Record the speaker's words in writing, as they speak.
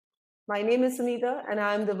My name is Sunita and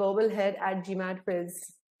I am the verbal head at GMAT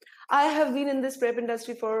Quiz. I have been in this prep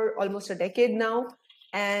industry for almost a decade now,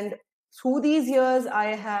 and through these years, I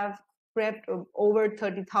have prepped over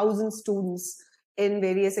 30,000 students in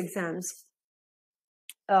various exams.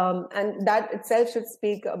 And that itself should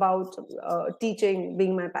speak about teaching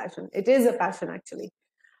being my passion. It is a passion, actually.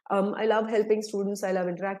 I love helping students, I love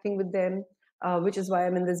interacting with them, which is why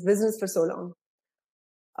I'm in this business for so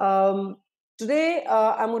long. Today,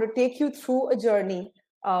 I'm going to take you through a journey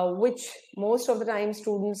which most of the time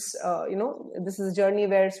students, this is a journey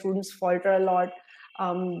where students falter a lot.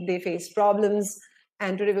 They face problems,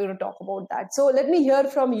 and today we're going to talk about that. So let me hear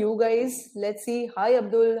from you guys. Let's see. Hi,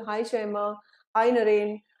 Abdul. Hi, Shaima. Hi,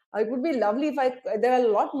 Naren. It would be lovely if there are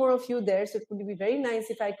a lot more of you there, so it would be very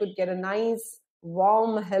nice if I could get a nice,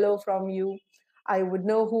 warm hello from you. I would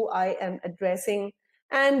know who I am addressing.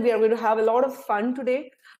 And we are going to have a lot of fun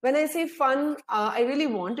today. When I say fun, I really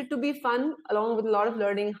want it to be fun, along with a lot of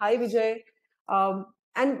learning. Hi, Vijay.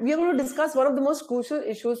 And we are going to discuss one of the most crucial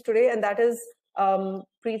issues today, and that is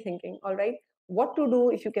pre-thinking, all right? What to do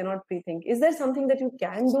if you cannot pre-think? Is there something that you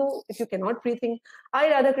can do if you cannot pre-think?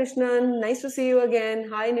 Hi, Radhakrishnan. Nice to see you again.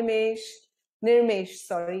 Hi, Nirmesh,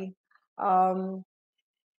 sorry.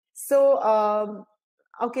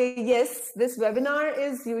 Okay, yes, this webinar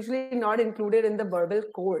is usually not included in the verbal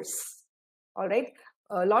course. All right.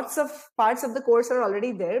 Lots of parts of the course are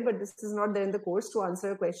already there, but this is not there in the course to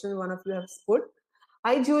answer a question one of you have put.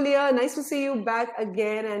 Hi, Julia. Nice to see you back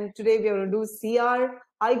again. And today we are going to do CR.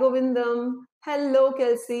 Hi, Govindam. Hello,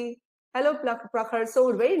 Kelsey. Hello, Prakhar.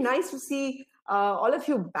 So very nice to see all of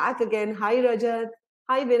you back again. Hi, Rajat.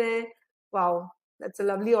 Hi, Vinay. Wow. That's a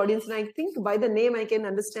lovely audience. And I think by the name, I can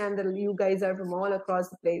understand that you guys are from all across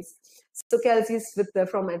the place. So Kelsey's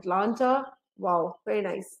from Atlanta. Wow, very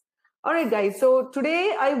nice. All right, guys. So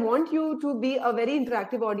today I want you to be a very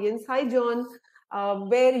interactive audience. Hi, John.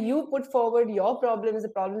 Where you put forward your problems, the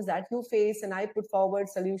problems that you face, and I put forward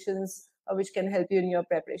solutions which can help you in your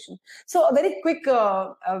preparation. So a very quick,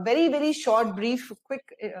 very, very short, brief,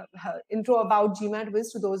 quick intro about GMAT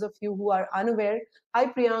Quiz to those of you who are unaware. Hi,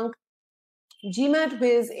 Priyank. GMAT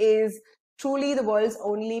Quiz is truly the world's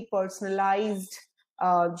only personalized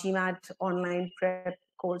GMAT online prep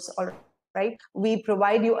course. All right, we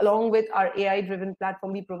provide you, along with our AI-driven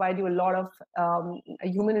platform, we provide you a lot of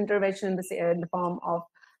human intervention in the form of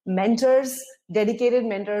mentors, dedicated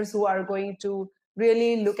mentors who are going to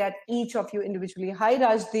really look at each of you individually. Hi,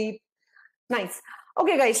 Rajdeep. Nice.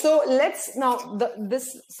 Okay, guys. So let's now.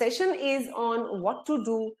 This session is on what to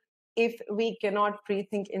do if we cannot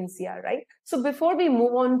pre-think in CR, right? So before we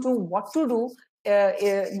move on to what to do,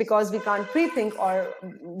 because we can't pre-think or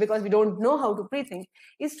because we don't know how to pre-think,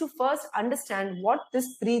 is to first understand what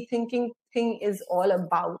this pre-thinking thing is all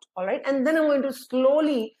about, all right? And then I'm going to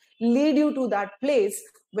slowly lead you to that place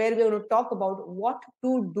where we're going to talk about what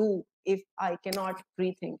to do if I cannot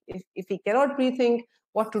pre-think. If we cannot pre-think,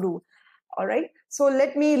 what to do? All right, so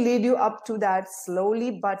let me lead you up to that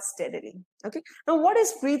slowly but steadily. Okay, now what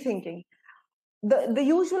is pre-thinking? The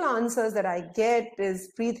usual answers that I get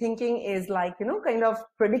is pre-thinking is like, kind of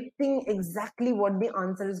predicting exactly what the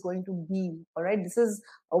answer is going to be. All right, this is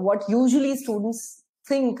what usually students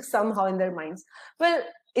think somehow in their minds. Well,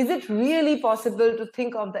 is it really possible to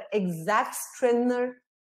think of the exact strengthener,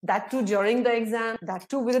 that too during the exam, that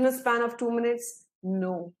too within a span of 2 minutes?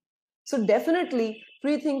 No. So definitely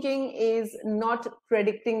pre-thinking is not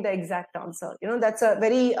predicting the exact answer. That's a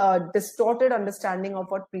very distorted understanding of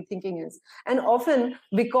what pre-thinking is. And often,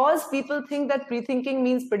 because people think that pre-thinking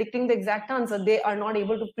means predicting the exact answer, they are not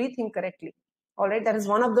able to pre-think correctly. All right, that is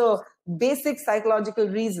one of the basic psychological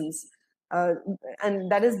reasons.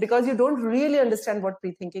 And that is because you don't really understand what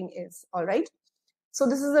pre-thinking is. All right, so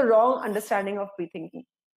this is a wrong understanding of pre-thinking.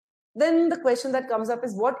 Then the question that comes up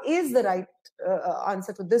is, what is the right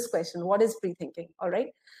answer to this question? What is pre-thinking? All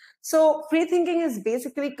right. So pre-thinking is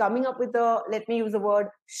basically coming up with let me use the word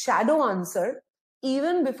shadow answer,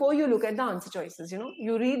 even before you look at the answer choices.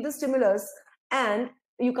 You read the stimulus and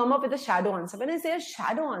you come up with a shadow answer. When I say a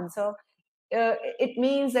shadow answer, it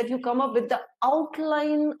means that you come up with the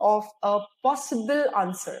outline of a possible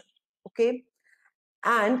answer. Okay.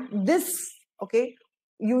 And this, okay,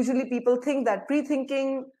 usually people think that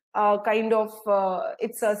pre-thinking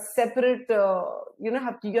it's a separate, you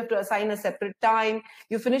have to assign a separate time.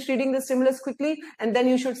 You finish reading the stimulus quickly and then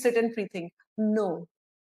you should sit and pre-think. No,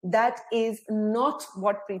 that is not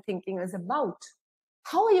what pre-thinking is about.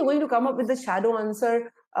 How are you going to come up with the shadow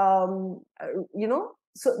answer? So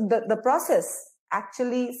the process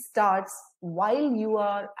actually starts while you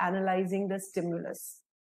are analyzing the stimulus.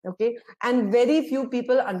 Okay, and very few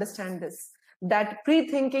people understand this. that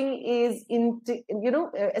pre-thinking is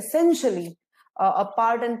essentially a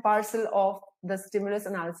part and parcel of the stimulus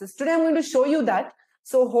analysis. Today I'm going to show you that,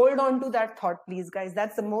 so hold on to that thought, please, guys.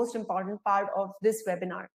 That's the most important part of this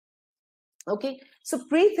webinar. Okay, so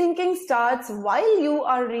pre-thinking starts while you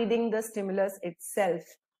are reading the stimulus itself.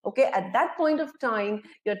 Okay, at that point of time,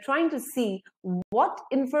 you're trying to see what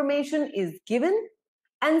information is given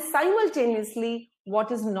and simultaneously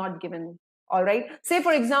what is not given. All right, say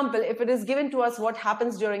for example, if it is given to us what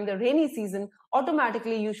happens during the rainy season,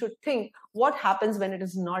 automatically you should think what happens when it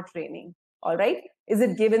is not raining. All right, is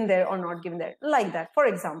it given there or not given there, like that, for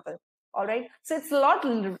example. All right, so it's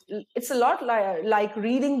a lot like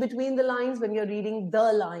reading between the lines when you're reading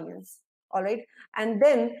the lines. All right, and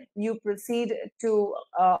then you proceed to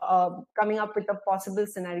coming up with a possible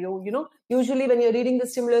scenario. Usually when you're reading the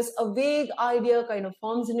stimulus, a vague idea kind of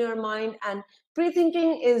forms in your mind, and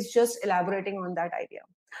pre-thinking is just elaborating on that idea.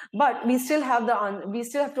 But we still have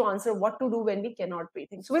to answer what to do when we cannot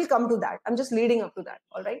pre-think. So we'll come to that. I'm just leading up to that.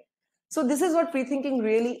 All right, so this is what pre-thinking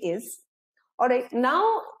really is. All right,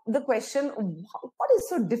 now the question, what is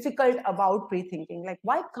so difficult about pre-thinking? Like,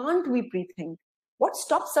 why can't we pre-think? What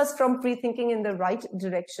stops us from pre-thinking in the right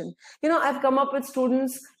direction? I've come up with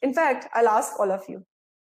students. In fact, I'll ask all of you.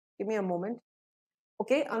 Give me a moment.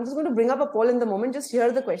 Okay, I'm just going to bring up a poll in the moment. Just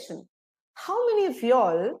hear the question. How many of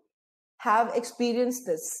y'all have experienced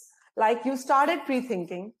this? Like, you started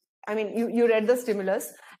pre-thinking. I mean, you read the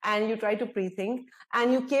stimulus and you try to pre-think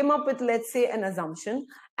and you came up with, let's say, an assumption.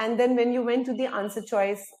 And then when you went to the answer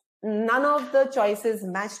choice, none of the choices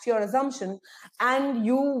matched your assumption and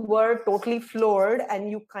you were totally floored and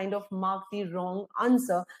you kind of marked the wrong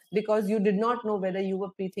answer because you did not know whether you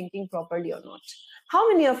were pre-thinking properly or not. How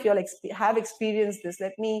many of y'all have experienced this?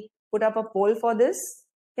 Let me put up a poll for this.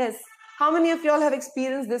 Yes. How many of y'all have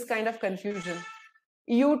experienced this kind of confusion?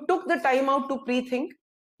 You took the time out to pre-think.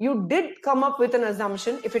 You did come up with an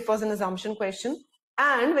assumption, if it was an assumption question.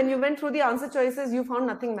 And when you went through the answer choices, you found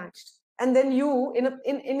nothing matched. And then you,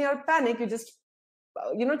 in your panic, you just,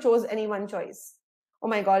 chose any one choice. Oh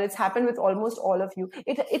my God, it's happened with almost all of you.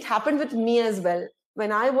 It happened with me as well.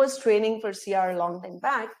 When I was training for CR a long time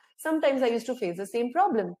back, sometimes I used to face the same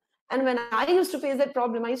problem. And when I used to face that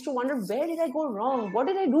problem, I used to wonder, where did I go wrong? What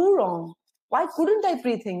did I do wrong? Why couldn't I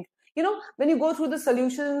pre-think? When you go through the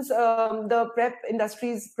solutions the prep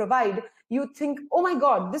industries provide, you think, oh my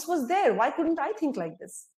God, this was there. Why couldn't I think like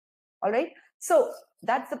this? All right. So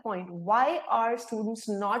that's the point. Why are students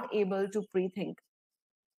not able to pre-think?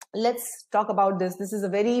 Let's talk about this. This is a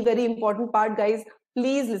very, very important part, guys.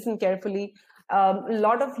 Please listen carefully. A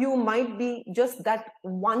lot of you might be just that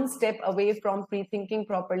one step away from pre-thinking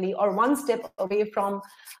properly, or one step away from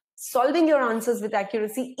solving your answers with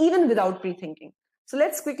accuracy, even without pre-thinking. So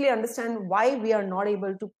let's quickly understand why we are not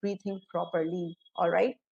able to pre-think properly. All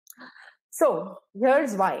right. So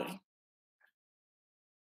here's why.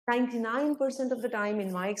 99% of the time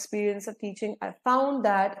in my experience of teaching, I found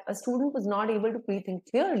that a student was not able to pre-think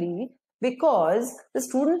clearly because the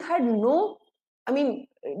student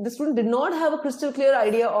the student did not have a crystal clear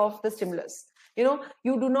idea of the stimulus. You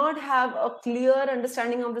do not have a clear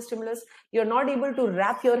understanding of the stimulus. You're not able to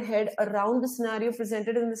wrap your head around the scenario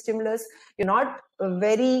presented in the stimulus. You're not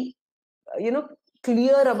very,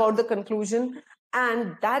 clear about the conclusion.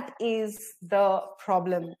 And that is the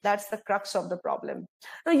problem. That's the crux of the problem.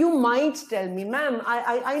 Now, you might tell me, ma'am,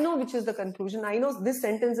 I know which is the conclusion. I know this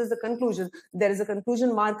sentence is the conclusion. There is a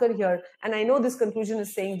conclusion marker here. And I know this conclusion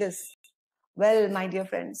is saying this. Well, my dear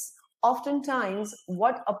friends, oftentimes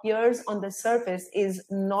what appears on the surface is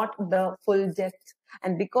not the full depth.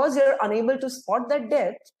 And because you're unable to spot that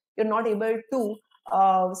depth, you're not able to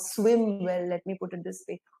swim well, let me put it this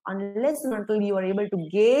way. Unless and until you are able to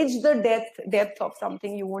gauge the depth of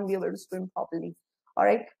something, you won't be able to swim properly. All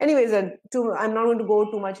right. Anyways, I'm not going to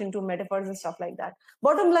go too much into metaphors and stuff like that.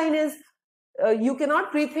 Bottom line is, you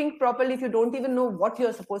cannot pre-think properly if you don't even know what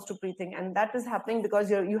you're supposed to pre-think, and that is happening because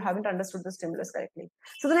you haven't understood the stimulus correctly.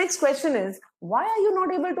 So the next question is, why are you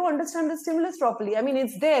not able to understand the stimulus properly? I mean,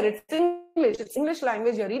 it's there, it's English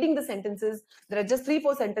language, you're reading the sentences, there are just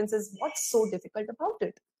 3-4 sentences. What's so difficult about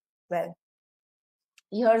it? Well,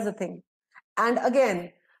 here's the thing. And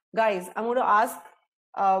again, guys, I'm going to ask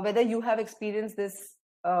whether you have experienced this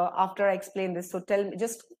after I explain this. So tell me,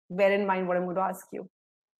 just bear in mind what I'm going to ask you.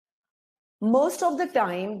 Most of the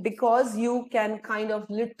time, because you can kind of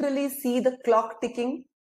literally see the clock ticking,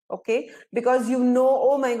 okay, because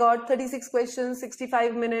oh my God, 36 questions,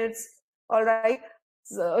 65 minutes, all right,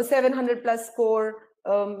 700 plus score,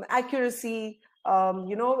 accuracy,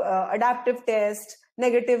 adaptive test,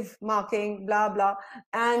 negative marking, blah, blah.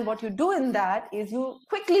 And what you do in that is you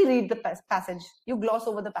quickly read the passage. You gloss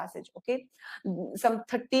over the passage, okay? Some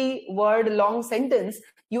 30-word long sentence,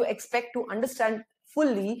 you expect to understand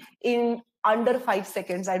fully in under 5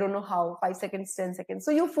 seconds. I don't know how, 5 seconds, 10 seconds.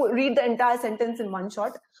 So you read the entire sentence in one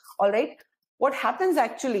shot, all right? What happens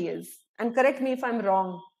actually is, and correct me if I'm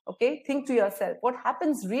wrong, okay? Think to yourself, what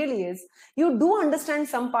happens really is, you do understand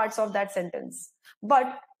some parts of that sentence,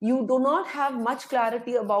 but you do not have much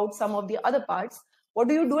clarity about some of the other parts. What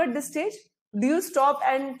do you do at this stage? Do you stop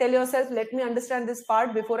and tell yourself, let me understand this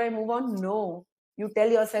part before I move on? No, you tell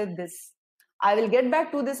yourself this. I will get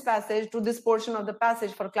back to this passage, to this portion of the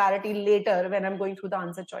passage for clarity later when I'm going through the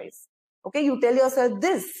answer choice. Okay, you tell yourself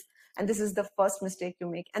this, and this is the first mistake you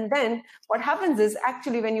make. And then what happens is,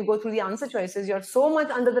 actually, when you go through the answer choices, you're so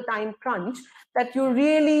much under the time crunch that you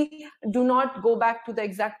really do not go back to the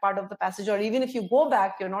exact part of the passage, or even if you go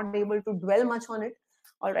back, you're not able to dwell much on it.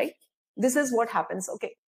 All right, this is what happens.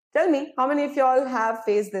 Okay, tell me, how many of y'all have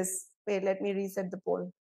faced this? Wait, let me reset the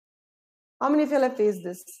poll. How many of y'all have faced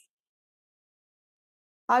this?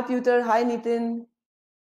 Hi, Pewter. Hi, Nitin.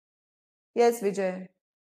 Yes, Vijay.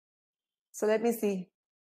 So let me see.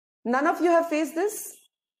 None of you have faced this?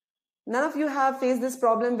 None of you have faced this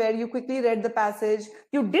problem where you quickly read the passage,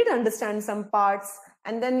 you did understand some parts,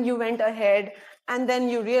 and then you went ahead, and then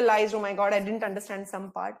you realized, oh my God, I didn't understand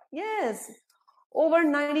some part. Yes, over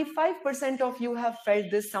 95% of you have felt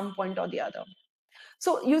this some point or the other.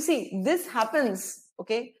 So you see, this happens,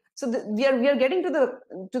 okay? So we are getting to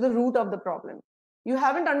the root of the problem. You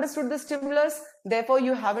haven't understood the stimulus, therefore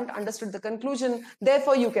you haven't understood the conclusion,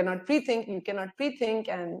 therefore you cannot pre-think,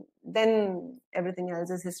 and then everything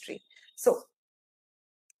else is history. So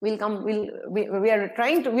we are going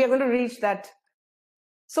to reach that.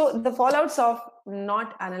 So the fallouts of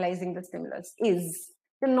not analyzing the stimulus is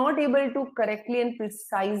you're not able to correctly and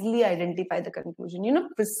precisely identify the conclusion.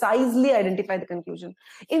 Precisely identify the conclusion.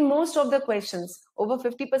 In most of the questions, over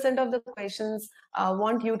 50% of the questions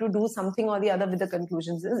want you to do something or the other with the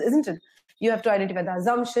conclusions, isn't it? You have to identify the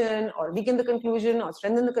assumption, or weaken the conclusion, or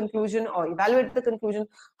strengthen the conclusion, or evaluate the conclusion.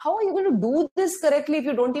 How are you going to do this correctly if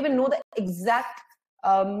you don't even know the exact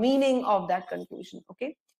meaning of that conclusion?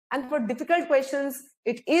 Okay. And for difficult questions,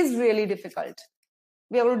 it is really difficult.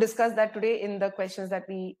 We are going to discuss that today in the questions that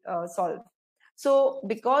we solve. So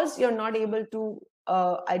because you're not able to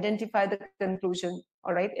identify the conclusion,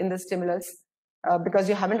 all right, in the stimulus, because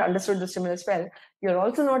you haven't understood the stimulus well, you're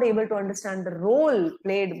also not able to understand the role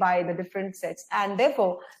played by the different sets. And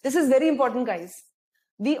therefore, this is very important, guys.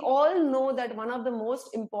 We all know that one of the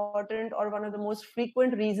most important or one of the most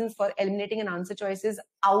frequent reasons for eliminating an answer choice is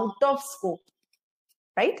out of scope.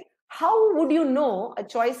 Right? How would you know a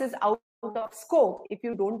choice is out of scope if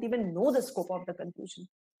you don't even know the scope of the conclusion?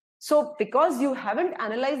 So because you haven't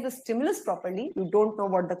analyzed the stimulus properly, you don't know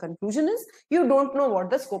what the conclusion is, you don't know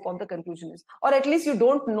what the scope of the conclusion is, or at least you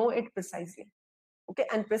don't know it precisely. Okay,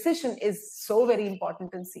 and precision is so very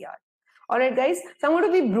important in CR. All right, guys, so I'm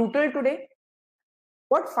going to be brutal today.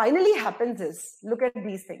 What finally happens is, look at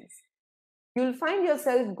these things. You'll find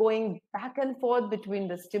yourself going back and forth between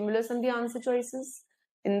the stimulus and the answer choices.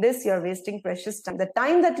 In this, you're wasting precious time. The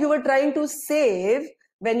time that you were trying to save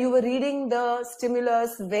when you were reading the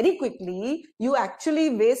stimulus very quickly, you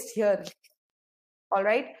actually waste here. All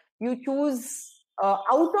right? You choose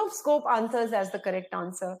out of scope answers as the correct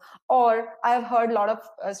answer. Or I have heard a lot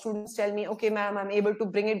of students tell me, okay, ma'am, I'm able to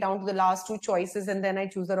bring it down to the last two choices and then I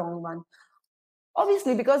choose the wrong one.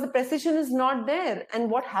 Obviously, because the precision is not there.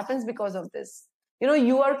 And what happens because of this?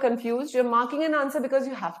 You are confused. You're marking an answer because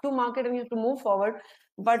you have to mark it and you have to move forward.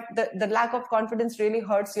 But the lack of confidence really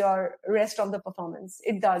hurts your rest of the performance.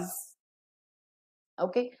 It does.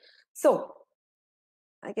 Okay. So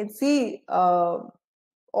I can see all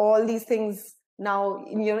these things now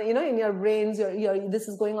in your brains. This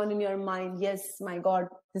is going on in your mind. Yes, my God,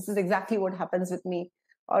 this is exactly what happens with me.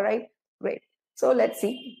 All right. Great. So let's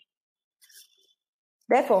see.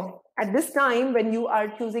 Therefore, at this time, when you are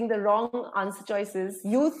choosing the wrong answer choices,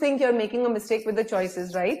 you think you're making a mistake with the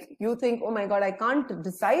choices, right? You think, oh my God, I can't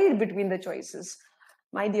decide between the choices.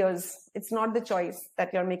 My dears, it's not the choice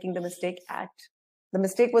that you're making the mistake at. The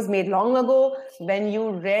mistake was made long ago when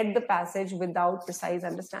you read the passage without precise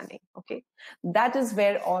understanding, okay? That is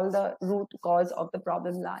where all the root cause of the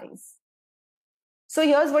problem lies. So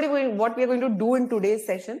here's what we are going to do in today's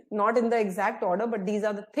session, not in the exact order, but these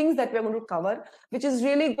are the things that we're going to cover, which is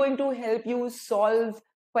really going to help you solve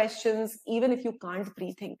questions, even if you can't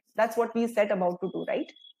pre-think. That's what we set about to do, right?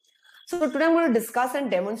 So today I'm going to discuss and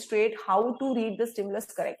demonstrate how to read the stimulus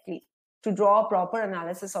correctly. to draw a proper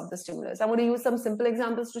analysis of the stimulus. I'm going to use some simple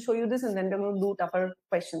examples to show you this, and then we're going to do tougher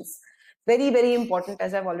questions. Very, very important,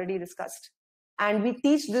 as I've already discussed. And we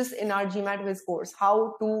teach this in our GMAT Whiz course,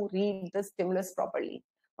 how to read the stimulus properly.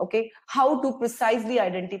 Okay, how to precisely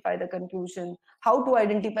identify the conclusion, how to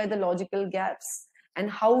identify the logical gaps, and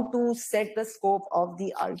how to set the scope of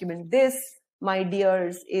the argument. This, my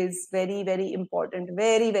dears, is very, very important,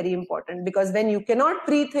 very, very important, because when you cannot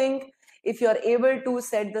pre-think, if you are able to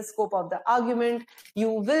set the scope of the argument, you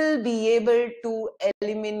will be able to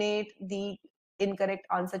eliminate the incorrect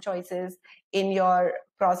answer choices in your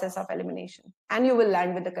process of elimination, and you will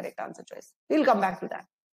land with the correct answer choice. We'll come back to that.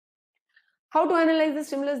 How to analyze the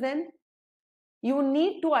stimulus then? You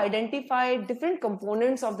need to identify different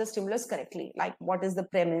components of the stimulus correctly, like what is the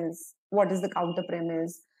premise, what is the counter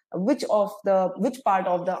premise, which part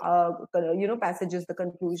of the passage is the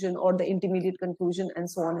conclusion or the intermediate conclusion, and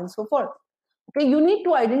so on and so forth. Okay, you need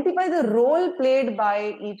to identify the role played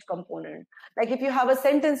by each component. Like if you have a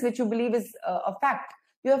sentence which you believe is a fact,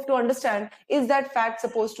 you have to understand, is that fact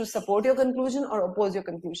supposed to support your conclusion or oppose your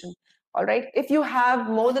conclusion? All right. If you have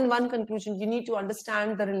more than one conclusion, you need to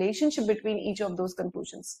understand the relationship between each of those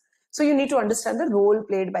conclusions. So you need to understand the role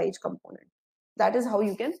played by each component. That is how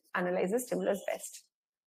you can analyze the stimulus best.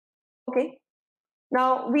 Okay.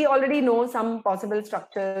 Now we already know some possible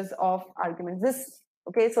structures of arguments.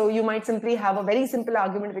 Okay, so you might simply have a very simple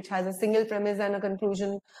argument which has a single premise and a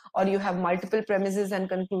conclusion, or you have multiple premises and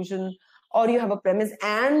conclusion, or you have a premise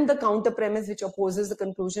and the counter premise which opposes the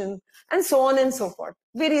conclusion, and so on and so forth.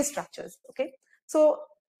 Various structures. Okay, so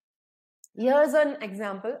here's an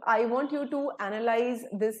example. I want you to analyze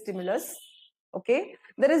this stimulus. Okay,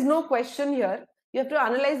 there is no question here. You have to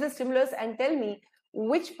analyze the stimulus and tell me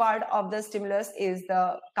which part of the stimulus is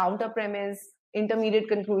the counter premise, intermediate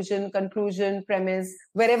conclusion, premise,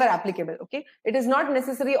 wherever applicable. Okay, it is not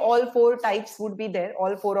necessary all four types would be there,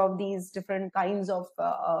 all four of these different kinds of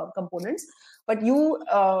components, but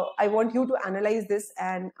I want you to analyze this,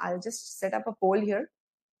 and I'll just set up a poll here.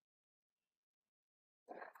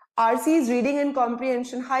 RC is reading and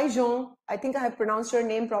comprehension. Hi Jean, I think I have pronounced your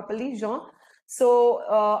name properly, Jean. So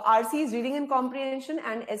RC is reading and comprehension,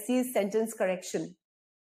 and SC is sentence correction.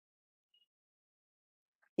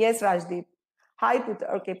 Yes, Rajdeep. Hi, Putter.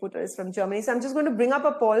 Okay, Putter is from Germany. So I'm just going to bring up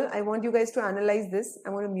a poll. I want you guys to analyze this.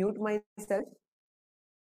 I'm going to mute myself.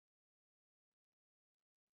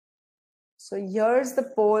 So here's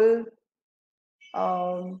the poll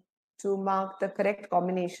to mark the correct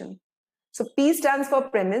combination. So P stands for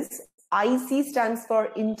premise, IC stands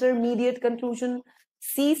for intermediate conclusion,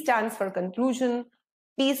 C stands for conclusion,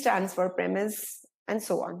 P stands for premise, and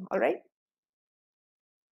so on. All right.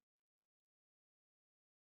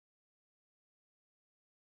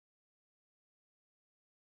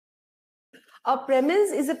 A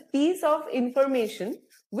premise is a piece of information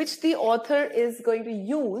which the author is going to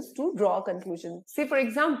use to draw a conclusion. Say, for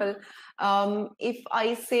example, if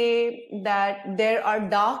I say that there are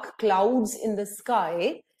dark clouds in the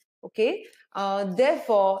sky, okay,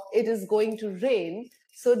 therefore it is going to rain.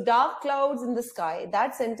 So dark clouds in the sky,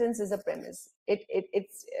 that sentence is a premise.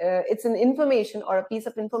 It's an information or a piece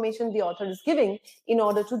of information the author is giving in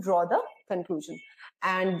order to draw the conclusion.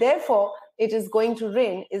 And therefore, it is going to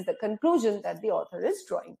rain is the conclusion that the author is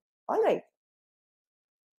drawing. All right.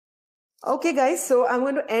 Okay, guys, so I'm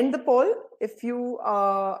going to end the poll. If you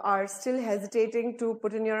are still hesitating to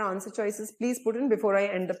put in your answer choices, please put in before I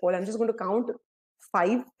end the poll. I'm just going to count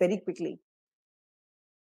 5 very quickly.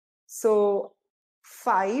 So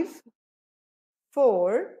 5,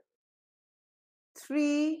 4,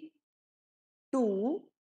 3, 2,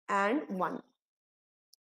 and 1.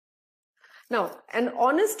 Now, an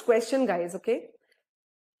honest question, guys, okay?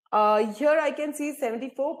 Here I can see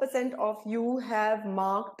 74% of you have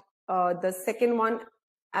marked the second one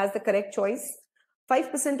as the correct choice.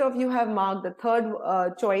 5% of you have marked the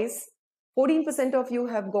third choice. 14% of you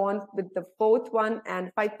have gone with the fourth one,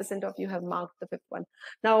 and 5% of you have marked the fifth one.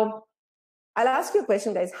 Now, I'll ask you a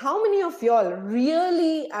question, guys. How many of y'all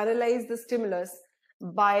really analyze the stimulus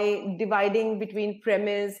by dividing between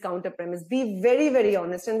premise, counter premise? Be very, very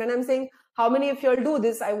honest. And when I'm saying how many of y'all do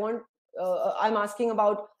this, I'm asking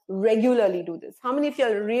about regularly do this. How many of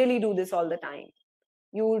y'all really do this all the time?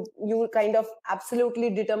 You kind of absolutely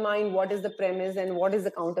determine what is the premise and what is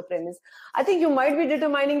the counter premise. I think you might be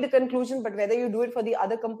determining the conclusion, but whether you do it for the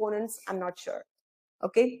other components, I'm not sure.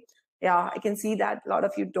 Okay. Yeah, I can see that a lot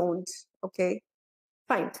of you don't. Okay.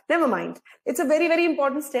 Fine. Never mind. It's a very, very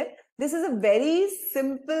important step. This is a very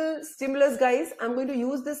simple stimulus, guys. I'm going to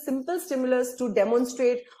use this simple stimulus to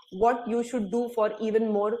demonstrate what you should do for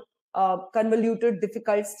even more convoluted,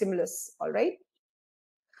 difficult stimulus. All right.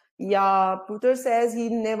 Yeah, Puter says he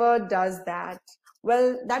never does that.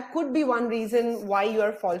 Well, that could be one reason why you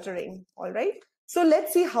are faltering. All right. So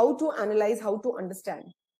let's see how to analyze, how to understand.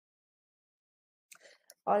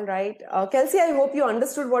 All right. Kelsey, I hope you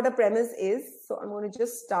understood what a premise is. So I'm going to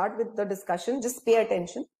just start with the discussion. Just pay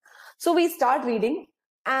attention. So we start reading,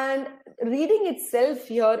 and reading itself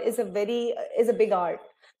here is a big art.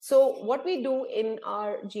 So what we do in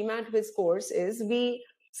our GMAT quiz course is we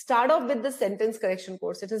start off with the sentence correction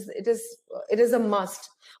course. It is a must.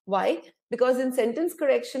 Why? Because in sentence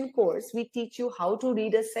correction course, we teach you how to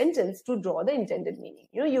read a sentence to draw the intended meaning.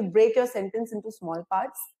 You break your sentence into small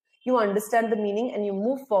parts, you understand the meaning, and you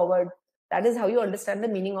move forward. That is how you understand the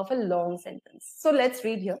meaning of a long sentence. So let's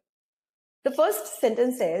read here. The first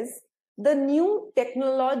sentence says, the new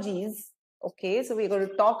technologies, okay, so we're going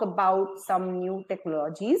to talk about some new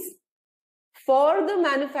technologies for the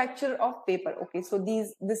manufacture of paper. Okay, so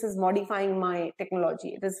this is modifying my technology.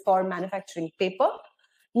 It is for manufacturing paper.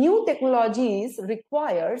 New technologies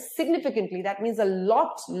require significantly, that means a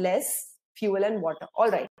lot less fuel and water. All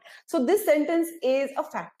right. So this sentence is a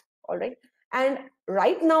fact. All right. And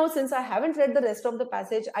right now, since I haven't read the rest of the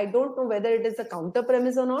passage, I don't know whether it is a counter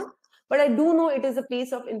premise or not, but I do know it is a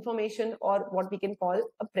piece of information, or what we can call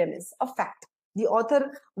a premise, a fact. The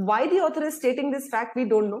author, why the author is stating this fact, we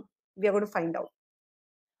don't know. We are going to find out.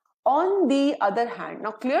 On the other hand,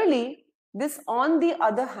 now clearly this on the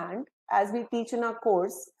other hand, as we teach in our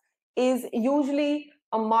course, is usually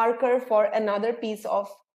a marker for another piece of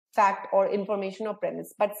fact or information or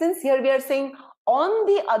premise. But since here we are saying on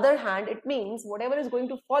the other hand, it means whatever is going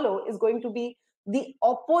to follow is going to be the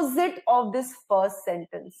opposite of this first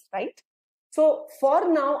sentence, right? So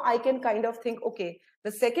for now, I can kind of think, okay,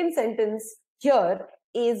 the second sentence here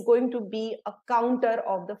is going to be a counter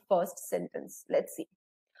of the first sentence. Let's see.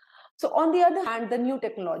 So on the other hand, the new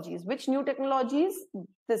technologies, which new technologies?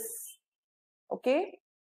 This, okay?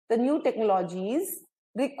 The new technologies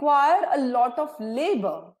require a lot of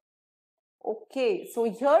labor. Okay, so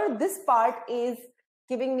here this part is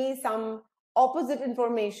giving me some opposite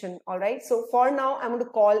information, all right? So for now, I'm going to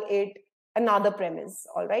call it another premise,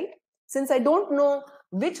 all right? Since I don't know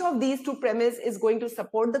which of these two premises is going to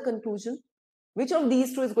support the conclusion, which of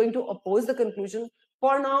these two is going to oppose the conclusion,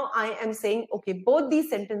 for now, I am saying, okay, both these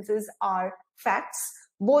sentences are facts.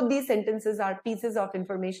 Both these sentences are pieces of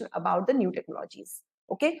information about the new technologies.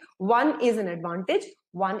 Okay, one is an advantage,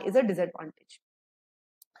 one is a disadvantage.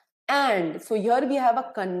 And so here we have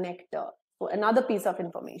a connector. So another piece of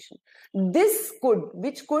information. This could,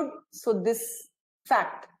 so this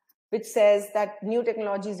fact, which says that new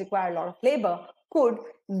technologies require a lot of labor, could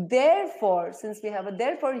therefore, since we have a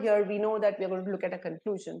therefore here, we know that we're going to look at a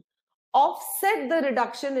conclusion, offset the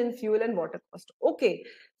reduction in fuel and water cost. Okay,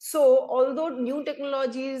 so although new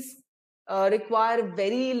technologies require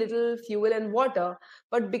very little fuel and water,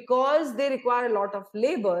 but because they require a lot of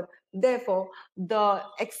labor, therefore the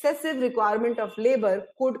excessive requirement of labor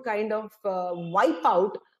could kind of wipe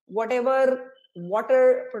out whatever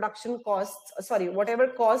water production costs, whatever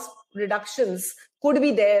cost reductions could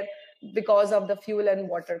be there because of the fuel and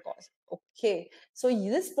water cost. Okay, so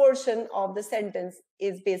this portion of the sentence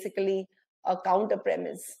is basically a counter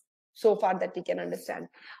premise so far that we can understand.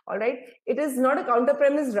 All right, it is not a counter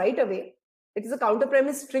premise right away. It is a counter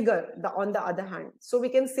premise trigger on the other hand. So we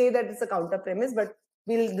can say that it's a counter premise, but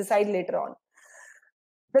we'll decide later on.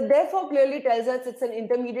 The therefore clearly tells us it's an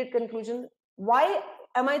intermediate conclusion. Why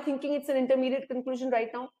am I thinking it's an intermediate conclusion right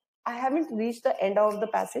now? I haven't reached the end of the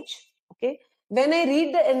passage. Okay, when I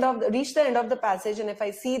reach the end of the passage, and if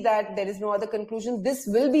I see that there is no other conclusion, this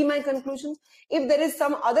will be my conclusion. If there is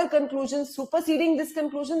some other conclusion superseding this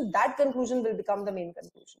conclusion, that conclusion will become the main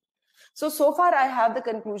conclusion. So far I have the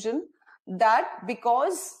conclusion that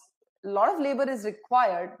because a lot of labor is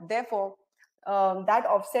required, therefore that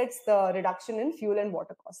offsets the reduction in fuel and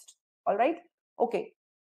water cost. All right. Okay.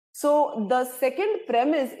 So the second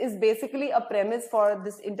premise is basically a premise for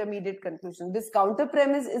this intermediate conclusion. This counter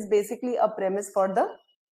premise is basically a premise for the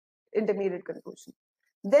intermediate conclusion.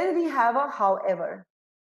 Then we have a however.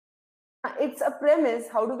 It's a premise.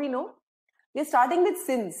 How do we know? We're starting with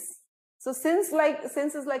since. So since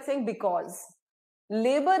is like saying because.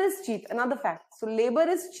 Labor is cheap, another fact. So labor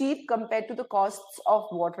is cheap compared to the costs of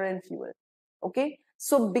water and fuel. Okay.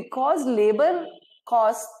 So because labor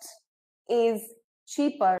cost is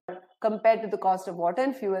cheaper compared to the cost of water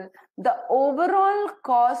and fuel, the overall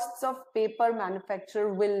costs of paper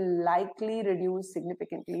manufacture will likely reduce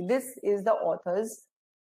significantly. This is the author's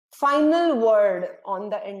final word on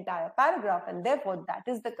the entire paragraph, and therefore that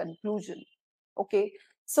is the conclusion. Okay.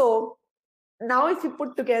 So now if you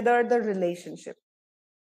put together the relationship,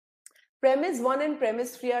 Premise 1 and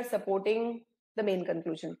premise 3 are supporting the main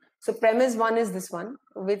conclusion. So premise 1 is this one,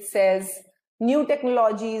 which says new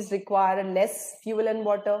technologies require less fuel and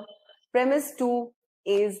water. Premise 2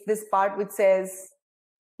 is this part which says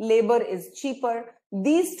labor is cheaper.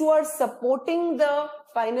 These two are supporting the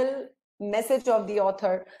final message of the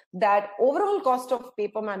author that overall cost of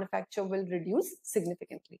paper manufacture will reduce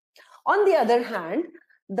significantly. On the other hand,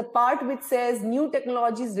 the part which says new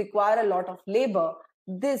technologies require a lot of labor,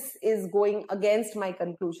 this is going against my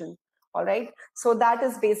conclusion. All right. So that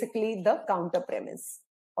is basically the counter premise.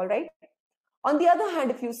 All right. On the other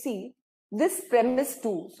hand, if you see this premise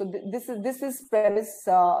 2, so this is premise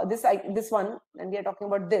this one, and we are talking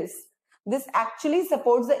about this. This actually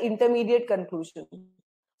supports the intermediate conclusion.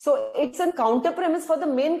 So it's a counter premise for the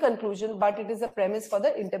main conclusion, but it is a premise for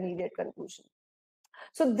the intermediate conclusion.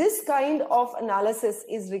 So this kind of analysis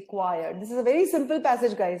is required. This is a very simple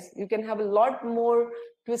passage, guys. You can have a lot more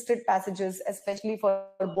twisted passages, especially for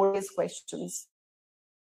board-based questions.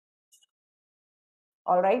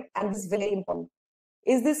 All right, and this is very important.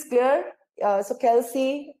 Is this clear? So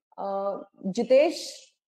Kelsey, Jitesh.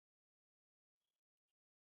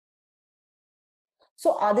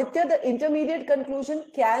 So Aditya, the intermediate conclusion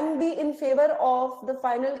can be in favor of the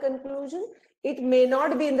final conclusion. It may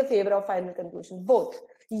not be in the favor of final conclusion, both.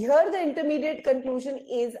 Here the intermediate conclusion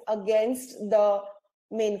is against the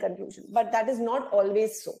main conclusion, but that is not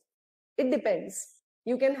always so. It depends.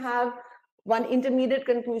 You can have one intermediate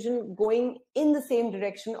conclusion going in the same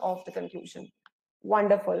direction of the conclusion.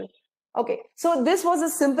 Wonderful. Okay, so this was a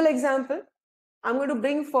simple example. I'm going to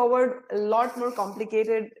bring forward a lot more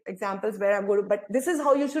complicated examples where I'm going to, but this is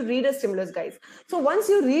how you should read a stimulus, guys. So once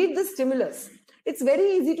you read the stimulus, it's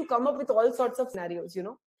very easy to come up with all sorts of scenarios, you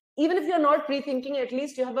know. Even if you're not pre-thinking, at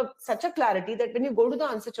least you have such a clarity that when you go to the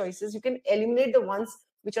answer choices, you can eliminate the ones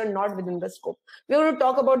which are not within the scope. We're going to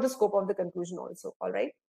talk about the scope of the conclusion also, all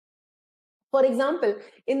right? For example,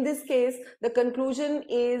 in this case, the conclusion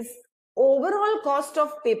is overall cost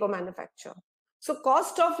of paper manufacture. So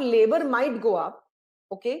cost of labor might go up,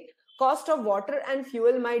 okay? Cost of water and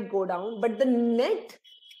fuel might go down, but the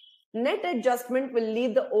net adjustment will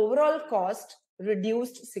leave the overall cost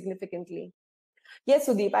reduced significantly. Yes,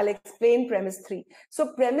 Sudeep, I'll explain premise 3.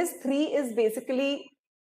 So premise 3 is basically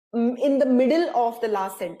in the middle of the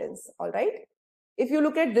last sentence, all right? If you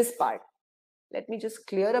look at this part, let me just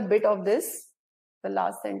clear a bit of this, the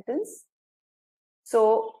last sentence.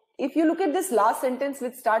 So if you look at this last sentence,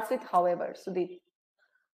 which starts with however, Sudeep.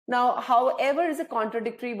 Now, however is a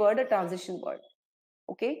contradictory word, a transition word,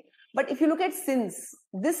 okay? But if you look at since,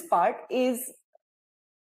 this part is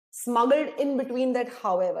smuggled in between that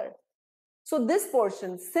however. So this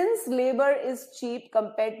portion, since labor is cheap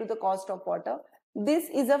compared to the cost of water, this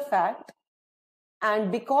is a fact.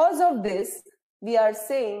 And because of this, we are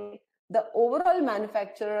saying the overall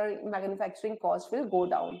manufacturing cost will go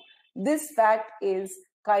down. This fact is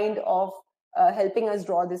kind of helping us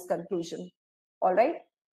draw this conclusion. All right.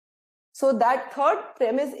 So that third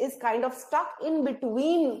premise is kind of stuck in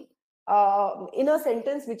between in a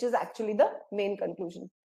sentence, which is actually the main conclusion.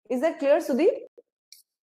 Is that clear, Sudeep?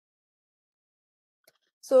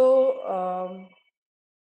 So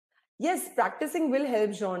yes, practicing will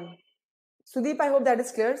help, John. Sudeep, I hope that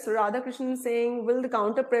is clear. So Radhakrishnan is saying, will the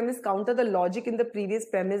counter premise counter the logic in the previous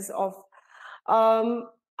premise of,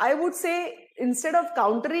 I would say instead of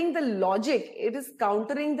countering the logic, it is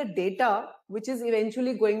countering the data, which is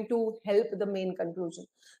eventually going to help the main conclusion.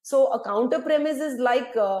 So a counter premise is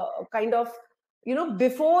like kind of, you know,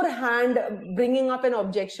 beforehand bringing up an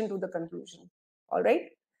objection to the conclusion. All right.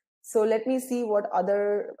 So let me see what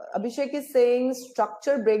other, Abhishek is saying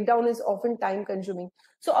structure breakdown is often time consuming.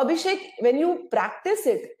 So Abhishek, when you practice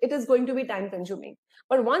it, it is going to be time consuming.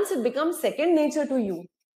 But once it becomes second nature to you,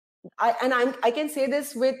 I can say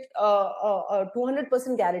this with a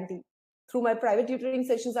 200% guarantee. Through my private tutoring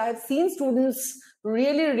sessions, I have seen students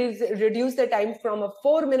really reduce their time from a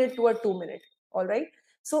 4-minute to a 2-minute. All right.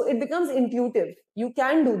 So it becomes intuitive. You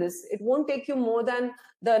can do this. It won't take you more than,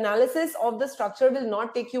 the analysis of the structure will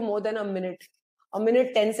not take you more than a minute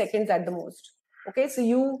 10 seconds at the most. Okay, so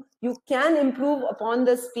you can improve upon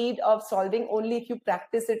the speed of solving only if you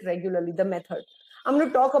practice it regularly, the method. I'm going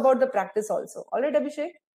to talk about the practice also. All right,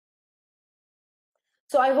 Abhishek?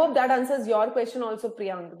 So I hope that answers your question also,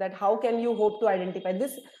 Priyank, that how can you hope to identify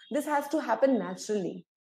this? This has to happen naturally.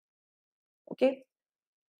 Okay.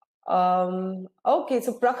 Okay,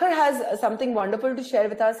 so Prakhar has something wonderful to share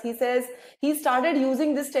with us. He says he started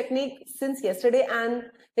using this technique since yesterday and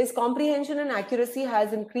his comprehension and accuracy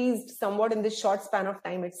has increased somewhat in this short span of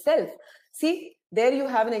time itself. See, there you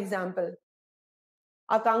have an example.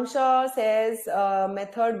 Akanksha says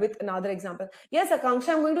method with another example. Yes, Akanksha,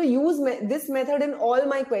 I'm going to use this method in all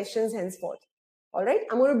my questions henceforth. All right,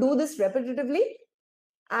 I'm going to do this repetitively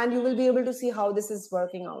and you will be able to see how this is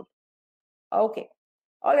working out. Okay.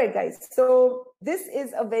 All right, guys. So this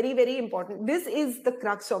is a very, very important. This is the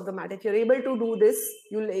crux of the matter. If you're able to do this,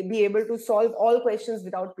 you'll be able to solve all questions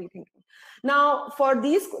without pre-thinking. Now, for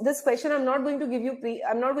this question, I'm not going to give you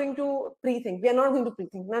I'm not going to pre-think. We are not going to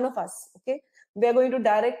pre-think. None of us. Okay. We are going to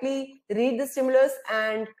directly read the stimulus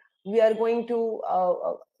and we are going to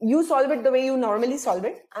you solve it the way you normally solve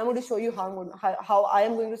it. I'm going to show you how I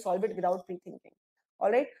am going to solve it without pre-thinking.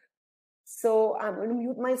 All right. So I'm going to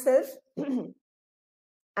mute myself.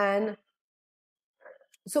 And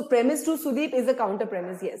so premise to Sudeep is a counter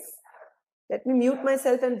premise, yes. Let me mute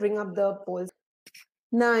myself and bring up the polls.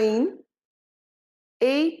 9,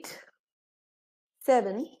 8,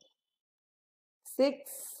 7, 6,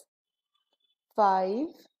 5,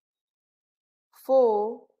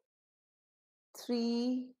 4,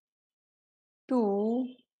 3, 2,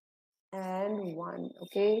 and 1.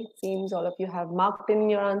 Okay, seems all of you have marked in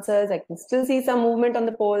your answers. I can still see some movement on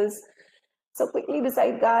the polls. So quickly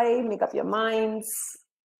decide, guys, make up your minds.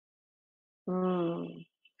 Let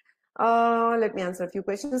me answer a few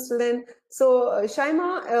questions till then. So,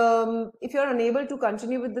 Shaima, if you're unable to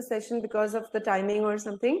continue with the session because of the timing or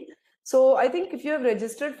something, so I think if you have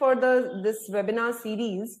registered for this webinar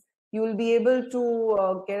series, you will be able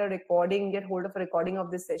to get hold of a recording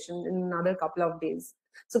of this session in another couple of days.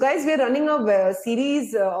 So guys, we're running a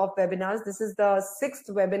series of webinars. This is the 6th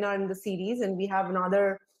webinar in the series, and we have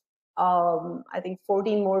another, I think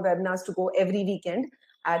 14 more webinars to go every weekend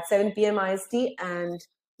at 7 p.m. IST and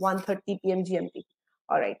 1:30 p.m. GMT.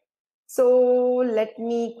 All right. So let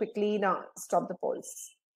me quickly now stop the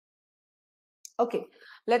polls. Okay.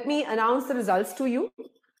 Let me announce the results to you.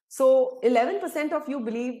 So 11% of you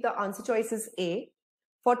believe the answer choice is A.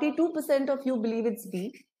 42% of you believe it's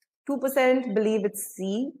B. 2% believe it's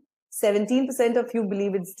C. 17% of you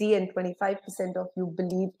believe it's D, and 25% of you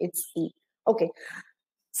believe it's E. Okay.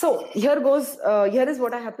 So here is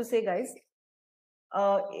what I have to say, guys.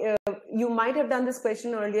 You might have done this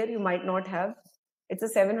question earlier, you might not have. It's a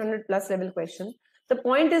 700 plus level question. The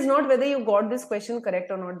point is not whether you got this question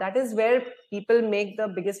correct or not. That is where people make the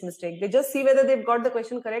biggest mistake. They just see whether they've got the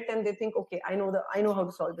question correct and they think, okay, I know how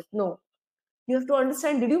to solve it. No, you have to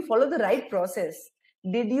understand, did you follow the right process?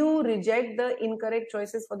 Did you reject the incorrect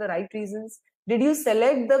choices for the right reasons? Did you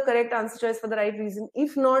select the correct answer choice for the right reason?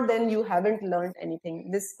 If not, then you haven't learned anything.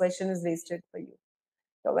 This question is wasted for you.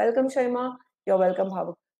 You're welcome, Shaima. You're welcome,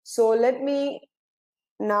 Bhavuk. So let me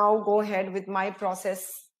now go ahead with my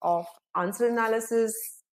process of answer analysis,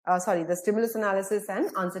 the stimulus analysis and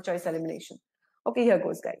answer choice elimination. Okay, here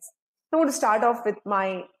goes, guys. I'm going to start off with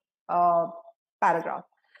my paragraph.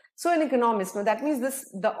 So an economist, now that means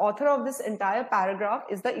the author of this entire paragraph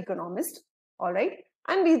is the economist, all right?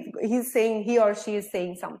 And he or she is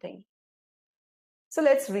saying something. So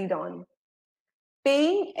let's read on.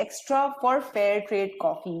 Paying extra for fair trade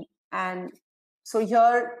coffee. And so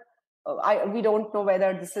here, we don't know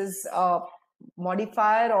whether this is a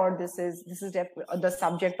modifier or this is the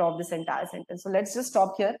subject of this entire sentence. So let's just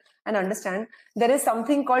stop here and understand there is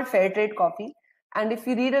something called fair trade coffee. And if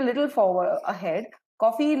we read a little forward ahead,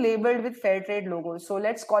 coffee labeled with fair trade logo. So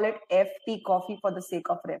let's call it FT coffee for the sake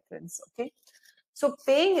of reference. Okay. So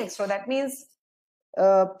paying extra, that means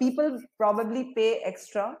people probably pay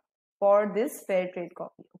extra for this fair trade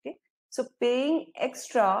coffee. Okay. So paying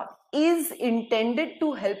extra is intended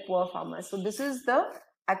to help poor farmers. So this is the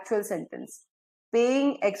actual sentence.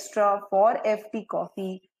 Paying extra for FT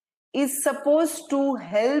coffee is supposed to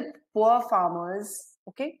help poor farmers.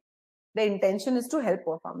 Okay. The intention is to help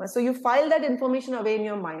poor farmers. So you file that information away in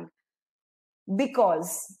your mind.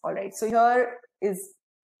 Because, all right. So here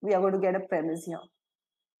we are going to get a premise here.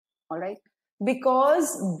 All right.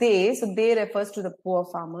 Because they refers to the poor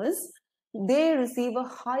farmers, they receive a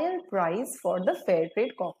higher price for the fair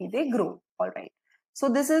trade coffee they grow. All right. So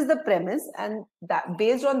this is the premise, and that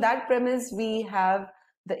based on that premise, we have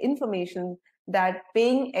the information that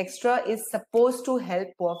paying extra is supposed to help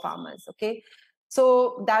poor farmers. Okay.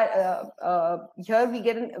 So that here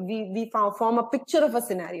we form a picture of a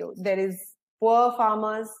scenario. There is poor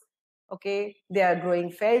farmers. Okay, they are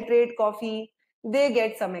growing fair trade coffee. They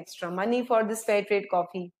get some extra money for this fair trade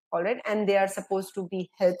coffee, all right, and they are supposed to be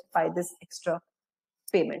helped by this extra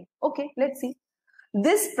payment. Okay, let's see.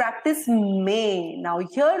 This practice may, now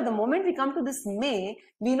here the moment we come to this may,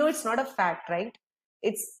 we know it's not a fact, right?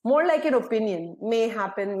 It's more like an opinion, may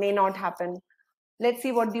happen, may not happen. Let's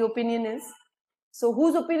see what the opinion is. So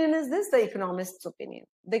whose opinion is this? The economist's opinion.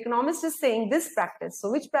 The economist is saying this practice.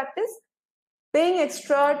 So which practice? Paying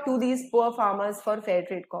extra to these poor farmers for fair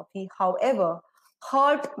trade coffee, however,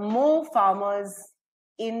 hurt more farmers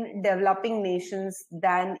in developing nations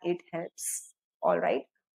than it helps. All right.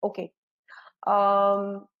 Okay.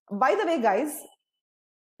 By the way, guys,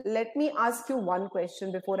 let me ask you one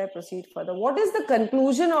question before I proceed further. What is the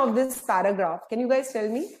conclusion of this paragraph? Can you guys tell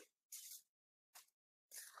me?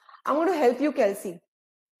 I'm going to help you, Kelsey.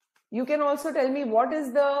 You can also tell me what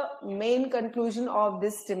is the main conclusion of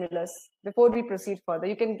this stimulus before we proceed further.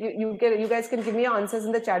 You guys can give me your answers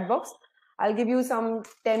in the chat box. I'll give you some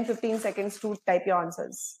 10-15 seconds to type your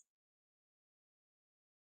answers.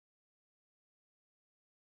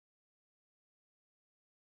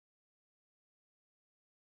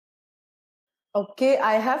 Okay,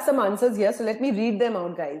 I have some answers here, so let me read them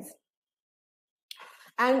out, guys.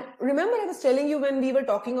 And remember, I was telling you when we were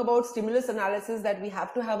talking about stimulus analysis that we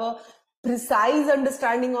have to have a precise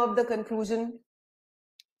understanding of the conclusion.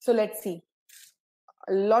 So let's see.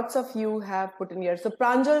 Lots of you have put in here. So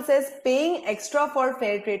Pranjal says paying extra for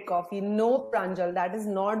fair trade coffee. No, Pranjal, that is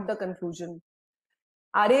not the conclusion.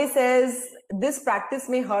 Are says this practice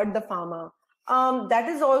may hurt the farmer. That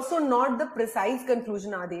is also not the precise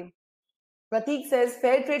conclusion, Ade. Pratik says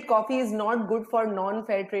fair trade coffee is not good for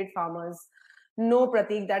non-fair trade farmers. No,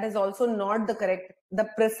 Pratik, that is also not the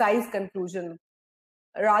precise conclusion.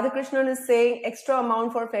 Radhakrishnan is saying extra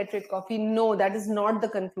amount for fair trade coffee. No, that is not the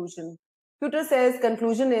conclusion. Peter says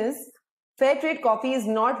conclusion is fair trade coffee is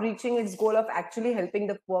not reaching its goal of actually helping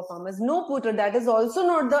the poor farmers. No, Peter, that is also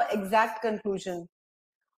not the exact conclusion.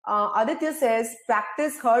 Aditya says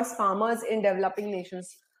practice hurts farmers in developing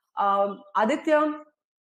nations. Aditya,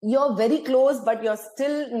 you're very close, but you're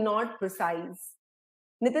still not precise.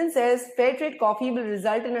 Nitin says fair trade coffee will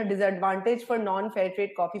result in a disadvantage for non-fair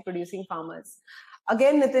trade coffee producing farmers.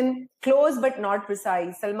 Again, Nitin, close but not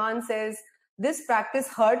precise. Salman says this practice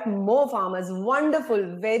hurt more farmers.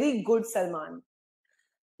 Wonderful, very good, Salman.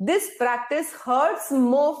 This practice hurts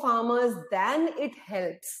more farmers than it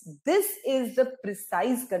helps. This is the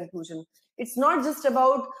precise conclusion. It's not just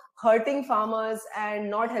about hurting farmers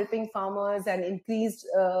and not helping farmers and increased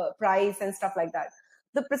price and stuff like that.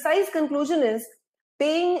 The precise conclusion is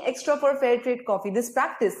paying extra for fair trade coffee. This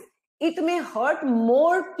practice, it may hurt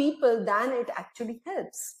more people than it actually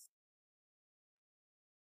helps.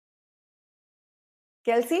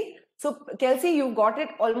 Kelsey? So Kelsey, you got it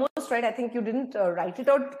almost right. I think you didn't write it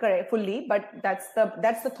out fully, but that's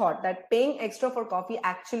the thought, that paying extra for coffee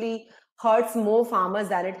actually hurts more farmers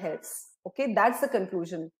than it helps. Okay, that's the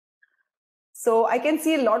conclusion. So I can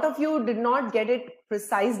see a lot of you did not get it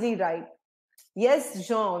precisely right. Yes,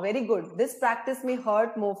 Jean, very good. This practice may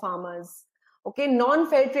hurt more farmers. Okay,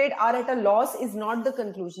 non-fair trade are at a loss is not the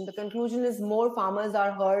conclusion. The conclusion is more farmers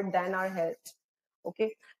are hurt than are helped.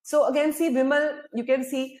 Okay, so again, see, Vimal, you can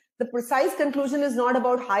see the precise conclusion is not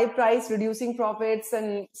about high price, reducing profits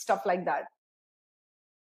and stuff like that.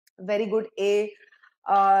 Very good, A.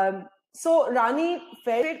 So Rani,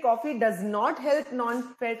 fair trade coffee does not help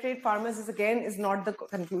non-fair trade farmers is not the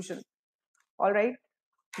conclusion. All right.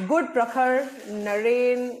 Good, Prakhar,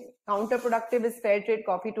 Naren, counterproductive is fair trade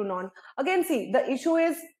coffee to non. Again, see, the issue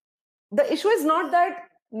is not that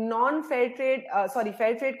fair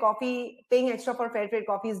trade coffee, paying extra for fair trade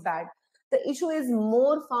coffee is bad. The issue is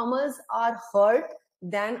more farmers are hurt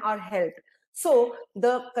than are helped. So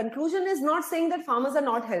the conclusion is not saying that farmers are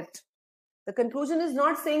not helped. The conclusion is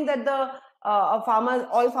not saying that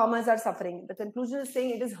all farmers are suffering. The conclusion is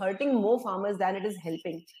saying it is hurting more farmers than it is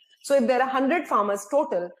helping. So if there are 100 farmers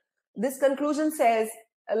total, this conclusion says,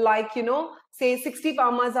 say 60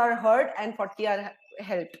 farmers are hurt and 40 are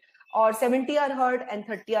helped, or 70 are hurt and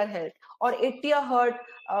 30 are helped, or 80 are hurt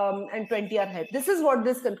and 20 are helped. This is what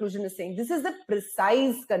this conclusion is saying. This is the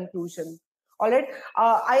precise conclusion. All right.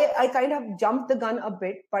 I kind of jumped the gun a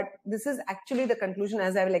bit, but this is actually the conclusion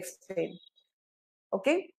as I will explain.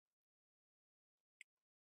 Okay.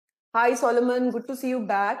 Hi, Solomon. Good to see you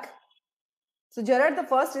back. So Gerard, the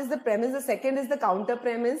first is the premise. The second is the counter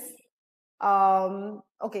premise.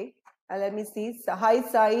 Okay. Let me see. Hi,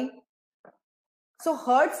 Sai. So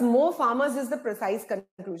hurts more farmers is the precise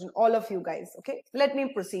conclusion. All of you guys. Okay. Let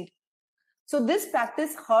me proceed. So this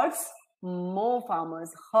practice hurts more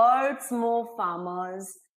farmers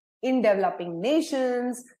in developing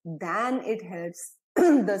nations than it helps.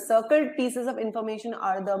 The circled pieces of information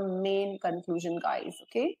are the main conclusion, guys.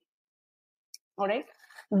 Okay. All right.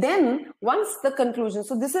 Then once the conclusion,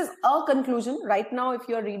 so this is a conclusion right now. If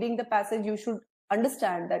you're reading the passage, you should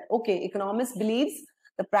understand that, okay, economist believes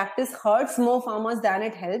the practice hurts more farmers than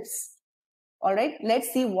it helps. All right.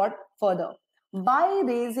 Let's see what further. by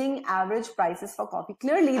raising average prices for coffee.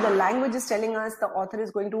 Clearly, the language is telling us, the author is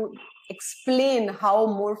going to explain how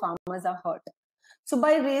more farmers are hurt. So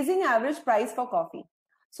by raising average price for coffee.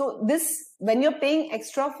 So this, when you're paying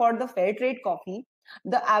extra for the fair trade coffee,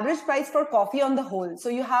 the average price for coffee on the whole. So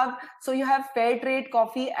you have fair trade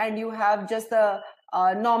coffee and you have just the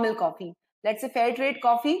normal coffee. Let's say fair trade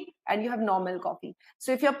coffee and you have normal coffee.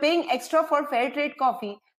 So if you're paying extra for fair trade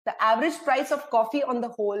coffee, the average price of coffee on the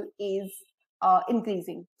whole is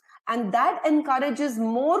increasing, and that encourages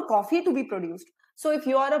more coffee to be produced. So if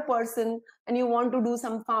you are a person and you want to do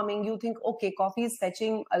some farming, you think, okay, coffee is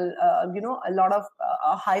fetching a lot of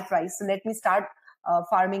a high price, so let me start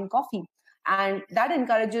farming coffee, and that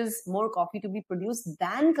encourages more coffee to be produced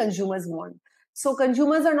than consumers want. So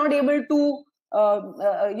consumers are not able to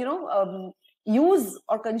use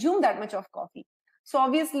or consume that much of coffee. So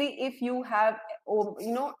obviously, if you have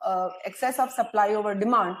excess of supply over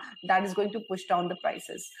demand, that is going to push down the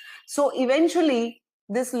prices. So eventually,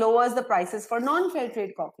 this lowers the prices for non-fair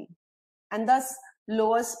trade coffee, and thus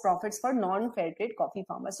lowers profits for non-fair trade coffee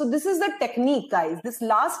farmers. So this is the technique, guys. This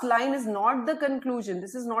last line is not the conclusion.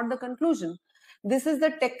 This is not the conclusion. This is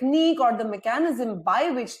the technique or the mechanism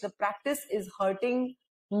by which the practice is hurting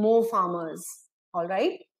more farmers. All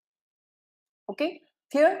right. Okay,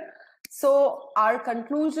 clear? So our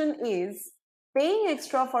conclusion is, paying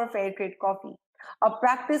extra for fair trade coffee, a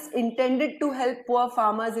practice intended to help poor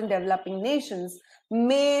farmers in developing nations,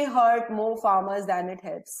 may hurt more farmers than it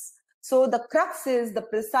helps. So the crux is, the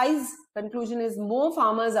precise conclusion is, more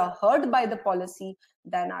farmers are hurt by the policy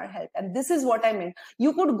than are helped. And this is what I meant.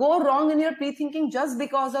 You could go wrong in your pre-thinking just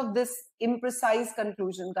because of this imprecise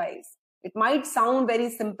conclusion, guys. It might sound very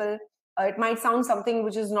simple. It might sound something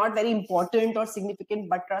which is not very important or significant,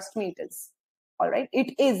 but trust me, it is. All right,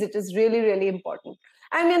 it is really, really important.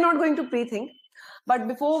 And we're not going to pre-think. But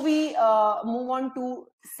before we move on to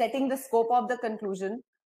setting the scope of the conclusion,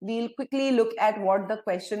 we'll quickly look at what the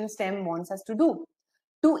question STEM wants us to do.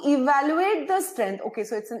 To evaluate the strength, okay,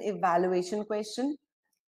 so it's an evaluation question.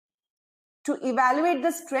 To evaluate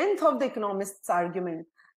the strength of the economist's argument.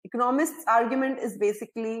 Economist's argument is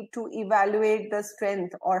basically to evaluate the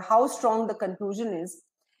strength or how strong the conclusion is.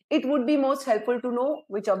 It would be most helpful to know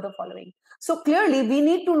which of the following. So clearly, we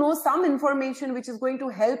need to know some information which is going to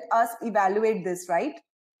help us evaluate this, right?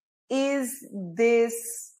 Is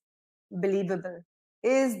this believable?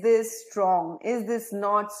 Is this strong? Is this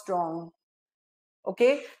not strong?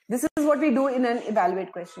 Okay, this is what we do in an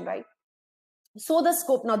evaluate question, right? So the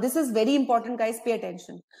scope, now this is very important, guys, pay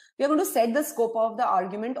attention. We are going to set the scope of the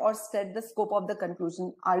argument or set the scope of the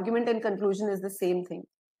conclusion. Argument and conclusion is the same thing.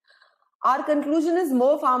 Our conclusion is,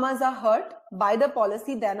 more farmers are hurt by the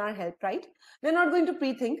policy than are helped, right? We're not going to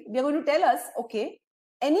pre-think. We're going to tell us, okay,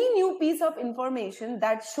 any new piece of information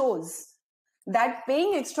that shows that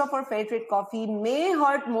paying extra for fair trade coffee may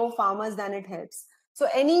hurt more farmers than it helps. So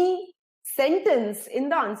any sentence in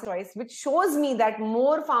the answer choice which shows me that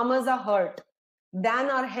more farmers are hurt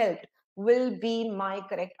than are helped will be my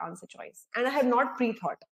correct answer choice. And I have not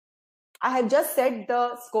pre-thought. I have just set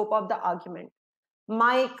the scope of the argument.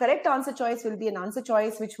 My correct answer choice will be an answer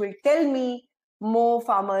choice which will tell me more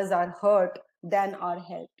farmers are hurt than are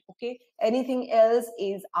helped. Okay, anything else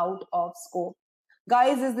is out of scope.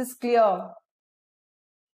 Guys, is this clear?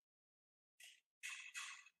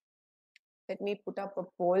 Let me put up a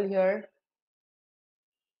poll here.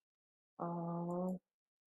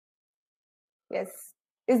 Yes.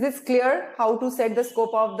 Is this clear, how to set the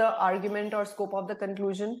scope of the argument or scope of the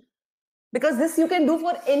conclusion? Because this you can do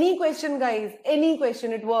for any question, guys. Any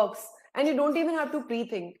question, it works. And you don't even have to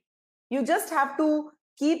pre-think. You just have to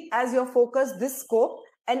keep as your focus this scope,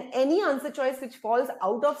 and any answer choice which falls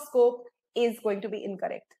out of scope is going to be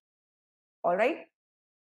incorrect. All right.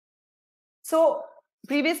 So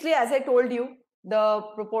previously, as I told you, the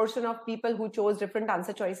proportion of people who chose different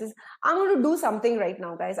answer choices. I'm going to do something right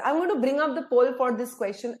now, guys. I'm going to bring up the poll for this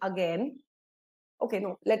question again. Okay,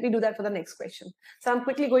 no, let me do that for the next question. So I'm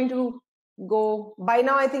quickly going to go. By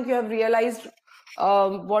now, I think you have realized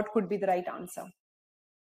what could be the right answer.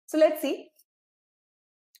 So let's see.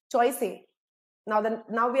 Choice A.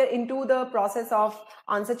 Now we are into the process of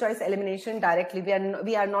answer choice elimination directly.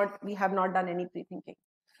 We have not done any pre-thinking.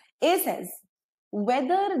 A says,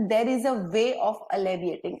 whether there is a way of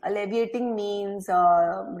alleviating. Alleviating means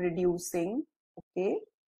reducing. Okay.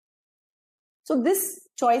 So this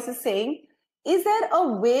choice is saying, is there a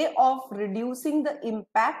way of reducing the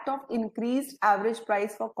impact of increased average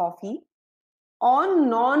price for coffee on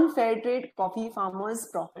non-fair trade coffee farmers'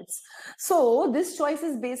 profits? So this choice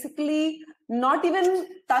is basically not even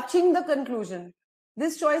touching the conclusion.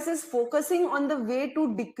 This choice is focusing on the way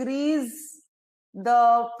to decrease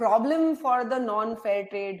the problem for the non-fair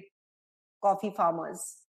trade coffee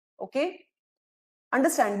farmers. Okay,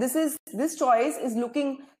 understand, this choice is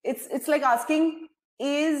looking, it's like asking,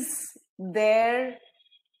 is there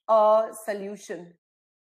a solution?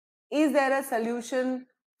 Is there a solution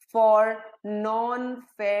for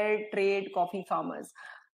non-fair trade coffee farmers?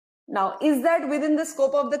 Now, is that within the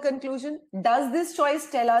scope of the conclusion? Does this choice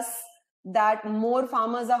tell us that more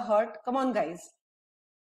farmers are hurt? Come on, guys.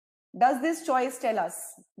 Does this choice tell us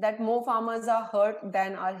that more farmers are hurt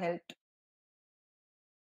than are helped?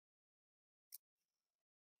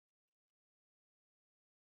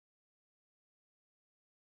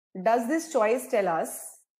 Does this choice tell us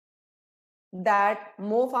that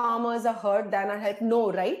more farmers are hurt than are helped?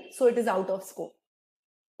 No, right? So it is out of scope.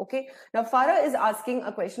 Okay, now Farah is asking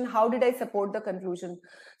a question, how did I support the conclusion?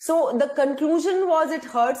 So the conclusion was it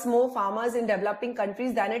hurts more farmers in developing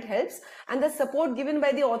countries than it helps, and the support given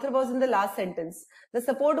by the author was in the last sentence. The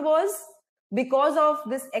support was because of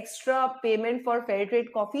this extra payment for fair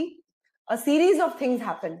trade coffee, a series of things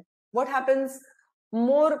happen. What happens?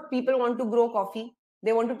 More people want to grow coffee.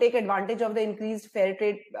 They want to take advantage of the increased fair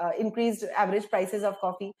trade, increased average prices of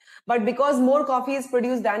coffee. But because more coffee is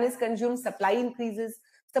produced than is consumed, supply increases.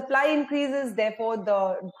 Supply increases, therefore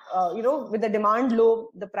the with the demand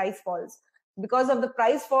low, the price falls. Because of the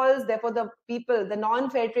price falls, therefore the people, the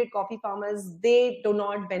non-fair trade coffee farmers, they do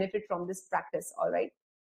not benefit from this practice. All right.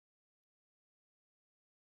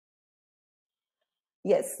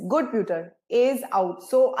 Yes, good, Peter. A is out.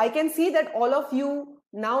 So I can see that all of you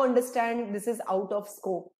now understand this is out of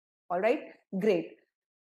scope. All right, great.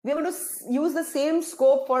 We are going to use the same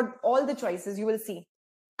scope for all the choices, you will see.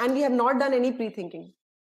 And we have not done any pre-thinking.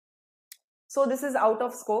 So this is out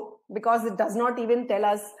of scope because it does not even tell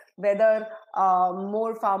us whether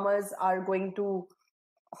more farmers are going to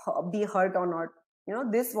be hurt or not. You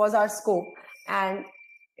know, this was our scope, and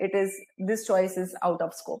this choice is out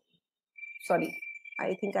of scope. Sorry,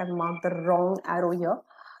 I think I've marked the wrong arrow here.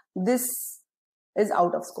 This is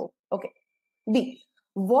out of scope. Okay. B,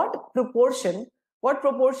 what proportion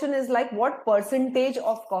is like what percentage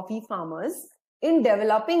of coffee farmers in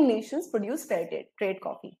developing nations produce fair trade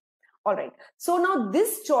coffee? All right. So now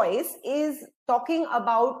this choice is talking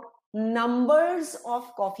about numbers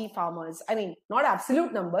of coffee farmers. I mean, not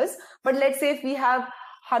absolute numbers, but let's say if we have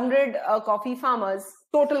 100 coffee farmers,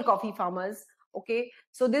 total coffee farmers. Okay.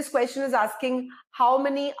 So this question is asking how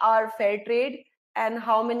many are fair trade and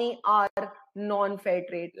how many are non-fair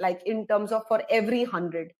trade, like in terms of for every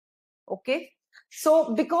 100. Okay.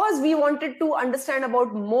 So because we wanted to understand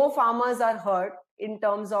about more farmers are hurt in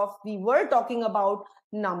terms of we were talking about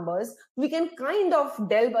numbers, we can kind of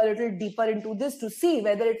delve a little deeper into this to see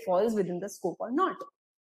whether it falls within the scope or not.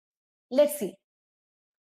 Let's see.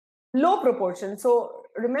 Low proportion. So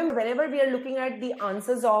remember, whenever we are looking at the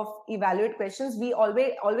answers of evaluate questions, we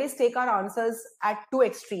always take our answers at two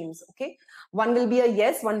extremes. Okay, one will be a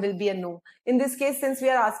yes, one will be a no. In this case, since we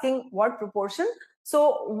are asking what proportion,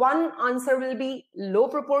 so one answer will be low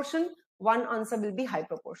proportion, one answer will be high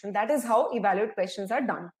proportion. That is how evaluate questions are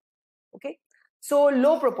done. Okay, so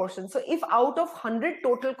low proportion. So if out of 100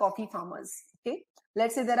 total coffee farmers, okay,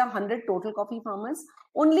 let's say there are 100 total coffee farmers,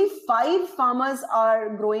 only 5 farmers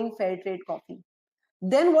are growing fair trade coffee.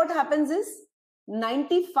 Then what happens is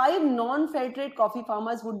 95 non-fair trade coffee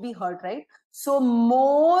farmers would be hurt, right? So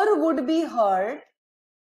more would be hurt,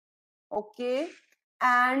 okay,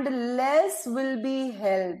 and less will be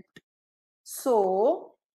helped.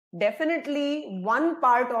 So definitely one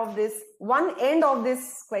part of this, one end of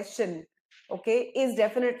this question, okay, is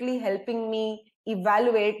definitely helping me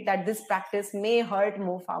evaluate that this practice may hurt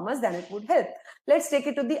more farmers than it would help. Let's take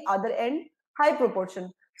it to the other end, high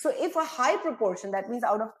proportion. So if a high proportion, that means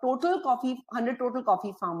out of total coffee, 100 total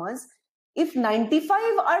coffee farmers, if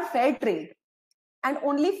 95 are fair trade and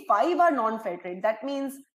only 5 are non-fair trade, that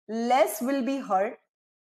means less will be hurt,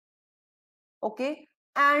 okay,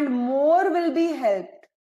 and more will be helped.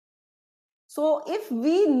 So if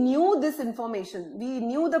we knew this information, we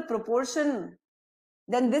knew the proportion,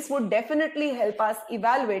 then this would definitely help us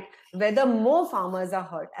evaluate whether more farmers are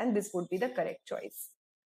hurt, and this would be the correct choice.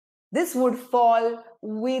 This would fall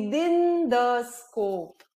within the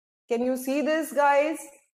scope. Can you see this, guys?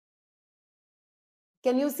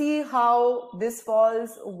 Can you see how this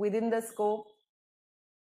falls within the scope?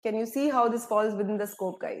 Can you see how this falls within the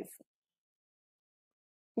scope, guys?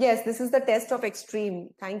 Yes, this is the test of extreme.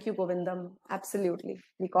 Thank you, Govindam. Absolutely.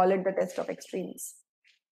 We call it the test of extremes.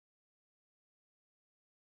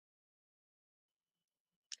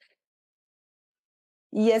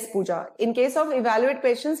 Yes, Pooja. In case of evaluate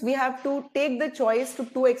questions, we have to take the choice to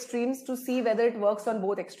two extremes to see whether it works on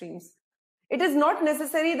both extremes. It is not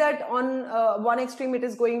necessary that on one extreme it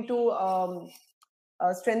is going to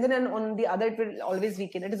strengthen and on the other it will always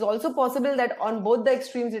weaken. It is also possible that on both the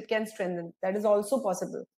extremes it can strengthen. That is also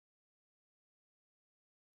possible.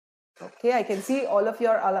 Okay, I can see all of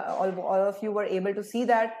you were able to see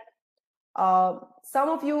that. Some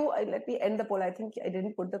of you, let me end the poll. I think I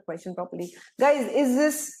didn't put the question properly. Guys, is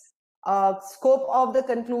this scope of the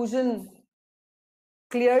conclusion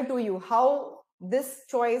clear to you? How this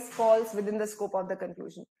choice falls within the scope of the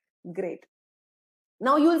conclusion? Great.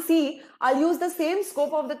 Now you'll see, I'll use the same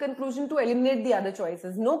scope of the conclusion to eliminate the other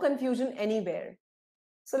choices. No confusion anywhere.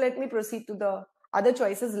 So let me proceed to the other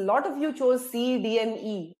choices. A lot of you chose C, D, and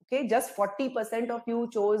E. Okay, just 40% of you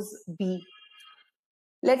chose B.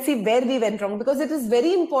 Let's see where we went wrong, because it is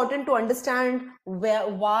very important to understand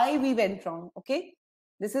why we went wrong. Okay,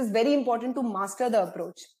 this is very important to master the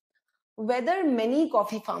approach. Whether many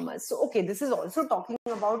coffee farmers, so okay, this is also talking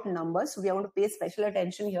about numbers, so we are going to pay special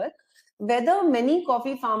attention here. Whether many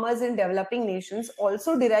coffee farmers in developing nations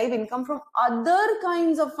also derive income from other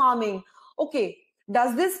kinds of farming. Okay,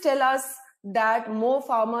 does this tell us that more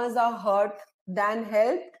farmers are hurt than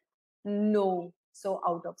helped? No. So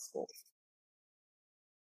out of scope.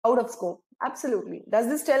 Out of scope. Absolutely. Does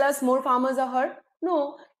this tell us more farmers are hurt?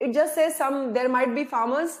 No. It just says there might be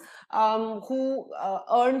farmers who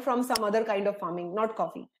earn from some other kind of farming, not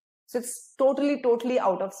coffee. So it's totally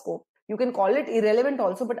out of scope. You can call it irrelevant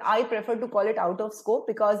also, but I prefer to call it out of scope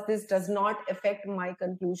because this does not affect my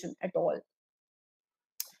conclusion at all.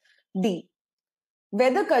 D.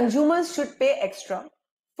 Whether consumers should pay extra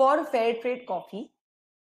for fair trade coffee.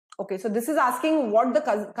 Okay, so this is asking what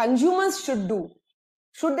the consumers should do.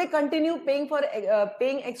 Should they continue paying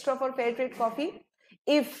extra for fair trade coffee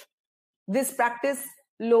if this practice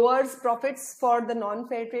lowers profits for the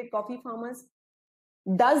non-fair trade coffee farmers?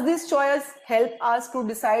 Does this choice help us to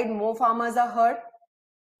decide more farmers are hurt?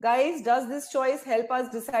 Guys, does this choice help us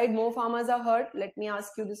decide more farmers are hurt? Let me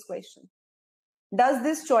ask you this question. Does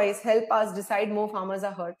this choice help us decide more farmers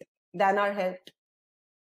are hurt than are helped?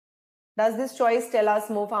 Does this choice tell us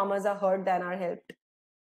more farmers are hurt than are helped?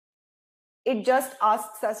 It just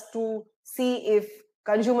asks us to see if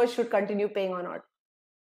consumers should continue paying or not.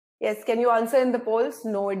 Yes, can you answer in the polls?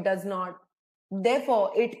 No, it does not.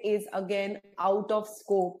 Therefore, it is again out of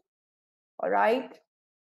scope. All right.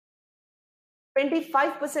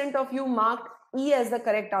 25% of you marked E as the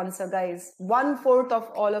correct answer, guys. 1/4 of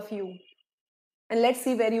all of you. And let's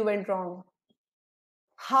see where you went wrong.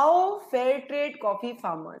 How fair trade coffee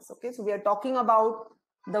farmers, okay, so we are talking about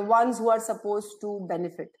the ones who are supposed to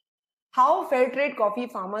benefit. How fair trade coffee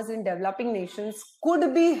farmers in developing nations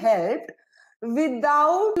could be helped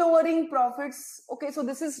without lowering profits. Okay, so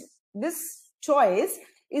this choice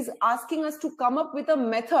is asking us to come up with a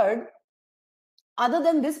method other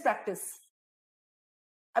than this practice.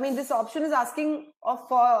 I mean, this option is asking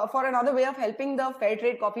for another way of helping the fair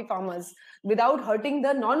trade coffee farmers without hurting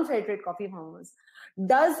the non-fair trade coffee farmers.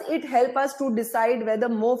 Does it help us to decide whether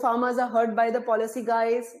more farmers are hurt by the policy,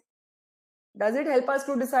 guys? Does it help us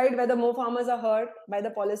to decide whether more farmers are hurt by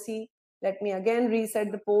the policy? Let me again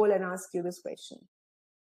reset the poll and ask you this question.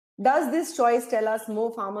 Does this choice tell us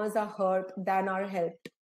more farmers are hurt than are helped?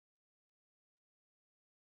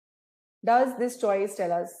 Does this choice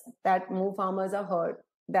tell us that more farmers are hurt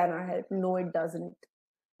than are helped? No, it doesn't.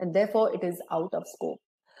 And therefore, it is out of scope.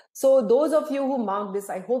 So those of you who marked this,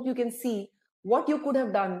 I hope you can see what you could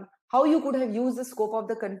have done, how you could have used the scope of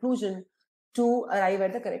the conclusion to arrive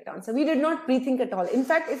at the correct answer. We did not pre-think at all. In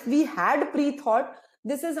fact, if we had pre-thought,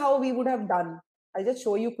 this is how we would have done. I'll just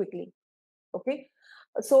show you quickly. Okay.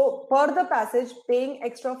 So per the passage, paying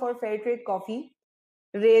extra for fair trade coffee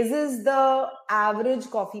raises the average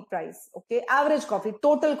coffee price. Okay. Average coffee,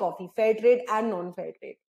 total coffee, fair trade and non-fair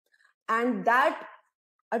trade. And that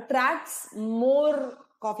attracts more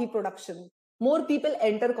coffee production. More people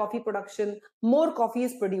enter coffee production, more coffee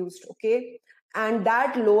is produced. Okay. And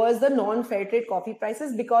that lowers the non-fair trade coffee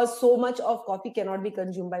prices because so much of coffee cannot be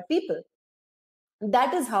consumed by people.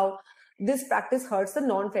 That is how this practice hurts the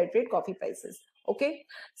non-fair trade coffee prices. Okay,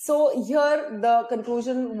 so here the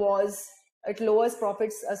conclusion was it lowers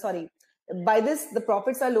profits. By this the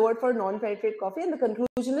profits are lowered for non-fair trade coffee, and the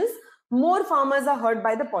conclusion is more farmers are hurt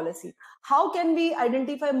by the policy. How can we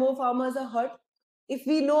identify more farmers are hurt? If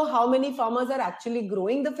we know how many farmers are actually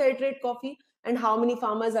growing the fair trade coffee and how many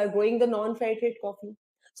farmers are growing the non-fair trade coffee.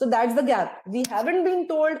 So that's the gap. We haven't been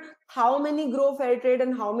told how many grow fair trade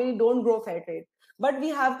and how many don't grow fair trade, but we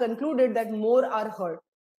have concluded that more are hurt.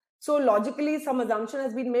 So logically, some assumption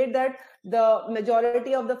has been made that the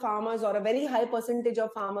majority of the farmers or a very high percentage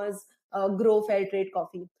of farmers grow fair trade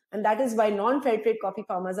coffee. And that is why non-fair trade coffee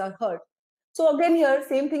farmers are hurt. So again here,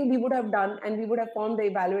 same thing we would have done, and we would have formed the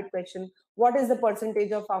evaluate question. What is the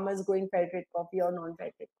percentage of farmers growing fair trade coffee or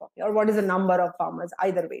non-fair trade coffee? Or what is the number of farmers,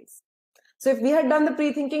 either ways. So if we had done the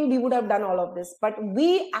pre-thinking, we would have done all of this. But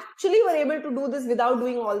we actually were able to do this without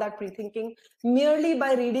doing all that pre-thinking, merely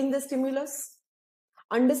by reading the stimulus,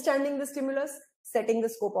 understanding the stimulus, setting the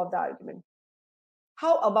scope of the argument.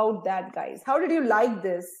 How about that, guys? How did you like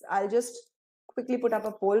this? I'll just quickly put up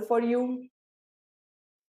a poll for you.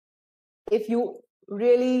 If you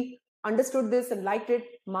really understood this and liked it,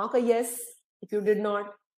 mark a yes. If you did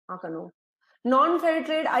not, mark a no. Non-fair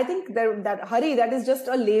trade, I think that is just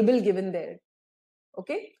a label given there.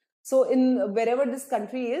 Okay. So in wherever this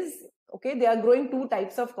country is, okay, they are growing two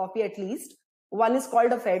types of coffee at least. One is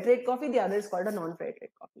called a fair trade coffee, the other is called a non-fair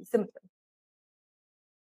trade coffee. Simple.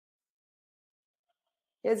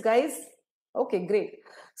 Yes, guys? Okay, great.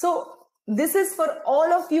 So this is for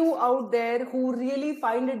all of you out there who really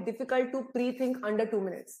find it difficult to pre-think under 2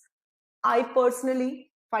 minutes. I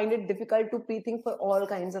personally find it difficult to pre-think for all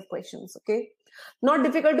kinds of questions, okay? Not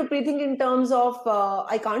difficult to pre-think in terms of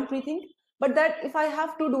I can't pre-think, but that if I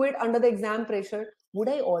have to do it under the exam pressure, would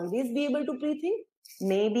I always be able to pre-think?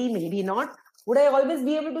 Maybe, maybe not. Would I always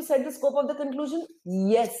be able to set the scope of the conclusion?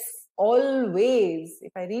 Yes, always.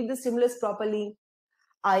 If I read the stimulus properly,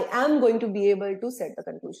 I am going to be able to set the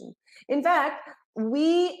conclusion. In fact,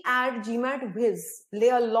 we at GMAT Whiz lay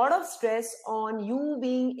a lot of stress on you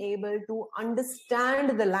being able to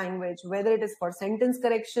understand the language, whether it is for sentence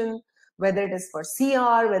correction, whether it is for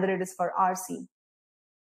CR, whether it is for RC.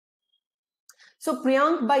 So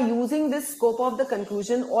Priyank, by using this scope of the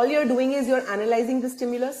conclusion, all you're doing is you're analyzing the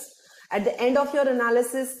stimulus. At the end of your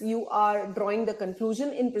analysis, you are drawing the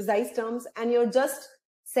conclusion in precise terms, and you're just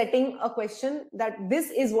setting a question that this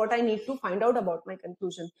is what I need to find out about my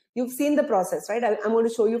conclusion. You've seen the process, right? I'm going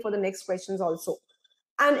to show you for the next questions also.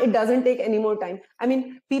 And it doesn't take any more time. I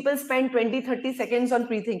mean, people spend 20-30 seconds on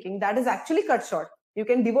pre-thinking. That is actually cut short. You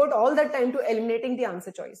can devote all that time to eliminating the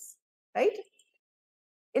answer choice, right?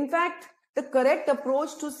 In fact, the correct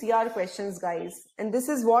approach to CR questions, guys, and this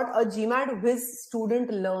is what a GMAT Whiz student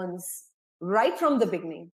learns right from the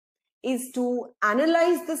beginning, is to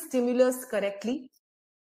analyze the stimulus correctly,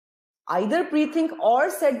 either pre-think or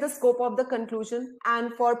set the scope of the conclusion.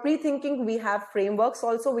 And for pre-thinking, we have frameworks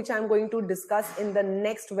also, which I'm going to discuss in the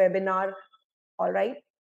next webinar. All right.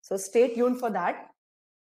 So stay tuned for that.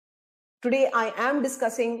 Today, I am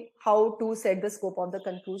discussing how to set the scope of the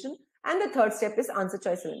conclusion. And the third step is answer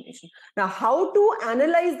choice elimination. Now, how to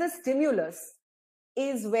analyze the stimulus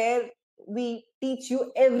is where we teach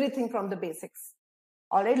you everything from the basics.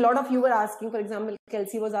 All right. A lot of you were asking, for example,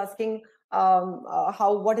 Kelsey was asking,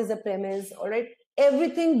 what is the premise? All right.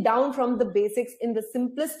 Everything down from the basics in the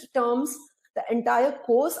simplest terms. The entire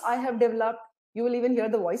course I have developed, you will even hear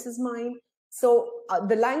the voice is mine. So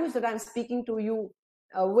the language that I'm speaking to you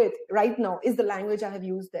with right now is the language I have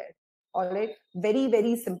used there. All right. Very,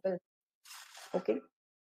 very simple. Okay.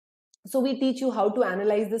 So we teach you how to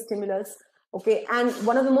analyze the stimulus. Okay. And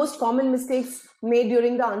one of the most common mistakes made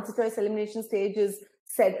during the answer choice elimination stage is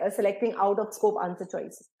selecting out of scope answer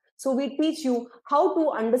choices. So we teach you how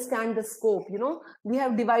to understand the scope. You know, we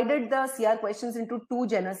have divided the CR questions into two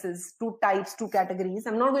genesis, two types, two categories.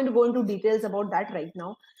 I'm not going to go into details about that right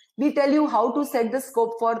now. We tell you how to set the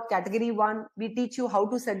scope for category 1. We teach you how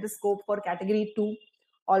to set the scope for category 2.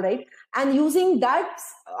 All right. And using that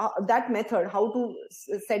method, how to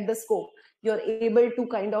set the scope, you're able to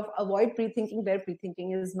kind of avoid pre-thinking where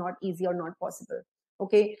pre-thinking is not easy or not possible.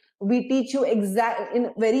 Okay. We teach you in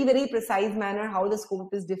very, very precise manner how the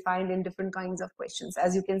scope is defined in different kinds of questions.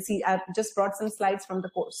 As you can see, I've just brought some slides from the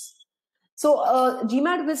course. So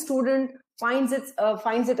GMAT Whiz student finds it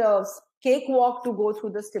a cakewalk to go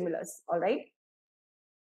through the stimulus. All right.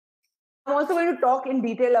 I'm also going to talk in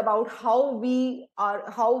detail about how we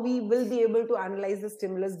will be able to analyze the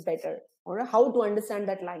stimulus better, or how to understand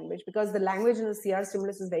that language, because the language in the CR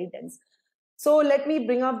stimulus is very dense. So let me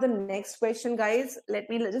bring up the next question, guys. Let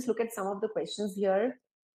me just look at some of the questions here.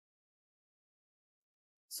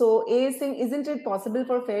 So A is saying, isn't it possible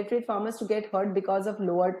for fair trade farmers to get hurt because of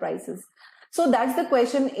lower prices? So that's the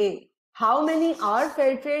question A. How many are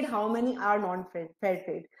fair trade? How many are non-fair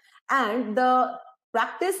trade? And the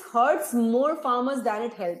practice hurts more farmers than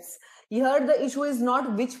it helps. Here, the issue is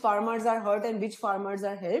not which farmers are hurt and which farmers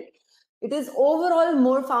are helped. It is overall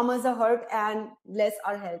more farmers are hurt and less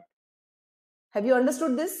are helped. Have you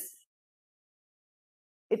understood this?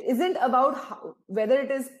 It isn't about whether it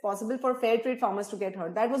is possible for fair trade farmers to get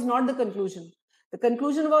hurt. That was not the conclusion. The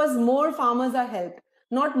conclusion was more farmers are helped,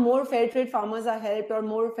 not more fair trade farmers are helped or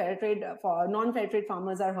more fair trade non-fair trade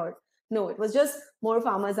farmers are hurt. No, it was just more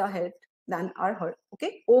farmers are helped than are hurt.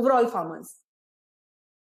 Okay, overall farmers.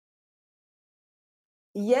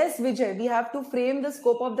 Yes, Vijay, we have to frame the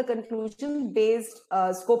scope of the conclusion based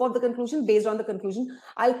on the conclusion.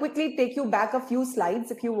 I'll quickly take you back a few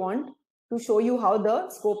slides if you want to show you how the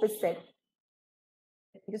scope is set.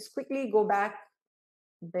 Just quickly go back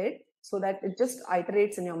a bit so that it just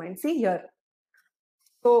iterates in your mind. See here.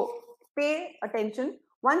 So pay attention.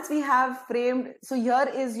 Once we have framed, so here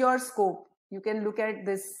is your scope. You can look at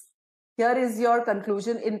this. Here is your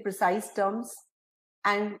conclusion in precise terms,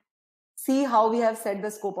 and see how we have set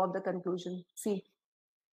the scope of the conclusion. See,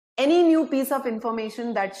 any new piece of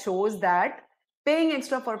information that shows that paying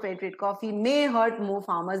extra for fair trade coffee may hurt more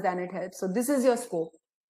farmers than it helps. So this is your scope.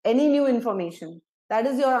 Any new information, that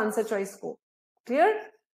is your answer choice scope. Clear?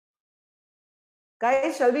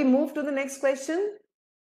 Guys, shall we move to the next question?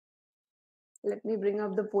 Let me bring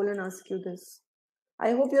up the poll and ask you this.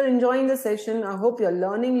 I hope you're enjoying the session. I hope you're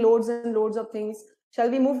learning loads and loads of things.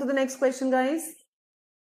 Shall we move to the next question, guys?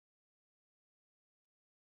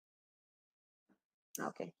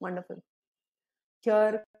 Okay, wonderful.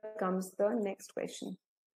 Here comes the next question.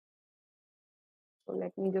 So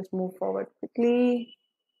let me just move forward quickly.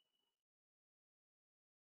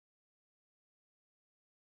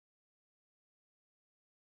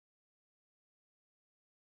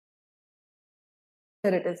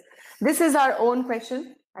 Here it is. This is our own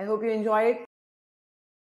question. I hope you enjoy it.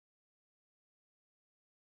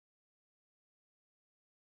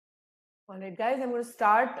 All right, guys, I'm going to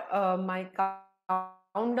start my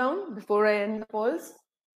countdown before I end the polls.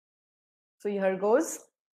 So here goes.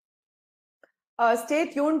 Stay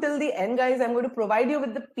tuned till the end, guys. I'm going to provide you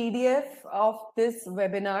with the PDF of this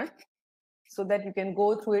webinar so that you can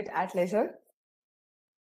go through it at leisure.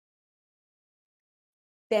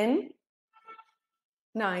 10,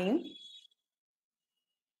 9,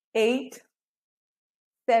 8,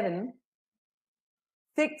 7,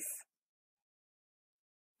 6,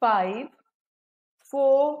 5,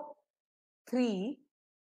 4, 3,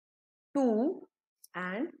 2,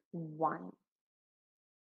 and 1.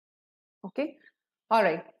 Okay. All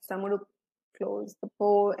right. So I'm going to close the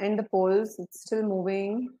poll, end the polls. It's still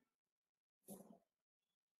moving.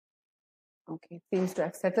 Okay. Seems to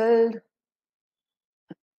have settled.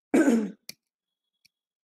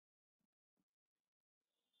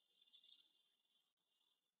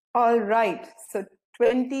 All right. So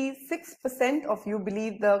 26% of you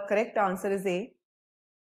believe the correct answer is A.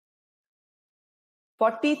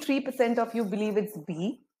 43% of you believe it's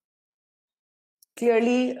B.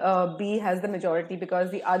 Clearly, B has the majority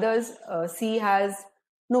because the others, C has,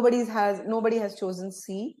 nobody has chosen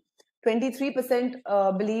C.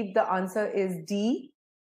 23% believe the answer is D,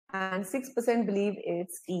 and 6% believe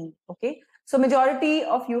it's E. Okay, so majority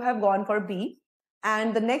of you have gone for B,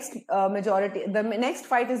 and the next the next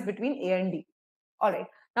fight is between A and D. All right.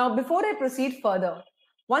 Now, before I proceed further,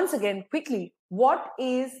 once again, quickly, what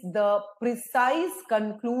is the precise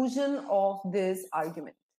conclusion of this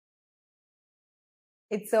argument?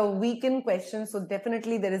 It's a weekend question, so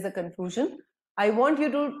definitely there is a conclusion. I want you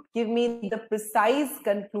to give me the precise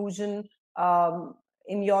conclusion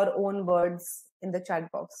in your own words in the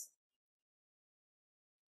chat box.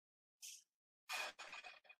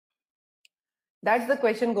 That's the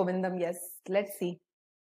question, Govindam. Yes, let's see.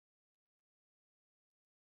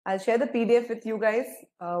 I'll share the PDF with you guys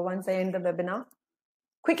once I end the webinar.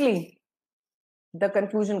 Quickly, the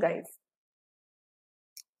conclusion, guys.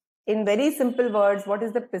 In very simple words, what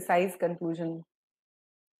is the precise conclusion?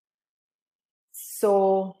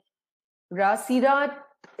 So, Rasira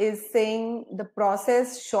is saying the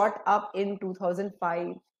process shot up in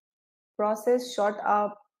 2005. Process shot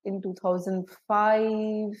up in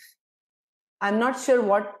 2005. I'm not sure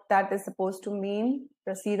what that is supposed to mean,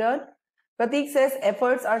 Rasira. Pratik says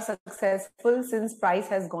efforts are successful since price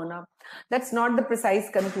has gone up. That's not the precise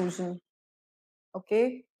conclusion.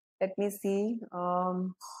 Okay, let me see.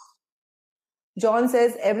 John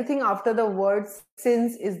says everything after the word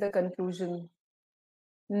since is the conclusion.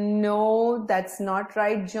 No, that's not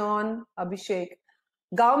right, John. Abhishek.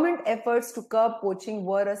 Government efforts to curb poaching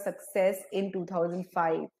were a success in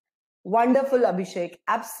 2005. Wonderful, Abhishek.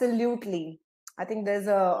 Absolutely. I think there's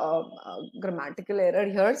a grammatical error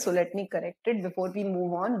here. So let me correct it before we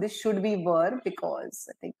move on. This should be were because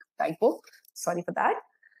I think typo. Sorry for that.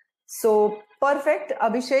 So perfect.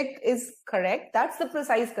 Abhishek is correct. That's the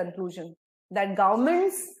precise conclusion, that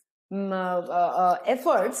government's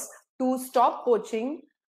efforts to stop poaching,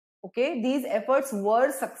 okay, these efforts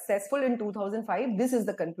were successful in 2005. This is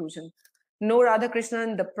the conclusion. No,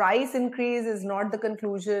 Radhakrishnan, the price increase is not the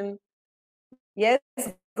conclusion. Yes,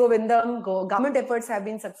 Govindam, government efforts have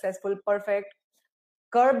been successful. Perfect.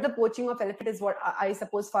 curb the poaching of elephant is what I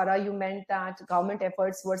suppose, Farah, you meant that government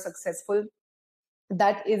efforts were successful.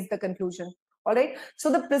 That is the conclusion. All right.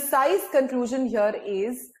 So the precise conclusion here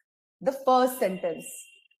is the first sentence,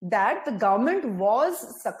 that the government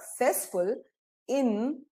was successful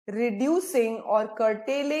in reducing or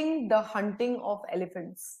curtailing the hunting of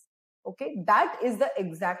elephants. Okay, that is the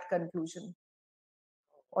exact conclusion.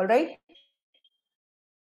 All right.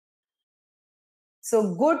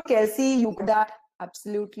 So good, Kelsey, you got that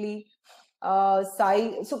absolutely.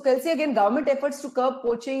 Sai, so Kelsey, again, government efforts to curb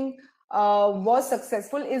poaching was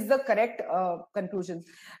successful is the correct conclusion.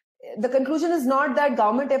 The conclusion is not that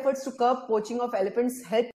government efforts to curb poaching of elephants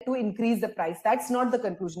help to increase the price. That's not the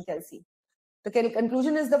conclusion, Kelsey. The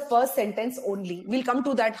conclusion is the first sentence only. We'll come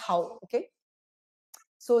to that how, okay?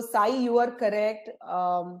 So Sai, you are correct.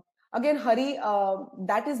 Again, Hari,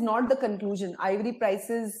 that is not the conclusion. Ivory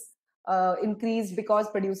prices increased because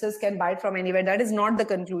producers can buy it from anywhere. That is not the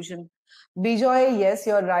conclusion. Bijoy, yes,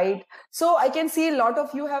 you're right. So I can see a lot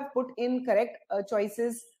of you have put in correct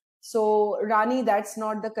choices. So Rani, that's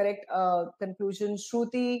not the correct conclusion.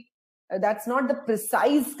 Shruti, that's not the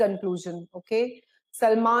precise conclusion. Okay.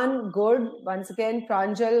 Salman, good. Once again,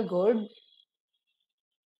 Pranjal, good.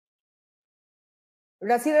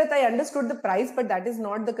 Rasirat, I understood the price, but that is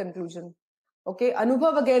not the conclusion. Okay.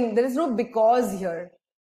 Anubhav, again, there is no because here.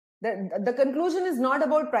 The conclusion is not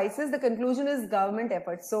about prices. The conclusion is government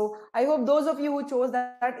efforts. So I hope those of you who chose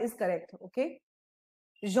that is correct. Okay.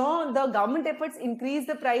 Jean, the government efforts increase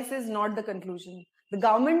the price is not the conclusion. The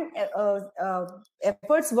government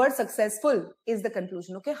efforts were successful is the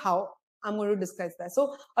conclusion. Okay. How? I'm going to discuss that.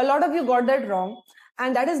 So a lot of you got that wrong.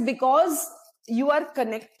 And that is because you are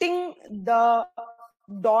connecting the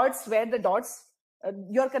dots where the dots,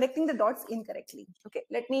 you're connecting the dots incorrectly. Okay.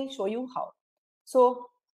 Let me show you how. So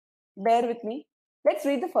bear with me. Let's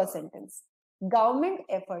read the first sentence. Government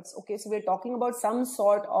efforts. Okay, so we're talking about some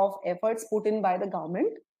sort of efforts put in by the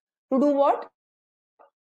government to do what?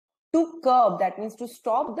 To curb, that means to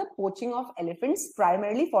stop the poaching of elephants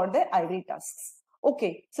primarily for their ivory tusks.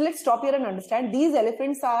 Okay, so let's stop here and understand. These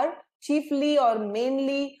elephants are chiefly or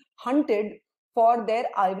mainly hunted for their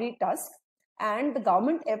ivory tusk, and the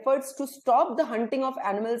government efforts to stop the hunting of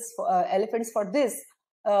elephants for this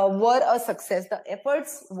were a success. The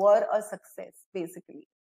efforts were a success, basically.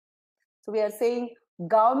 So we are saying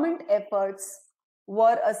government efforts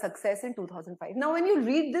were a success in 2005. Now, when you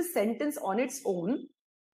read this sentence on its own,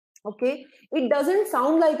 okay, it doesn't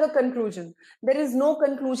sound like a conclusion. There is no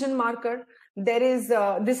conclusion marker. There is,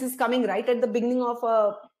 this is coming right at the beginning of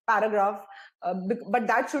a paragraph. But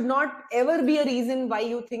that should not ever be a reason why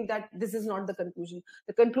you think that this is not the conclusion.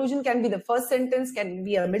 The conclusion can be the first sentence, can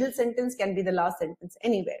be a middle sentence, can be the last sentence,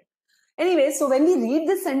 anywhere. Anyway, so when we read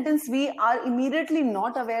this sentence, we are immediately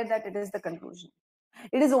not aware that it is the conclusion.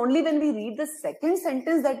 It is only when we read the second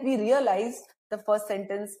sentence that we realize the first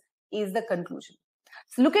sentence is the conclusion.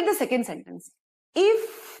 So look at the second sentence.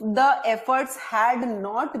 If the efforts had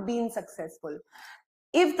not been successful,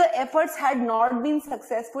 if the efforts had not been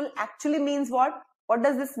successful actually means what? What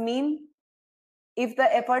does this mean? If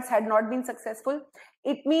the efforts had not been successful,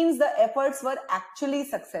 it means the efforts were actually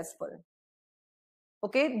successful.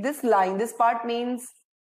 Okay, this line, this part means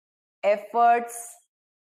efforts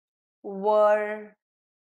were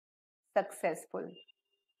successful.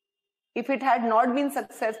 If it had not been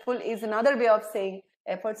successful is another way of saying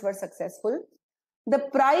efforts were successful. The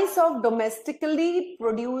price of domestically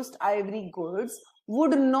produced ivory goods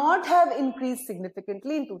would not have increased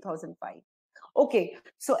significantly in 2005. Okay,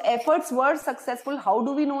 so efforts were successful. How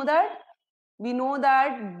do we know that? We know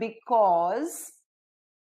that because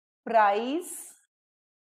price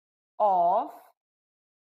of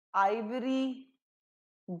ivory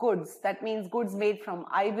goods, that means goods made from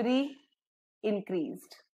ivory,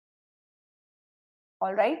 increased.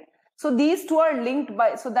 All right. So these two are linked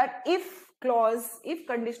by, so that if clause, if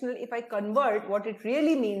conditional, if I convert, what it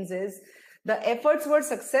really means is the efforts were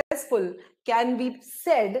successful can be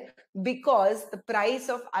said because the price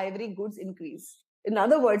of ivory goods increased. In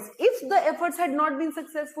other words, if the efforts had not been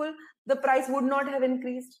successful, the price would not have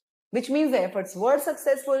increased, which means the efforts were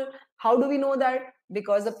successful. How do we know that?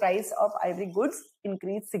 Because the price of ivory goods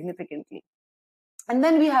increased significantly. And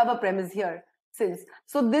then we have a premise here, since.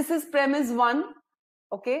 So this is premise 1,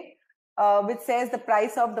 okay, which says the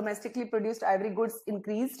price of domestically produced ivory goods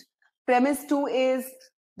increased. Premise 2 is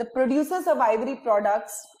the producers of ivory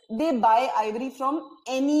products, they buy ivory from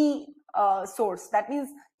any source. That means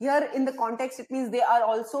here in the context, it means they are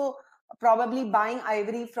also probably buying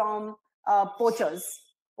ivory from poachers.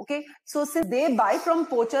 Okay, so since they buy from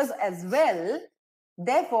poachers as well,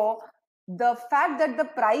 therefore the fact that the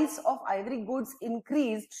price of ivory goods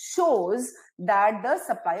increased shows that the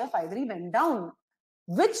supply of ivory went down,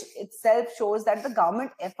 which itself shows that the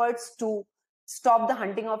government efforts to stop the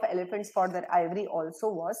hunting of elephants for their ivory also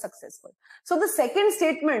was successful. So the second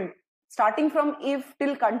statement, starting from if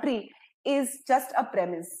till country, is just a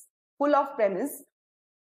premise, full of premise.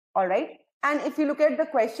 All right. And if you look at the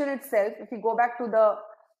question itself, if you go back to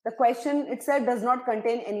the question itself does not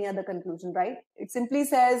contain any other conclusion, right? It simply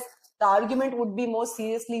says the argument would be more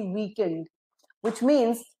seriously weakened, which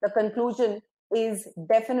means the conclusion is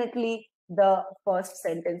definitely the first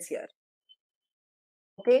sentence here.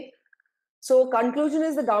 Okay. So conclusion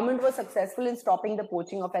is the government was successful in stopping the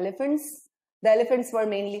poaching of elephants. The elephants were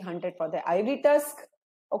mainly hunted for their ivory tusk.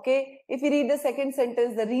 Okay. If you read the second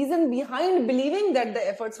sentence, the reason behind believing that the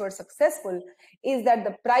efforts were successful is that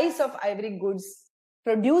the price of ivory goods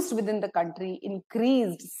produced within the country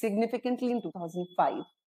increased significantly in 2005.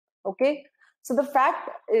 Okay. So the fact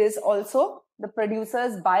is also the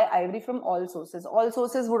producers buy ivory from all sources. All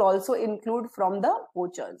sources would also include from the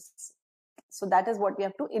poachers. So that is what we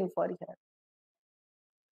have to infer here.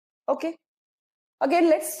 Okay. Again,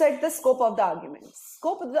 let's set the scope of the argument.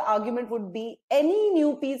 Scope of the argument would be any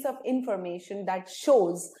new piece of information that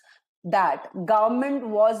shows that government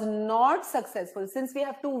was not successful. Since we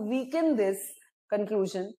have to weaken this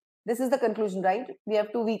conclusion, this is the conclusion, right? We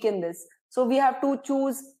have to weaken this. So we have to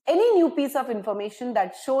choose any new piece of information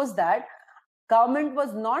that shows that government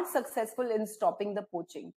was not successful in stopping the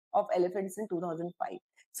poaching of elephants in 2005.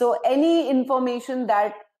 So any information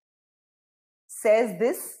that says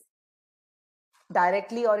this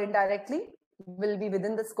directly or indirectly will be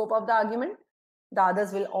within the scope of the argument. The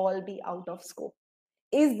others will all be out of scope.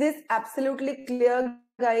 Is this absolutely clear,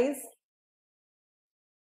 guys?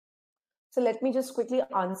 So let me just quickly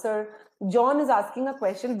answer. John is asking a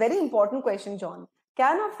question, very important question, John.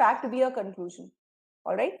 Can a fact be a conclusion?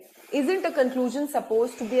 All right. Isn't a conclusion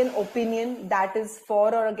supposed to be an opinion that is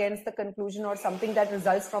for or against the conclusion or something that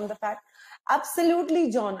results from the fact?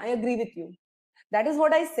 Absolutely, John. I agree with you. That is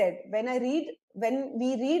what I said. When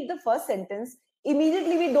we read the first sentence,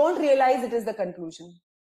 immediately we don't realize it is the conclusion.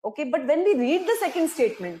 Okay. But when we read the second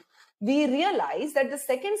statement, we realize that the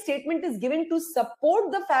second statement is given to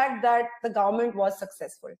support the fact that the government was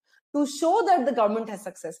successful, to show that the government had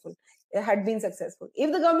been successful.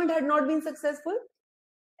 If the government had not been successful,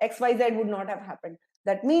 XYZ would not have happened.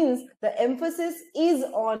 That means the emphasis is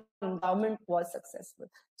on government was successful.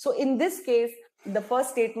 So in this case, the first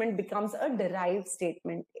statement becomes a derived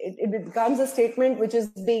statement. It becomes a statement which is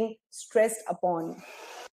being stressed upon.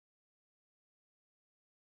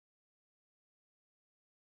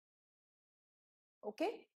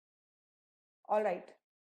 Okay. All right.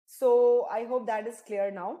 So I hope that is clear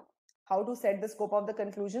now, how to set the scope of the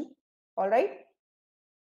conclusion. All right.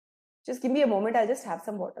 Just give me a moment. I'll just have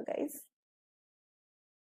some water, guys.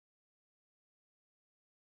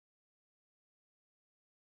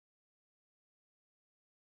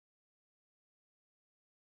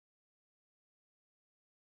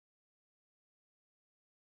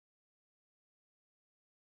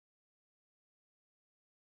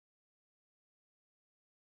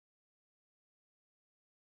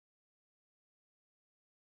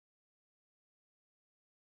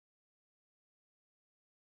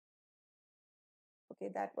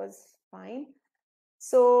 Okay, that was fine.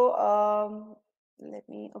 So let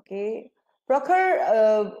me, okay.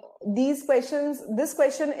 Prakhar, this question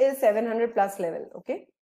is 700 plus level, okay?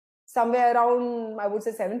 Somewhere around, I would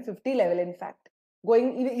say 750 level, in fact.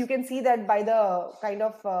 You can see that by the kind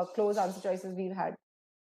of close answer choices we've had.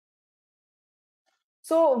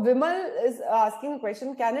 So Vimal is asking a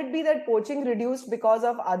question, can it be that poaching reduced because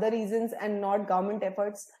of other reasons and not government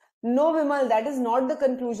efforts? No, Vimal, that is not the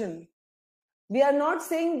conclusion. We are not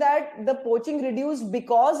saying that the poaching reduced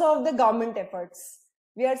because of the government efforts.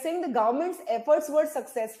 We are saying the government's efforts were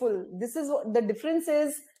successful. This is what the difference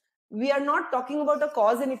is. We are not talking about a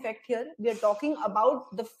cause and effect here. We are talking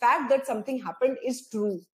about the fact that something happened is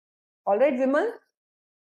true. All right, Vimal?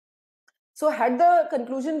 So had the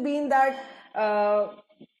conclusion been that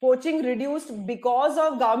poaching reduced because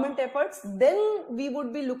of government efforts, then we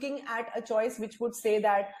would be looking at a choice which would say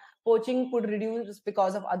that poaching could reduce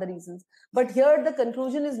because of other reasons. But here the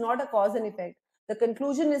conclusion is not a cause and effect. The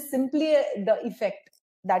conclusion is simply the effect.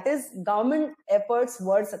 That is, government efforts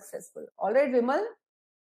were successful. All right, Vimal?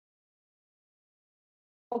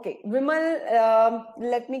 Okay, Vimal,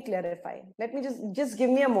 let me clarify. Let me just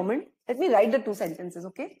give me a moment. Let me write the two sentences,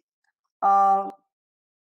 okay?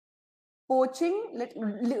 Poaching,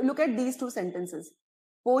 look at these two sentences.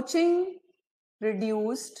 Poaching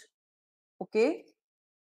reduced, okay,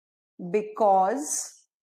 because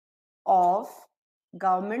of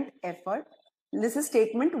government effort. This is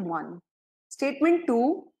statement 1. Statement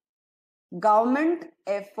 2, government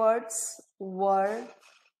efforts were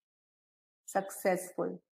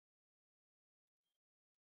successful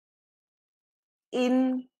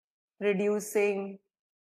in reducing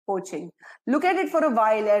poaching. Look at it for a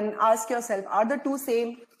while and ask yourself, are the two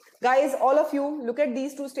same? Guys, all of you, look at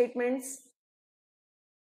these two statements.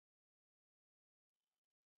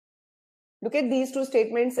 Look at these two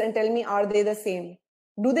statements and tell me, are they the same?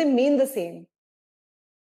 Do they mean the same?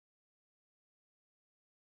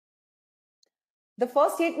 The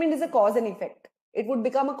first statement is a cause and effect. It would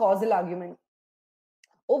become a causal argument.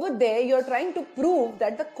 Over there, you're trying to prove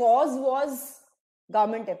that the cause was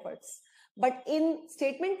government efforts. But in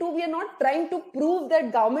statement 2, we are not trying to prove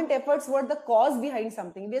that government efforts were the cause behind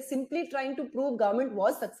something. We are simply trying to prove government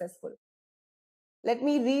was successful. Let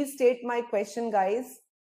me restate my question, guys.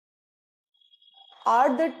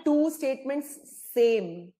 Are the two statements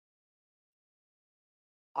same?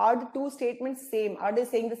 Are the two statements same? Are they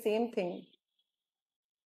saying the same thing?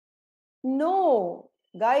 No,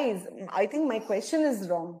 guys, I think my question is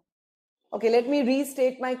wrong. Okay, let me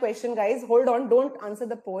restate my question, guys. Hold on, don't answer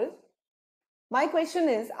the poll. My question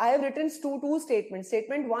is, I have written two statements,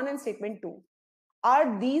 statement 1 and statement 2.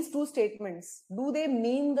 Are these two statements, do they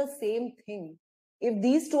mean the same thing? If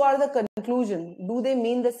these two are the conclusion, do they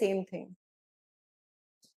mean the same thing?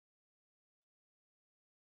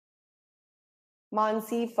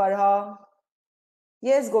 Mansi, Farha.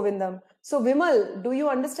 Yes, Govindam. So, Vimal, do you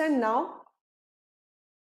understand now?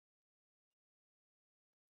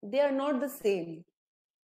 They are not the same.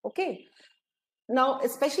 Okay. Now,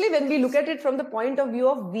 especially when we look at it from the point of view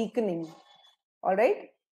of weakening. All right.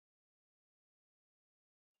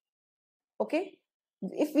 Okay.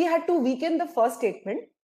 If we had to weaken the first statement,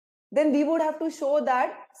 then we would have to show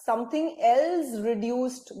that something else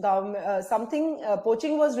reduced,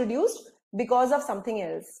 poaching was reduced because of something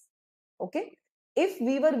else. Okay. If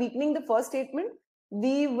we were weakening the first statement,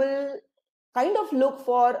 we will kind of look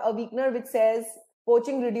for a weakener which says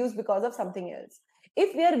poaching reduced because of something else.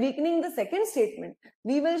 If we are weakening the second statement,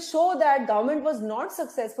 we will show that government was not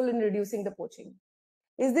successful in reducing the poaching.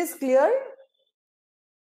 Is this clear?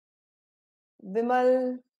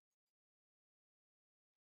 Vimal?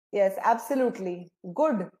 Yes, absolutely.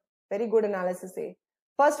 Good. Very good analysis.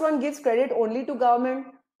 First one gives credit only to government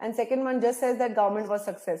and second one just says that government was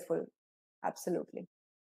successful. Absolutely.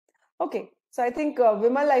 Okay. So I think,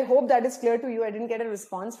 Vimal, I hope that is clear to you. I didn't get a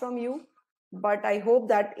response from you, but I hope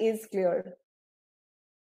that is clear.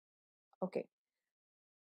 Okay.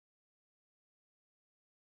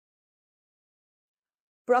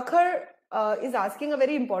 Prakhar is asking a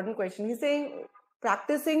very important question. He's saying,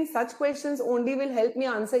 practicing such questions only will help me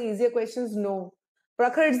answer easier questions. No.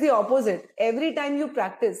 Prakhar, it's the opposite. Every time you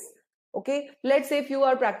practice, okay, let's say if you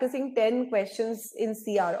are practicing 10 questions in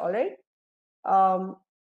CR, all right?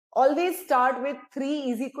 Always start with 3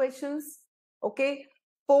 easy questions, okay?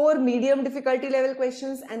 4 medium difficulty level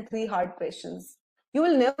questions and 3 hard questions. You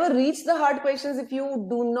will never reach the hard questions if you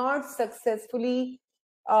do not successfully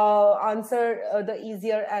answer the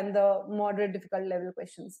easier and the moderate difficult level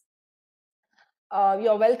questions.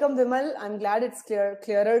 You're welcome, Vimal. I'm glad it's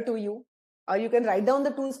clearer to you. You can write down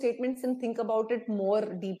the 2 statements and think about it more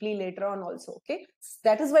deeply later on also, okay?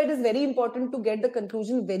 That is why it is very important to get the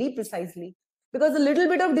conclusion very precisely. Because a little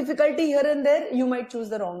bit of difficulty here and there, you might choose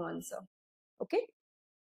the wrong answer, okay?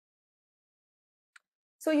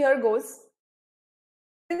 So here goes.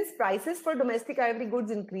 Since prices for domestic ivory goods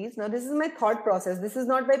increase, now this is my thought process. This is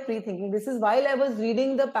not by pre-thinking. This is while I was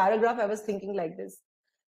reading the paragraph, I was thinking like this.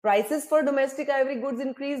 Prices for domestic ivory goods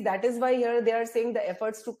increase. That is why here they are saying the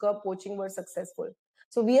efforts to curb poaching were successful.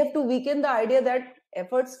 So we have to weaken the idea that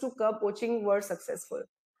efforts to curb poaching were successful.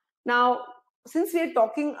 Now, since we are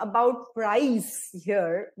talking about price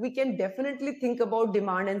here, we can definitely think about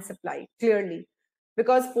demand and supply clearly.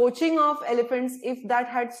 Because poaching of elephants, if that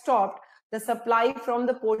had stopped, the supply from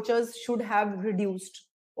the poachers should have reduced.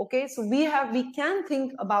 Okay, so we can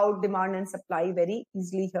think about demand and supply very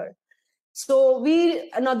easily here. So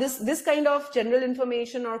now this kind of general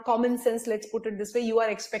information or common sense, let's put it this way, you are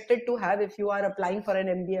expected to have if you are applying for an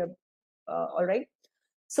MBA. All right.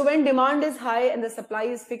 So when demand is high and the supply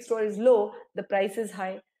is fixed or is low, the price is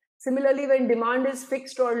high. Similarly, when demand is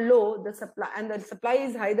fixed or low, the supply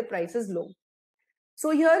is high, the price is low.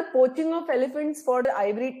 So here, poaching of elephants for the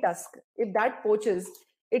ivory tusk, if that poaches,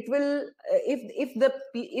 it will,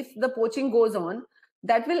 if the poaching goes on,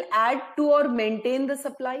 that will add to or maintain the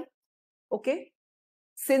supply. Okay,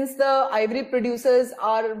 since the ivory producers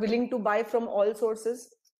are willing to buy from all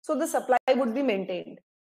sources, so the supply would be maintained.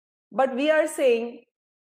 But we are saying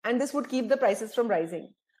and this would keep the prices from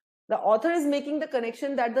rising. The author is making the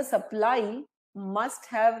connection that the supply must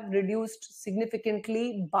have reduced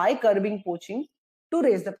significantly by curbing poaching to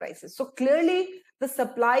raise the prices. So clearly the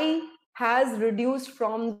supply has reduced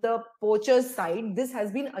from the poacher's side. This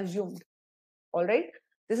has been assumed. All right.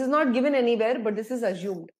 This is not given anywhere, but this is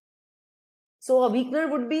assumed. So a weakener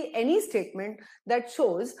would be any statement that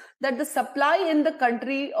shows that the supply in the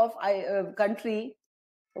country,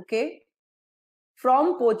 okay,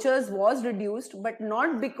 from poachers was reduced, but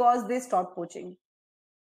not because they stopped poaching.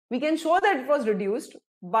 We can show that it was reduced,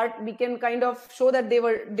 but we can kind of show that they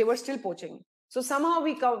were still poaching. So somehow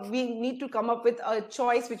we need to come up with a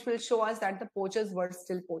choice which will show us that the poachers were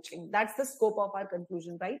still poaching. That's the scope of our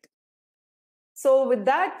conclusion, right? So with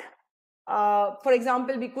that, for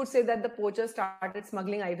example, we could say that the poachers started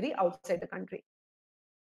smuggling ivory outside the country.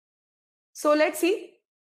 So let's see.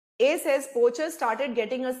 A says poachers started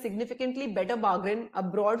getting a significantly better bargain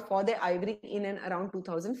abroad for their ivory in and around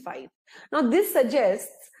 2005. Now this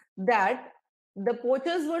suggests that the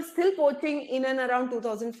poachers were still poaching in and around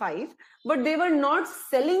 2005, but they were not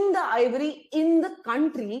selling the ivory in the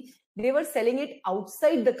country, they were selling it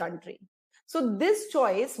outside the country. So this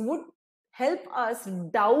choice would help us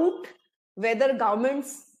doubt whether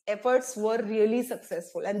government's efforts were really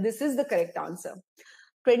successful, and this is the correct answer.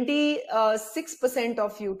 26%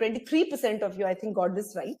 of you, 23% of you, I think, got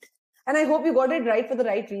this right. And I hope you got it right for the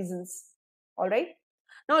right reasons. All right.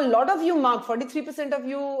 Now, a lot of you marked, 43% of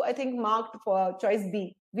you, I think, marked for choice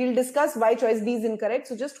B. We'll discuss why choice B is incorrect.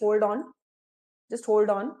 So just hold on. Just hold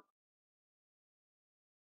on.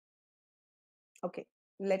 Okay.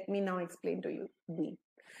 Let me now explain to you B.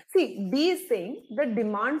 See, B is saying the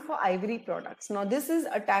demand for ivory products. Now, this is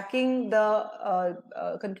attacking the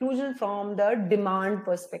conclusion from the demand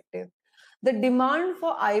perspective. The demand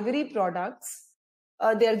for ivory products,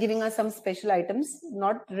 they are giving us some special items,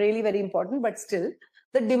 not really very important, but still,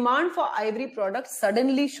 the demand for ivory products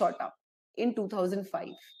suddenly shot up in 2005.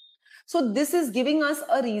 So this is giving us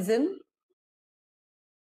a reason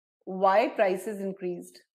why prices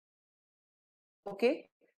increased. Okay,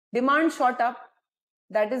 demand shot up.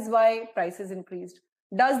 That is why prices increased.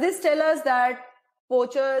 Does this tell us that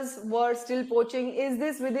poachers were still poaching? Is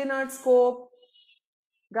this within our scope?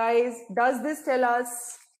 Guys, does this tell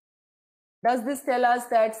us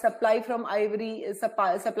that supply from ivory,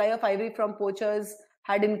 supply of ivory from poachers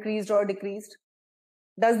had increased or decreased?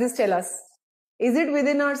 Does this tell us? Is it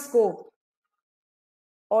within our scope?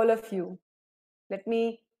 All of you. Let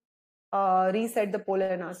me reset the poll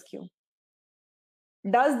and ask you.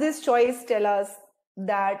 Does this choice tell us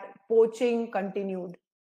that poaching continued?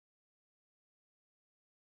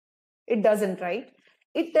 It doesn't, right?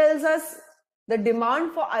 It tells us the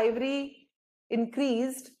demand for ivory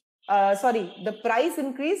increased, the price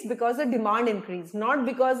increased because the demand increased, not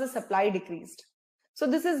because the supply decreased. So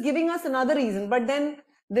this is giving us another reason. But then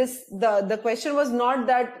the question was not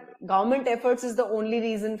that government efforts is the only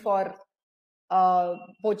reason for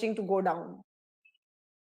poaching to go down.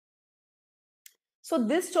 So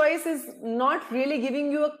this choice is not really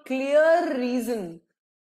giving you a clear reason,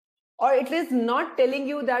 or it is not telling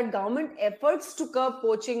you that government efforts to curb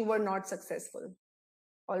poaching were not successful.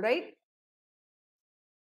 All right.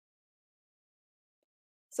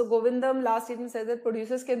 So Govindam last statement says that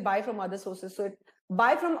producers can buy from other sources. So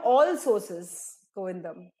buy from all sources,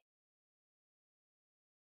 Govindam.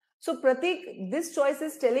 So Pratik, this choice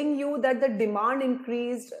is telling you that the demand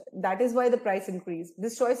increased. That is why the price increased.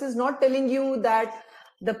 This choice is not telling you that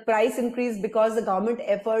the price increased because the government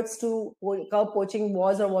efforts to curb poaching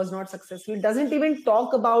was or was not successful. It doesn't even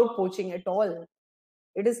talk about poaching at all.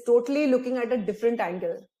 It is totally looking at a different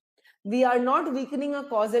angle. We are not weakening a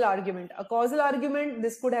causal argument. A causal argument,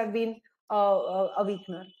 this could have been a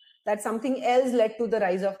weakener. That something else led to the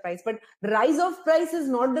rise of price. But rise of price is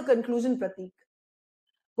not the conclusion, Pratik.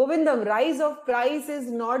 Govindam, rise of price is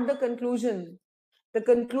not the conclusion. The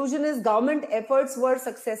conclusion is government efforts were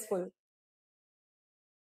successful.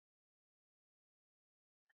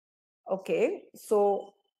 Okay,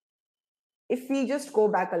 so if we just go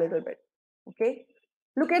back a little bit, okay,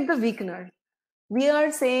 look at the weakener. We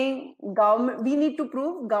are saying government, we need to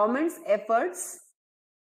prove government's efforts,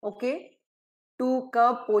 okay, to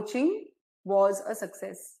curb poaching was a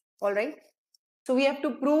success. All right. So we have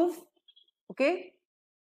to prove, okay,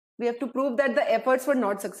 we have to prove that the efforts were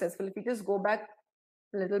not successful. If we just go back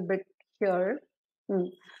a little bit here,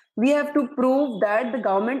 we have to prove that the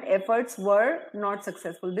government efforts were not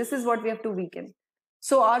successful. This is what we have to weaken.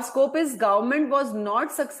 So our scope is government was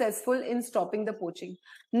not successful in stopping the poaching.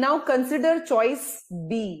 Now consider choice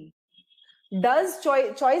B. Does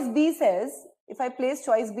choice B says, if I place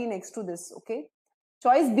choice B next to this, okay,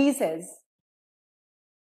 Choice B says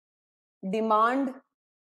demand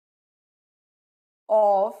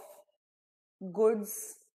of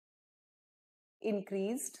goods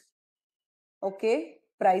increased, okay,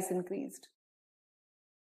 price increased.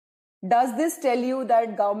 Does this tell you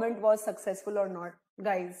that government was successful or not,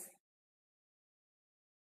 guys?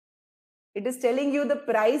 It is telling you the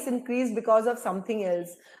price increased because of something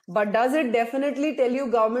else. But does it definitely tell you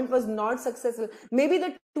government was not successful? Maybe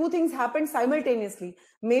the two things happened simultaneously.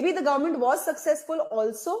 Maybe the government was successful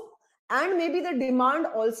also, and maybe the demand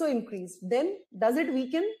also increased. Then does it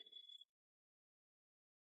weaken?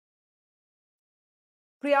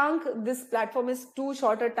 Priyank, this platform is too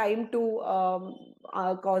short a time to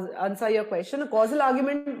answer your question. A causal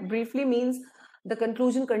argument briefly means the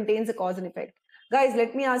conclusion contains a cause and effect. Guys,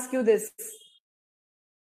 let me ask you this.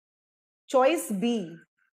 Choice B,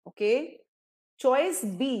 okay? Choice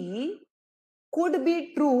B could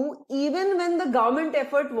be true even when the government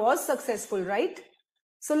effort was successful, right?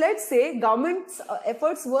 So let's say government's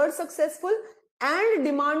efforts were successful and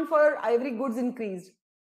demand for ivory goods increased.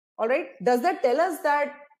 All right. Does that tell us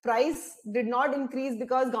that price did not increase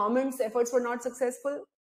because government's efforts were not successful?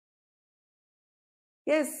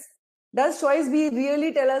 Yes. Does choice B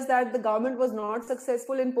really tell us that the government was not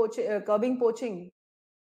successful in curbing poaching?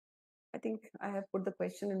 I think I have put the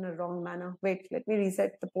question in a wrong manner. Wait, let me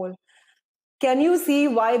reset the poll. Can you see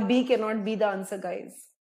why B cannot be the answer, guys?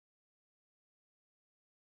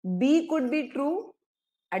 B could be true.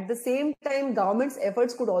 At the same time, government's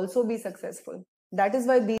efforts could also be successful. That is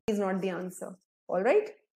why B is not the answer. All right.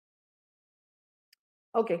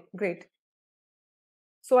 Okay, great.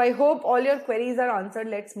 So I hope all your queries are answered.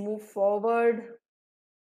 Let's move forward.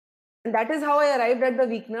 And that is how I arrived at the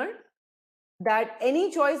weakener, that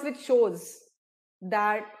any choice which shows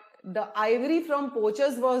that the ivory from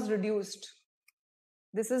poachers was reduced.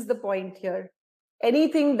 This is the point here.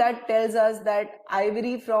 Anything that tells us that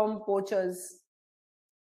ivory from poachers,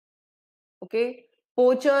 okay,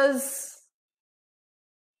 poachers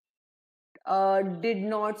did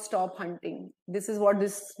not stop hunting. This is what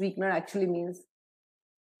this weakener actually means.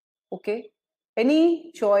 Okay.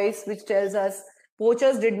 Any choice which tells us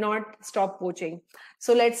poachers did not stop poaching.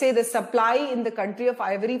 So let's say the supply in the country of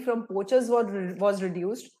ivory from poachers was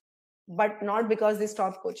reduced, but not because they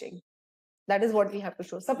stopped poaching. That is what we have to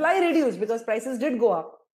show. Supply reduced because prices did go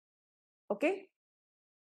up. Okay.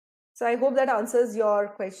 So I hope that answers your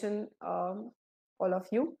question, all of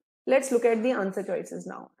you. Let's look at the answer choices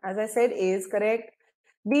now. As I said, A is correct.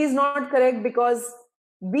 B is not correct because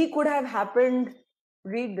B could have happened.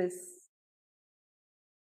 Read this.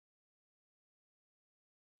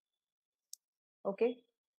 Okay.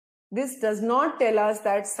 This does not tell us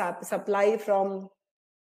that supply from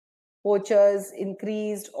poachers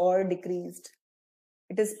increased or decreased.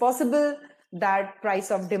 It is possible that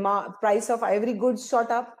price of ivory goods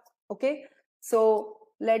shot up. Okay. So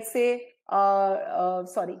let's say,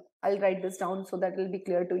 sorry, I'll write this down so that will be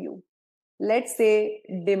clear to you. Let's say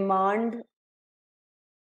demand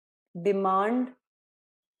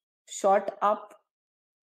shot up.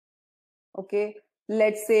 Okay.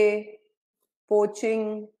 Let's say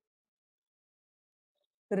poaching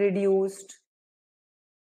reduced.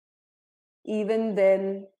 Even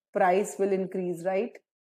then price will increase, right?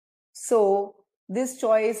 So this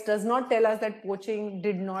choice does not tell us that poaching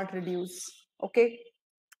did not reduce. Okay.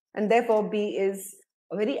 And therefore B is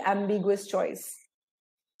a very ambiguous choice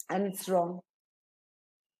and it's wrong.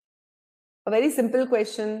 A very simple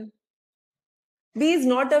question. B is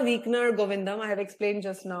not a weakener, Govindam, I have explained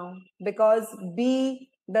just now, because B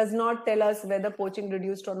does not tell us whether poaching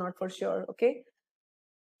reduced or not for sure. Okay.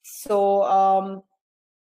 So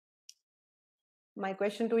my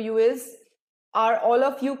question to you is, are all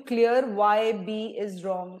of you clear why B is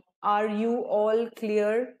wrong? Are you all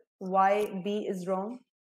clear why B is wrong?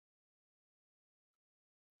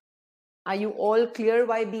 Are you all clear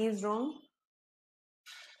why B is wrong?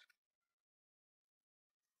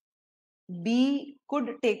 B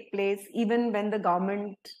could take place even when the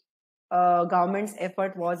government's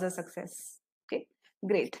effort was a success. Okay,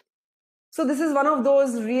 great. So this is one of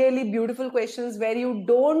those really beautiful questions where you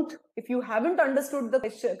don't, if you haven't understood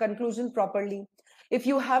the conclusion properly, if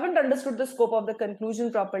you haven't understood the scope of the conclusion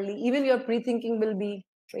properly, even your pre-thinking will be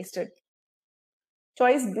wasted.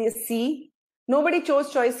 Choice B, C. Nobody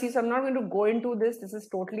chose choice C, so I'm not going to go into this. This is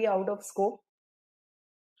totally out of scope.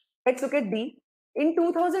 Let's look at D. In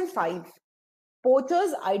 2005,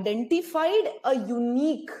 poachers identified a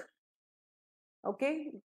unique,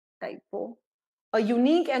 okay, typo, a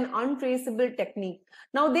unique and untraceable technique.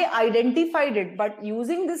 Now they identified it, but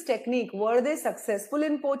using this technique, were they successful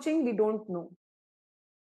in poaching? We don't know.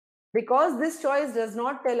 Because this choice does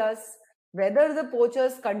not tell us whether the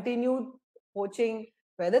poachers continued poaching,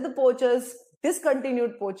 whether the poachers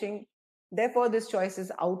discontinued poaching, therefore this choice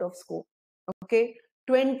is out of scope. Okay,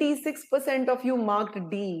 26% of you marked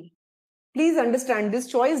D. Please understand, this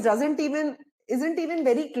choice isn't even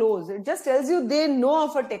very close. It just tells you they know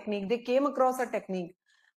of a technique, they came across a technique,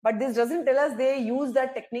 but this doesn't tell us they use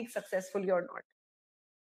that technique successfully or not.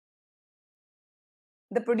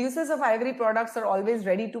 The producers of ivory products are always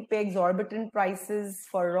ready to pay exorbitant prices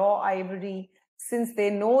for raw ivory since they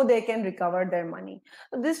know they can recover their money.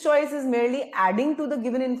 This choice is merely adding to the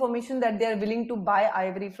given information that they are willing to buy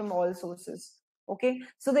ivory from all sources. Okay,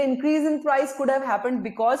 so the increase in price could have happened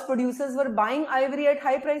because producers were buying ivory at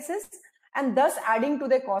high prices and thus adding to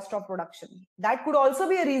their cost of production. That could also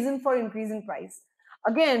be a reason for increase in price.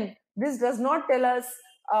 Again, this does not tell us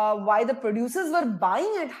why the producers were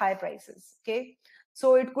buying at high prices. Okay,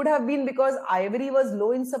 so it could have been because ivory was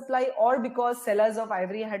low in supply or because sellers of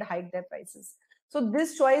ivory had hiked their prices. So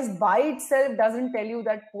this choice by itself doesn't tell you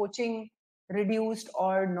that poaching reduced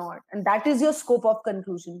or not. And that is your scope of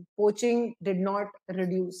conclusion. Poaching did not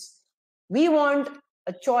reduce. We want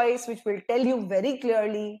a choice which will tell you very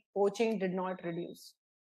clearly poaching did not reduce.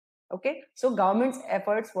 Okay, so government's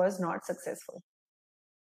efforts was not successful.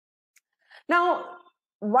 Now,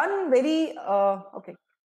 one very, okay.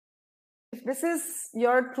 If this is,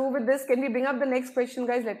 you're through with this, can we bring up the next question,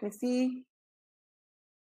 guys? Let me see.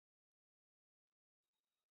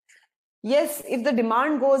 Yes, if the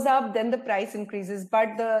demand goes up, then the price increases, but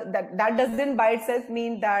that doesn't by itself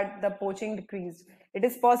mean that the poaching decreased. It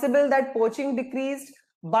is possible that poaching decreased,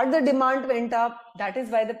 but the demand went up. That is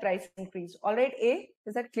why the price increased. All right, A,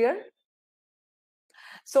 is that clear?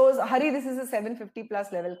 So, Hari, this is a 750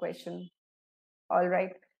 plus level question. All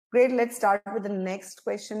right, great. Let's start with the next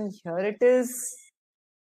question. Here it is.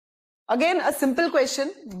 Again, a simple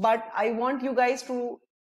question, but I want you guys to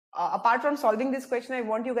apart from solving this question, I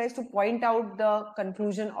want you guys to point out the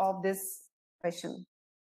conclusion of this question.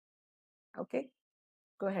 Okay,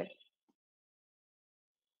 go ahead.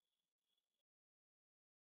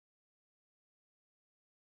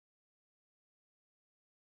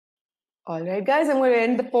 All right, guys, I'm going to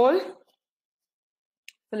end the poll.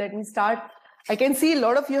 So let me start. I can see a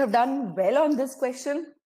lot of you have done well on this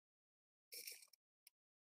question.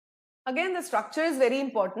 Again, the structure is very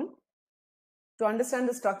important. To understand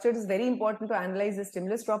the structure, it is very important to analyze the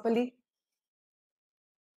stimulus properly.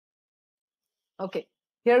 Okay,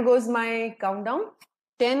 here goes my countdown.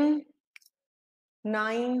 10,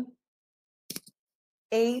 9,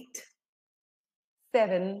 8,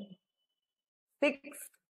 7, 6,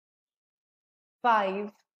 5,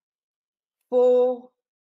 4,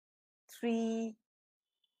 3,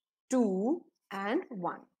 2, and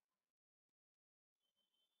 1.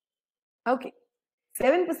 Okay,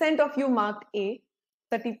 7% of you marked A,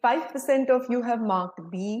 35% of you have marked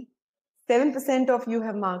B, 7% of you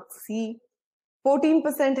have marked C,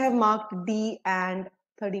 14% have marked D, and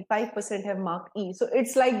 35% have marked E. So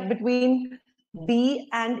it's like between B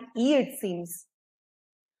and E, it seems.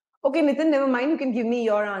 Okay, Nitin, never mind. You can give me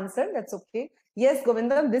your answer. That's okay. Yes,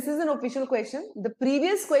 Govindam, this is an official question. The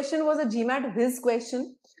previous question was a GMAT whiz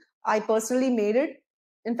question. I personally made it.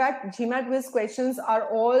 In fact, GMAT whiz questions are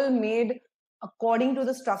all made according to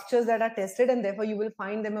the structures that are tested, and therefore you will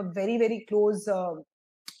find them a very, very close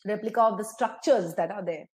replica of the structures that are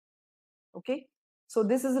there. Okay, so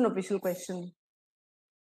this is an official question.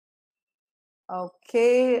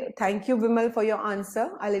 Okay, thank you, Vimal, for your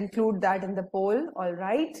answer. I'll include that in the poll. All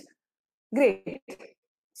right, great.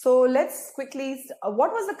 So let's quickly,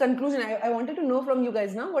 what was the conclusion? I wanted to know from you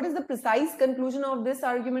guys now. What is the precise conclusion of this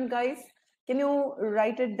argument, guys? Can you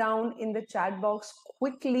write it down in the chat box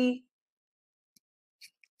quickly?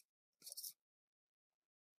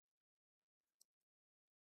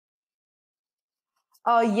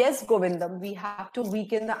 Yes, Govindam, we have to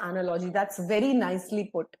weaken the analogy. That's very nicely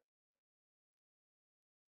put.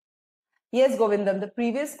 Yes, Govindam, the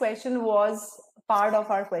previous question was part of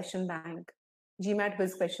our question bank, GMAT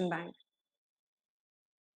quiz question bank.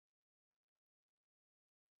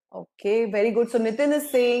 Okay, very good. So Nitin is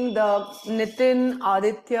saying Nitin,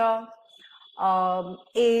 Aditya,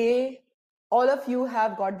 A, all of you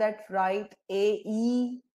have got that right. A,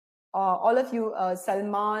 E, all of you,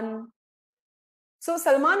 Salman. So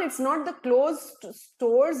Salman, it's not the closed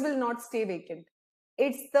stores will not stay vacant.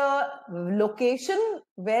 It's the location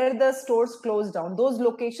where the stores close down. Those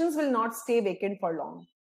locations will not stay vacant for long.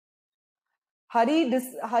 Hari,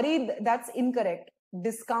 that's incorrect.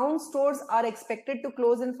 Discount stores are expected to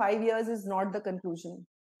close in 5 years is not the conclusion.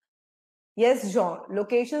 Yes, Jean,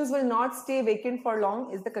 locations will not stay vacant for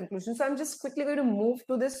long is the conclusion. So I'm just quickly going to move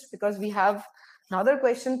to this because we have another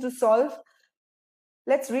question to solve.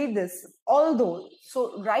 Let's read this. Although,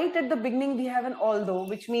 so right at the beginning, we have an although,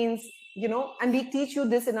 which means, you know, and we teach you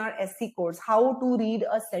this in our SC course, how to read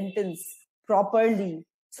a sentence properly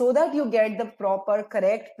so that you get the proper,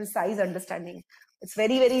 correct, precise understanding. It's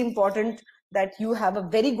very, very important that you have a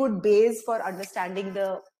very good base for understanding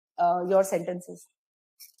the your sentences.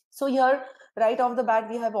 So here, right off the bat,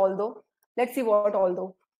 we have although. Let's see what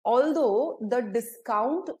although. Although the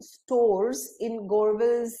discount stores in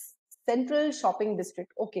Gorville's central shopping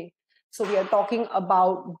district. Okay, so we are talking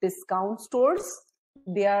about discount stores.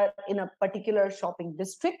 They are in a particular shopping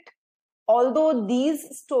district. Although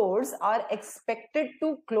these stores are expected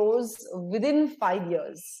to close within 5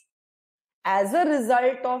 years as a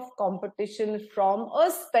result of competition from a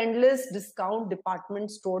spendless discount department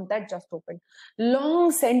store that just opened.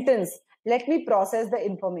 Long sentence. Let me process the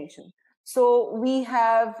information. So we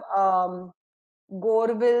have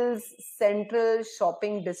Gorville's central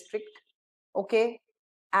shopping district, okay,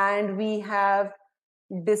 and we have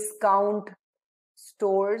discount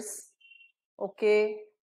stores, okay,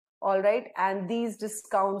 all right, and these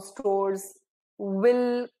discount stores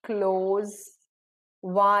will close.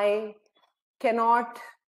 Why? Cannot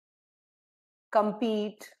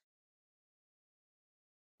compete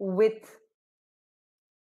with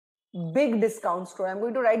big discount store. I'm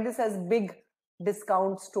going to write this as big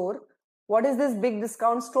discount store. What is this big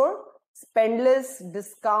discount store? Spendless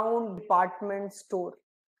discount department store.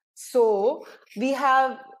 So we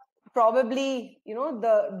have probably, you know,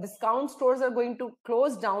 the discount stores are going to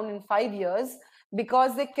close down in 5 years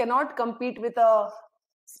because they cannot compete with a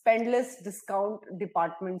spendless discount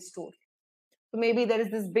department store. So maybe there is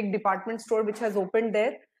this big department store which has opened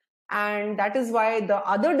there, and that is why the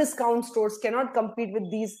other discount stores cannot compete with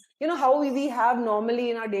these. You know how we have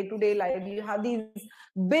normally in our day-to-day life, you have these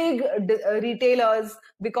big retailers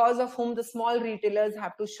because of whom the small retailers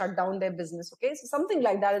have to shut down their business. Okay, so something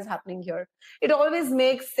like that is happening here. It always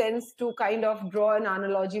makes sense to kind of draw an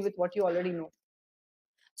analogy with what you already know.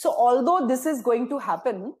 So although this is going to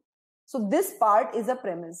happen, so this part is a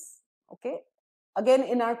premise. Okay, again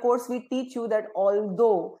in our course we teach you that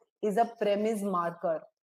although is a premise marker.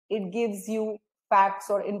 It gives you facts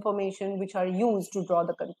or information which are used to draw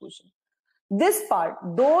the conclusion. This part,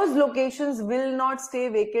 those locations will not stay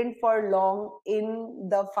vacant for long in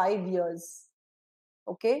the 5 years.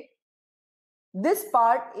 Okay, this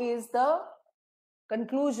part is the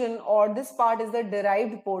conclusion, or this part is the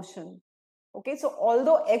derived portion. Okay, so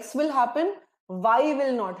although X will happen, Y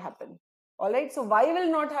will not happen. All right, so Y will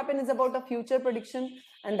not happen is about a future prediction,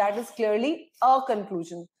 and that is clearly a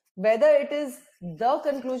conclusion. Whether it is the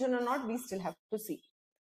conclusion or not, we still have to see.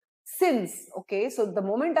 Since, okay, so the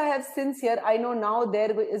moment I have since here, I know now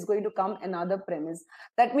there is going to come another premise.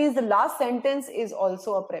 That means the last sentence is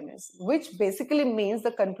also a premise, which basically means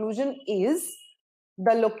the conclusion is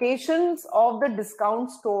the locations of the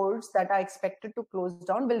discount stores that are expected to close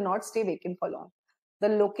down will not stay vacant for long. The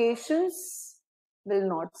locations will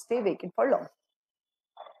not stay vacant for long.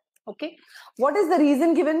 Okay, what is the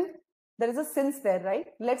reason given? There is a since there, right?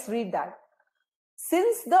 Let's read that.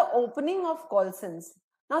 Since the opening of Colson's.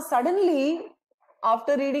 Now suddenly,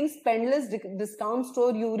 after reading Spendless discount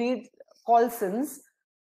store, you read Colson's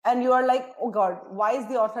and you are like, oh God, why is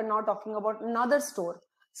the author now talking about another store?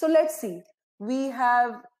 So let's see. We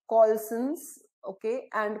have Colson's, okay,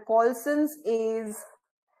 and Colson's is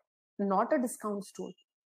not a discount store.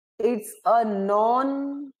 It's a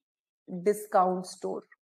non-discount store.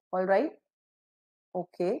 All right.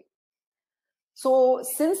 Okay. So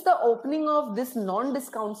since the opening of this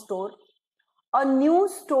non-discount store, a new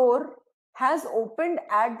store has opened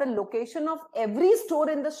at the location of every store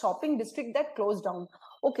in the shopping district that closed down.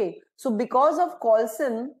 Okay, so because of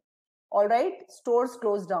Colson, all right, stores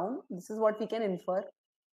closed down. This is what we can infer.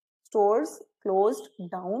 Stores closed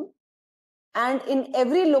down, and in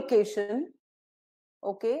every location,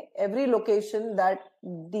 okay, every location that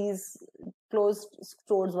these closed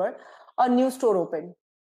stores were, a new store opened.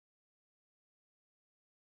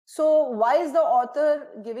 So why is the author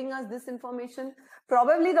giving us this information?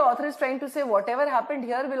 Probably the author is trying to say whatever happened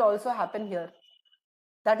here will also happen here.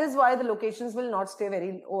 That is why the locations will not stay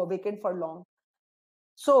very vacant for long.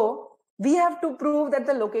 So we have to prove that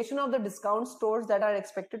the location of the discount stores that are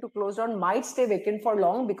expected to close down might stay vacant for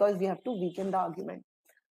long, because we have to weaken the argument.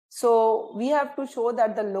 So we have to show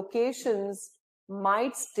that the locations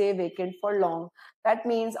might stay vacant for long. That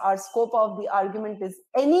means our scope of the argument is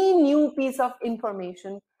any new piece of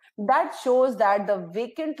information that shows that the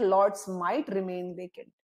vacant lots might remain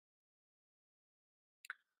vacant.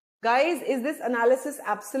 Guys, is this analysis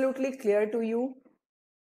absolutely clear to you?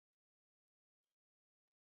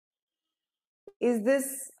 Is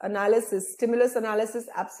this analysis, stimulus analysis,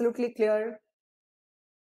 absolutely clear?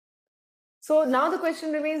 So now the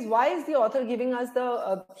question remains, why is the author giving us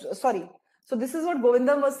the, sorry. So this is what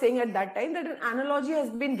Govindam was saying at that time, that an analogy has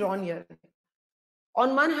been drawn here.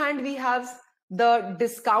 On one hand, we have the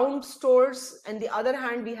discount stores, and the other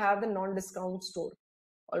hand, we have the non-discount store.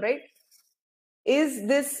 All right. Is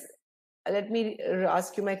this, let me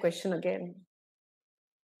ask you my question again.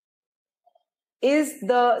 Is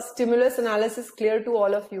the stimulus analysis clear to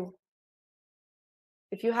all of you?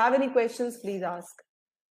 If you have any questions, please ask.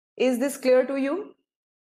 Is this clear to you?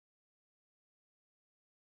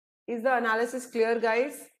 Is the analysis clear,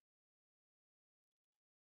 guys?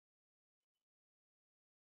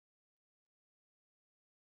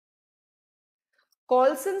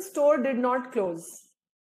 Colson store did not close.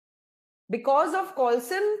 Because of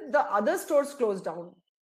Colson, the other stores closed down.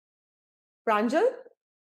 Pranjal,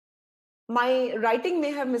 my writing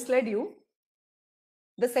may have misled you.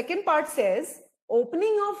 The second part says,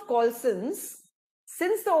 opening of Colson's.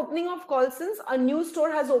 Since the opening of Colson's, a new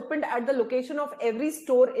store has opened at the location of every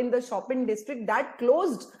store in the shopping district that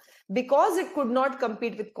closed because it could not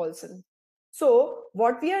compete with Colson. So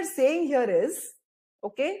what we are saying here is,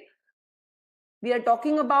 okay, we are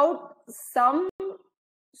talking about some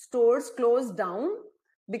stores closed down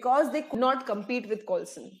because they could not compete with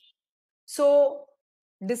Colson. So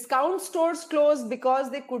discount stores closed because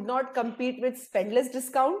they could not compete with Spendless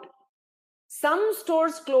Discount. Some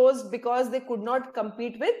stores closed because they could not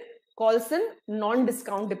compete with Colson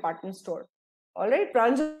non-discount department store. All right,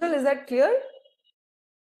 Pranjal, is that clear?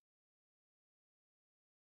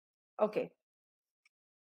 Okay.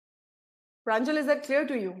 Pranjal, is that clear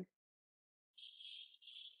to you?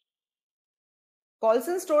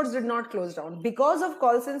 Colson stores did not close down. Because of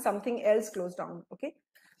Colson, something else closed down. Okay.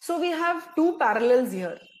 So we have two parallels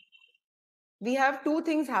here. We have two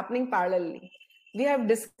things happening parallelly. We have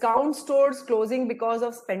discount stores closing because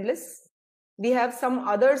of Spendless. We have some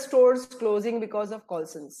other stores closing because of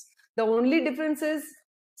Colson's. The only difference is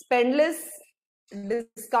Spendless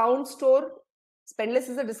discount store. Spendless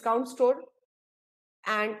is a discount store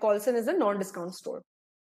and Colson is a non-discount store.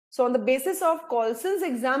 So on the basis of Colson's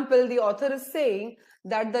example, the author is saying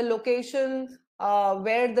that the location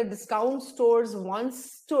where the discount stores once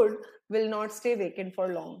stood will not stay vacant for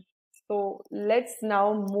long. So let's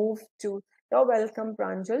now move to, you're welcome,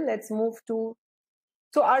 Pranjal. Let's move to,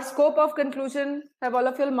 so our scope of conclusion, have all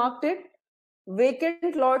of you marked it?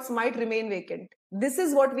 Vacant lots might remain vacant. This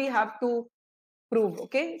is what we have to prove,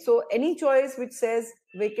 okay? So any choice which says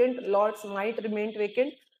vacant lots might remain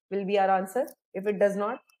vacant will be our answer. If it does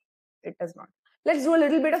not, it does not. Let's do a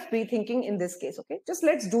little bit of rethinking in this case, okay? Just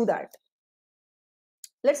let's do that.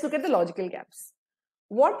 Let's look at the logical gaps.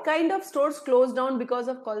 What kind of stores closed down because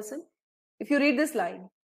of Colson? If you read this line,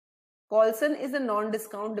 Colson is a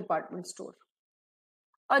non-discount department store.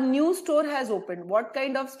 A new store has opened. What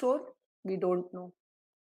kind of store? We don't know.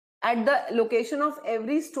 At the location of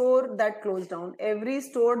every store that closed down,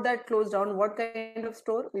 what kind of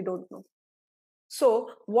store? We don't know. So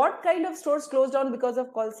what kind of stores closed down because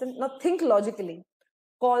of Colson? Now think logically.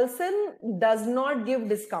 Colson does not give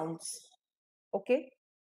discounts. Okay.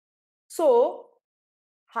 So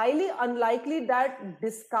highly unlikely that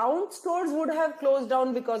discount stores would have closed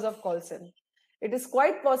down because of Colson. It is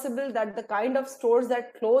quite possible that the kind of stores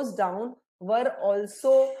that closed down were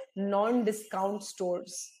also non-discount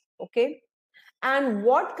stores. Okay. And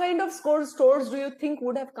what kind of stores do you think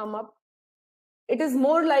would have come up? It is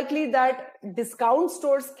more likely that discount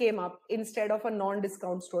stores came up instead of a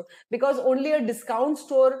non-discount store, because only a discount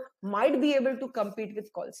store might be able to compete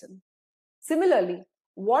with Colson. Similarly,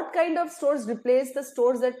 what kind of stores replaced the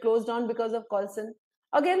stores that closed down because of Colson?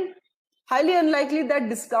 Again, highly unlikely that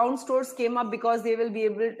discount stores came up because they will be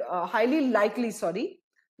able to, highly likely, sorry,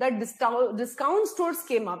 that discount stores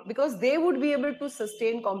came up because they would be able to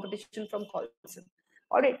sustain competition from Colson.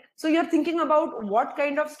 All right. So you're thinking about what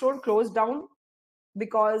kind of store closed down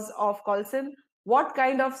because of Colson, what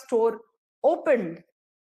kind of store opened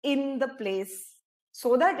in the place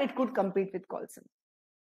so that it could compete with Colson.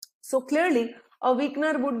 So clearly, a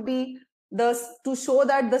weakener would be to show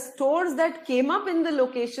that the stores that came up in the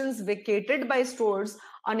locations vacated by stores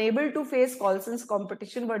unable to face Colson's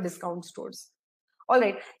competition were discount stores. All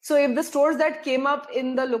right. So if the stores that came up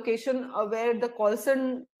in the location where the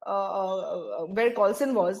Colson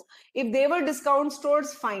was, if they were discount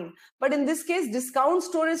stores, fine. But in this case, discount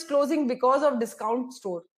store is closing because of discount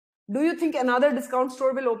store. Do you think another discount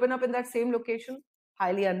store will open up in that same location?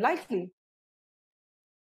 Highly unlikely.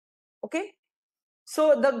 Okay.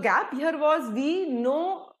 So the gap here was, we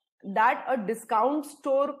know that a discount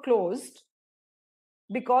store closed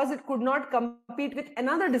because it could not compete with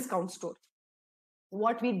another discount store.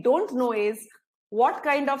 What we don't know is what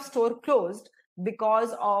kind of store closed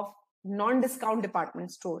because of non-discount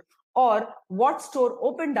department store, or what store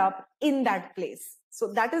opened up in that place.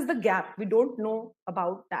 So that is the gap. We don't know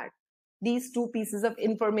about that. These two pieces of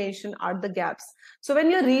information are the gaps. So when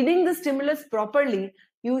you're reading the stimulus properly,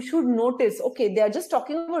 you should notice, okay, they are just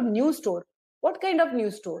talking about new store. What kind of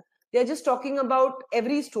new store? They're just talking about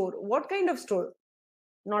every store. What kind of store?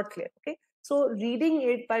 Not clear. Okay. So reading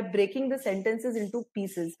it by breaking the sentences into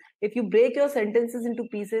pieces. If you break your sentences into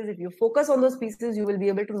pieces, if you focus on those pieces, you will be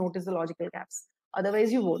able to notice the logical gaps.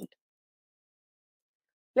 Otherwise, you won't.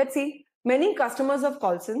 Let's see. Many customers of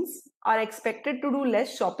Colson's are expected to do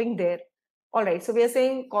less shopping there. All right. So we are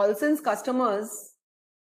saying Colson's customers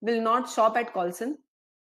will not shop at Colson.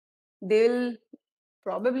 They will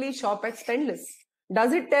probably shop at Spendless.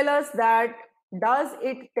 Does it tell us that? Does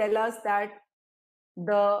it tell us that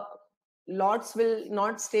the lots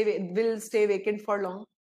will stay vacant for long?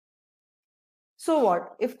 So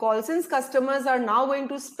what if Colson's customers are now going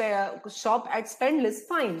to shop at Spendless?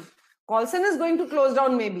 Fine, Colson is going to close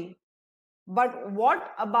down maybe, but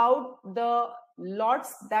what about the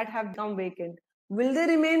lots that have become vacant? Will they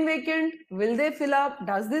remain vacant? Will they fill up?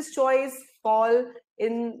 Does this choice fall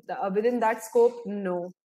in within that scope?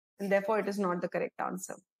 No, and therefore it is not the correct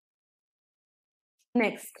answer.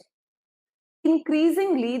 Next,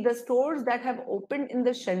 increasingly, the stores that have opened in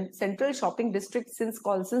the central shopping district since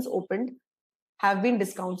Colson's opened have been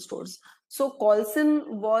discount stores. So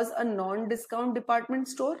Colson was a non-discount department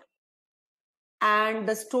store, and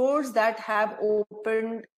the stores that have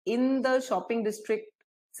opened in the shopping district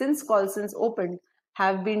since Colson's opened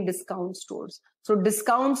have been discount stores. So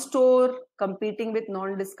discount store competing with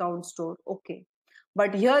non-discount store. Okay.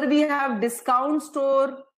 But here we have discount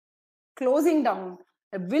store closing down.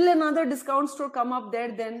 Will another discount store come up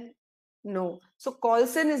there then? No. So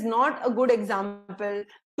Colson is not a good example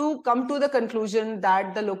to come to the conclusion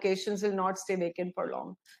that the locations will not stay vacant for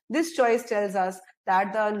long. This choice tells us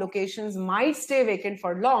that the locations might stay vacant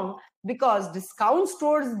for long because discount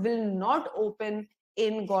stores will not open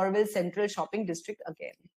in Gorville Central Shopping District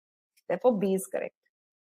again. Therefore, B is correct.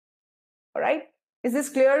 All right. Is this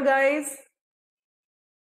clear, guys?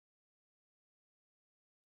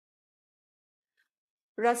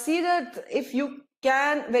 Rasida, if you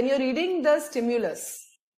can, when you're reading the stimulus,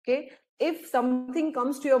 okay, if something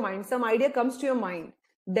comes to your mind, some idea comes to your mind,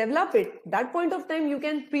 develop it. That point of time, you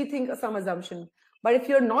can pre-think some assumption. But if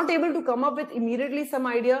you're not able to come up with immediately some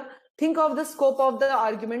idea, think of the scope of the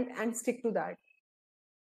argument and stick to that.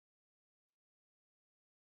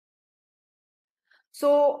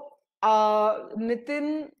 So,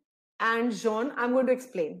 Nitin and Jean, I'm going to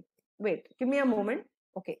explain. Wait, give me a moment.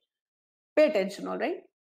 Okay. Pay attention, all right?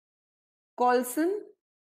 Colson,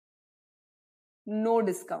 no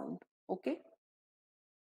discount. Okay.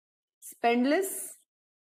 Spendless,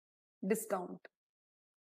 discount.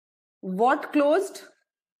 What closed?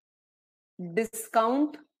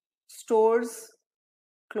 Discount stores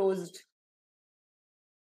closed.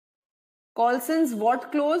 Colson's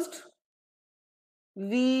what closed?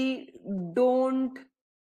 We don't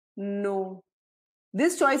know.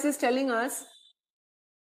 This choice is telling us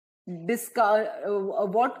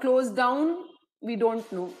what closed down, we don't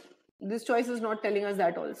know. This choice is not telling us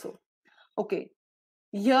that also. Okay.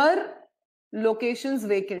 Here, locations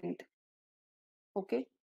vacant. Okay.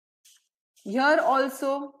 Here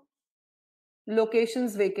also,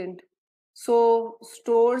 locations vacant. So,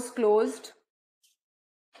 stores closed.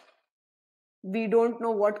 We don't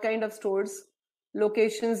know what kind of stores.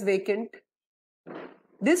 Locations vacant.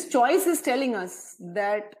 This choice is telling us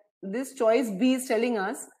that, this choice B is telling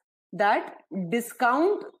us that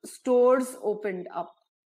discount stores opened up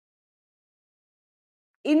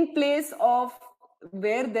in place of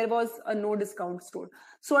where there was a no discount store.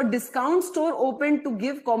 So a discount store opened to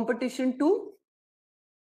give competition to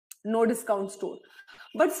no discount store.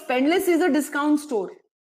 But Spendless is a discount store.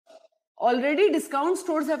 Already discount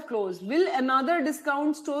stores have closed. Will another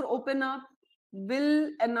discount store open up? Will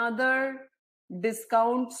another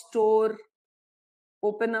discount store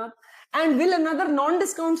open up? And will another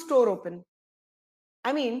non-discount store open?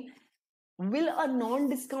 I mean, will a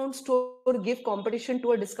non-discount store give competition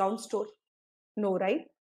to a discount store? No, right?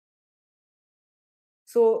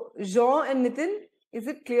 So, Jean and Nitin, is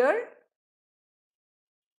it clear?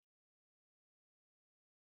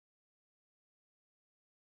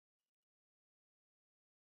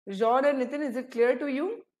 Jean and Nitin, is it clear to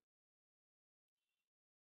you?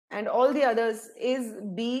 And all the others, is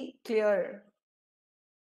B clear?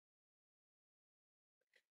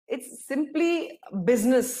 It's simply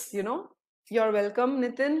business, you know. You're welcome,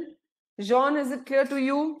 Nitin. Jean, is it clear to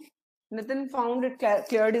you? Nitin found it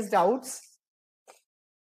cleared his doubts.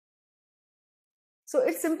 So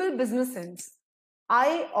it's simple business sense.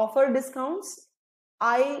 I offer discounts.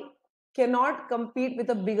 I cannot compete with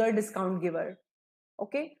a bigger discount giver.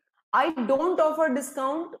 Okay. I don't offer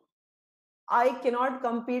discount. I cannot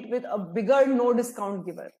compete with a bigger no discount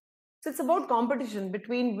giver. So it's about competition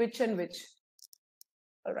between which and which.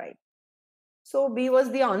 All right. So B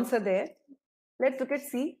was the answer there. Let's look at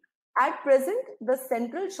C. At present, the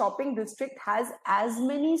central shopping district has as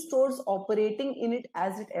many stores operating in it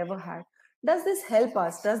as it ever had. Does this help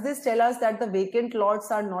us? Does this tell us that the vacant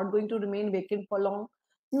lots are not going to remain vacant for long?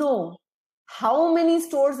 No. How many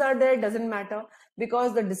stores are there doesn't matter,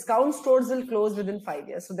 because the discount stores will close within 5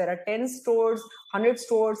 years. So there are 10 stores, 100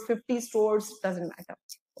 stores, 50 stores, doesn't matter.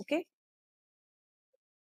 Okay.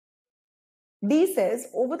 D says,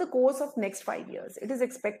 over the course of next 5 years, it is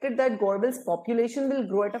expected that Gorbel's population will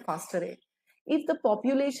grow at a faster rate. If the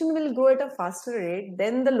population will grow at a faster rate,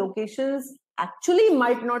 then the locations actually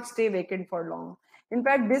might not stay vacant for long. In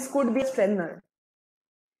fact, this could be a strengthener.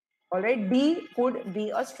 All right, D could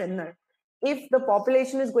be a strengthener. If the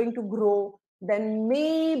population is going to grow, then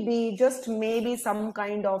maybe, just maybe, some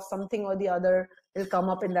kind of something or the other will come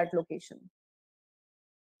up in that location.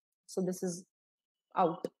 So this is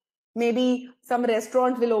out. Maybe some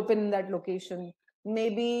restaurant will open in that location.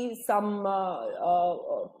 Maybe some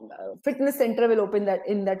fitness center will open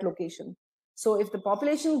in that location. So if the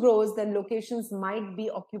population grows, then locations might be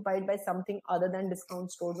occupied by something other than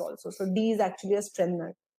discount stores also. So D is actually a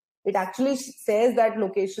strengthener. It actually says that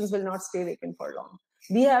locations will not stay vacant for long.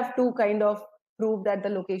 We have to kind of prove that the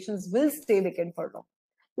locations will stay vacant for long.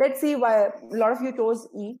 Let's see why a lot of you chose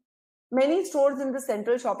E. Many stores in the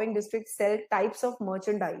central shopping district sell types of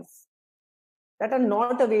merchandise that are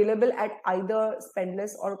not available at either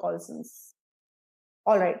Spendless or Colson's.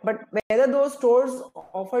 All right, but whether those stores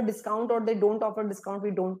offer discount or they don't offer discount,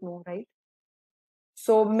 we don't know, right?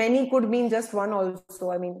 So many could mean just one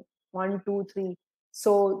also. I mean, 1, 2, 3.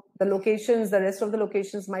 So the locations, the rest of the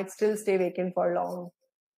locations might still stay vacant for long.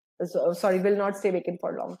 Sorry, will not stay vacant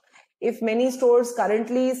for long. If many stores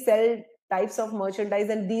currently sell types of merchandise,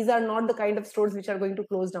 and these are not the kind of stores which are going to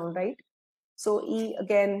close down, right? So E,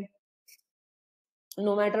 again,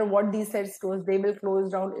 no matter what these set stores, they will close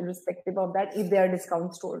down irrespective of that if they are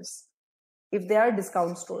discount stores. If they are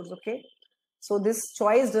discount stores, okay? So this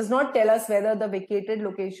choice does not tell us whether the vacated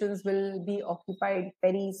locations will be occupied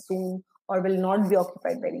very soon or will not be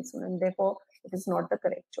occupied very soon, and therefore it is not the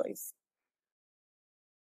correct choice.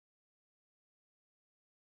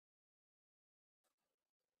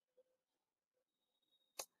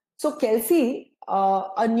 So Kelsey,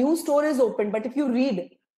 a new store is opened, but if you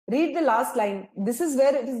read the last line, this is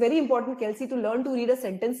where it is very important, Kelsey, to learn to read a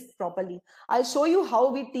sentence properly. I'll show you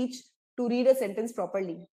how we teach to read a sentence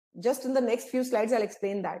properly. Just in the next few slides, I'll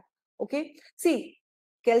explain that. Okay. See,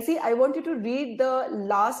 Kelsey, I want you to read the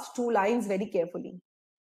last 2 lines very carefully.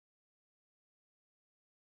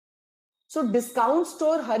 So discount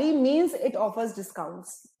store, Hari, means it offers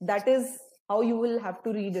discounts. That is how you will have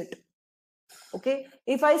to read it. Okay.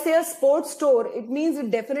 If I say a sports store, it means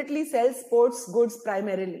it definitely sells sports goods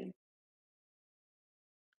primarily.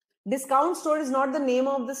 Discount store is not the name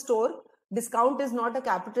of the store. Discount is not a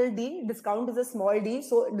capital D. Discount is a small d.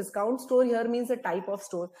 So discount store here means a type of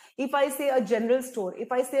store. If I say a general store,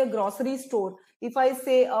 if I say a grocery store, if I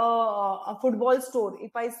say a football store,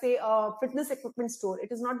 if I say a fitness equipment store,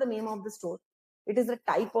 it is not the name of the store. It is a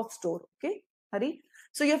type of store. Okay, Hari?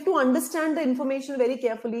 So you have to understand the information very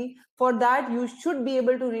carefully. For that, you should be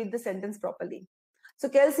able to read the sentence properly. So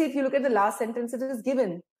Kelsey, if you look at the last sentence, it is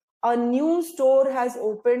given. A new store has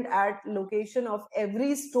opened at location of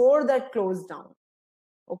every store that closed down.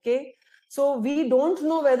 Okay. So we don't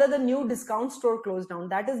know whether the new discount store closed down.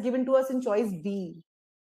 That is given to us in choice B.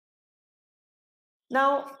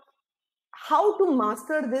 Now, how to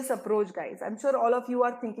master this approach, guys? I'm sure all of you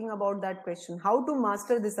are thinking about that question. How to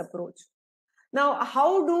master this approach? Now,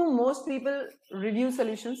 how do most people review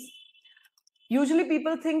solutions? Usually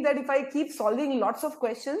people think that if I keep solving lots of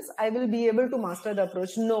questions, I will be able to master the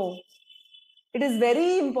approach. No. It is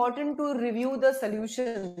very important to review the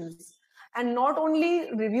solutions, and not only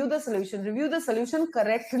review the solution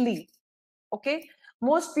correctly. Okay.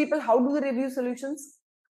 Most people, how do they review solutions?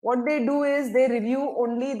 What they do is they review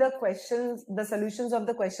only the questions, the solutions of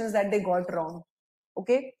the questions that they got wrong.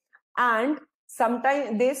 Okay. And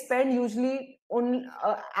sometimes they spend usually on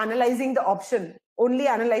analyzing the option, only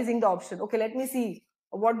analyzing the option. Okay, let me see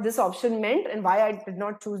what this option meant and why I did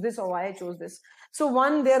not choose this or why I chose this. So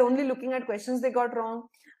one, they're only looking at questions they got wrong.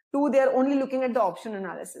 Two, they are only looking at the option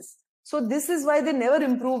analysis. So this is why they never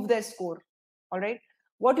improve their score. All right.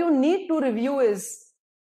 What you need to review is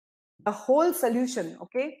the whole solution.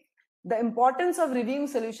 Okay. The importance of reviewing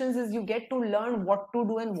solutions is you get to learn what to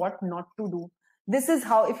do and what not to do. This is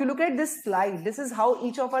how, if you look at this slide, this is how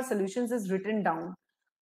each of our solutions is written down.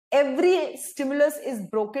 Every stimulus is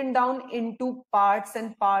broken down into parts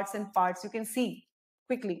and parts and parts. You can see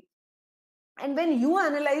quickly. And when you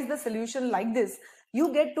analyze the solution like this,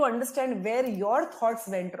 you get to understand where your thoughts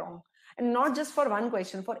went wrong. And not just for one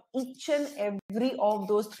question, for each and every of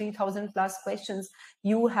those 3000 plus questions,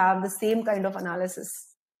 you have the same kind of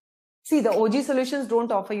analysis. See, the OG solutions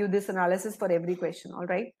don't offer you this analysis for every question, all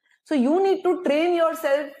right? So you need to train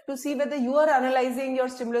yourself to see whether you are analyzing your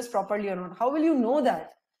stimulus properly or not. How will you know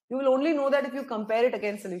that? You will only know that if you compare it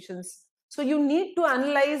against solutions. So you need to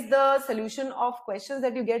analyze the solution of questions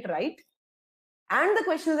that you get right and the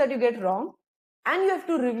questions that you get wrong. And you have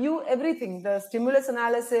to review everything, the stimulus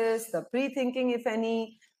analysis, the pre-thinking, if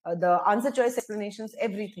any, the answer choice explanations,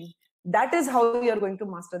 everything. That is how you're going to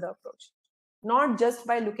master the approach. Not just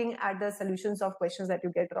by looking at the solutions of questions that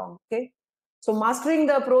you get wrong, okay? So mastering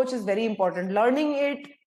the approach is very important. Learning it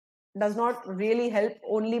does not really help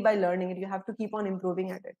only by learning it. You have to keep on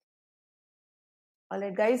improving at it. All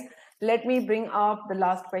right, guys, let me bring up the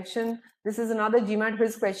last question. This is another GMAT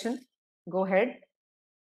quiz question. Go ahead.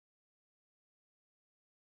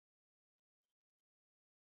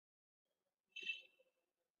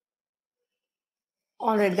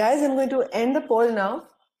 All right, guys, I'm going to end the poll now.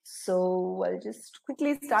 So I'll just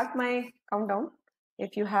quickly start my countdown.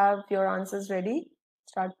 If you have your answers ready,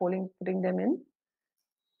 start polling, putting them in.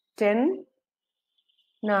 10,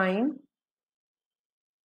 9,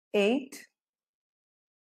 8,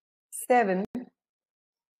 7,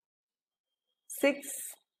 6,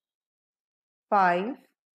 5,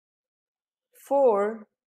 4,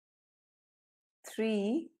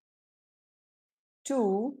 3,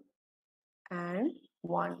 2, and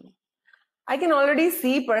 1. I can already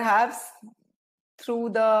see, perhaps through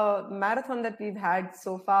the marathon that we've had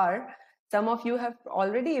so far, some of you have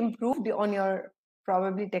already improved on your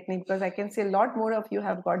probably technique, because I can see a lot more of you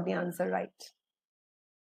have got the answer right.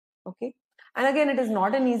 Okay. And again, it is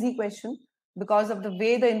not an easy question because of the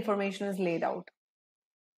way the information is laid out.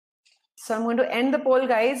 So I'm going to end the poll,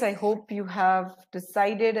 guys. I hope you have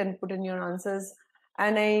decided and put in your answers.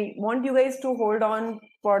 And I want you guys to hold on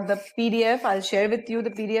for the PDF. I'll share with you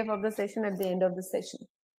the PDF of the session at the end of the session.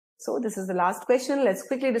 So this is the last question. Let's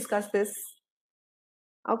quickly discuss this.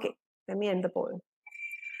 Okay, let me end the poll.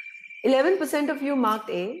 11% of you marked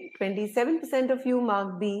A, 27% of you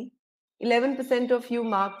marked B, 11% of you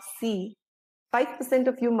marked C, 5%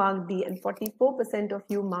 of you marked D, and 44% of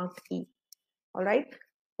you marked E. All right.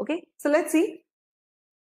 Okay, so let's see.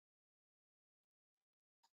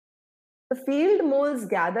 The field moles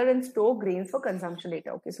gather and store grains for consumption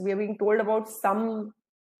later. Okay, so we are being told about some,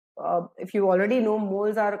 if you already know,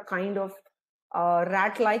 moles are kind of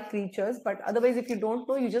rat-like creatures, but otherwise, if you don't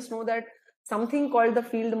know, you just know that something called the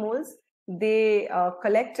field moles, they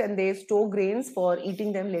collect and they store grains for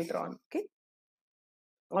eating them later on. Okay.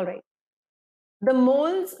 All right. The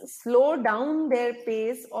moles slow down their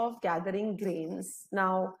pace of gathering grains.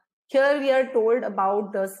 Now, here we are told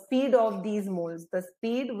about the speed of these moles, the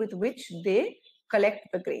speed with which they collect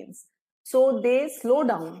the grains. So they slow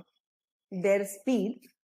down their speed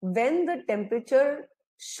when the temperature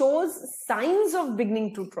shows signs of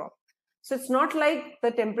beginning to drop. So it's not like the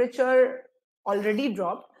temperature already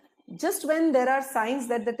dropped. Just when there are signs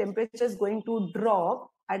that the temperature is going to drop,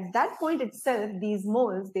 at that point itself, these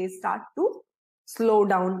moles, they start to slow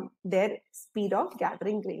down their speed of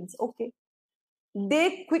gathering grains. Okay.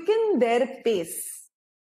 They quicken their pace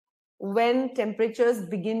when temperatures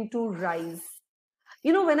begin to rise.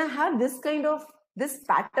 You know, when I have this kind of, this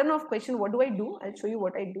pattern of question, what do I do? I'll show you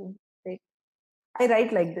what I do. Okay. I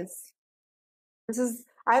write like this. This is,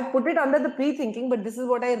 I've put it under the pre-thinking, but this is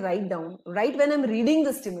what I write down, right when I'm reading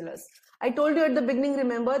the stimulus. I told you at the beginning,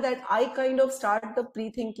 remember, that I kind of start the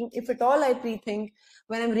pre-thinking, if at all I pre-think,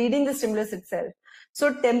 when I'm reading the stimulus itself.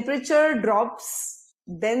 So temperature drops,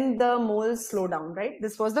 then the moles slow down, right?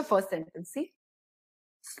 This was the first sentence, see?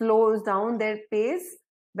 Slows down their pace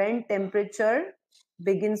when temperature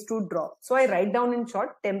begins to drop. So I write down in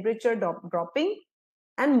short, temperature dropping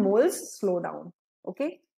and moles slow down.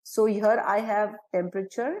 Okay. So here I have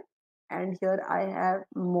temperature and here I have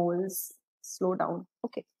moles slow down.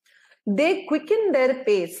 Okay. They quicken their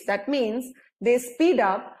pace. That means they speed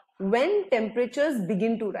up when temperatures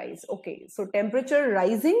begin to rise. Okay. So temperature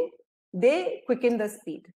rising, they quicken the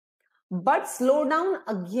speed, but slow down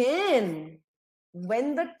again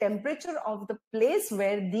when the temperature of the place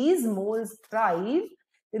where these moles thrive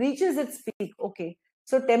reaches its peak. Okay,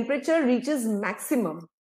 so temperature reaches maximum,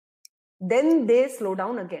 then they slow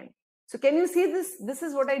down again. So can you see this? This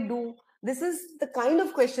is what I do. This is the kind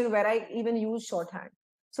of question where I even use shorthand.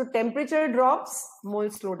 So temperature drops,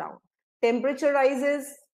 moles slow down. Temperature rises,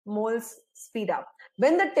 moles speed up.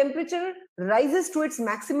 When the temperature rises to its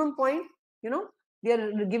maximum point, you know, we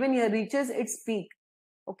are given here reaches its peak.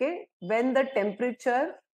 Okay, when the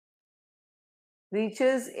temperature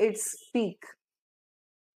reaches its peak,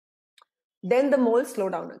 then the moles slow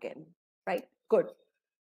down again, right? Good.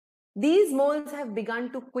 These moles have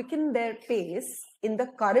begun to quicken their pace in the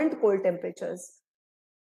current cold temperatures.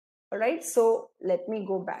 All right, so let me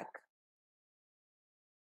go back.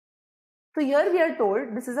 So here we are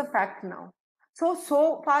told, this is a fact now. So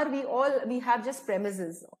far we have just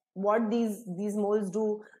premises, what these moles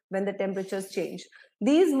do when the temperatures change.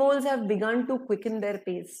 These moles have begun to quicken their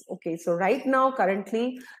pace. Okay, so right now,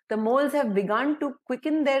 currently, the moles have begun to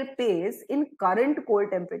quicken their pace in current cold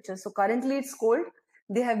temperatures. So currently it's cold.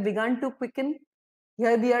 They have begun to quicken.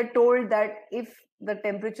 Here we are told that if the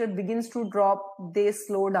temperature begins to drop, they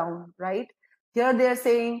slow down, right? Here they are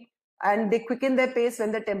saying, and they quicken their pace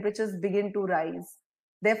when the temperatures begin to rise.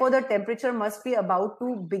 Therefore, the temperature must be about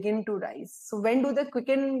to begin to rise. So when do they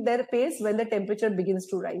quicken their pace? When the temperature begins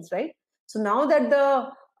to rise, right? So now that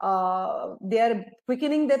they are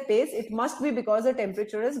quickening their pace, it must be because the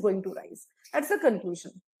temperature is going to rise. That's the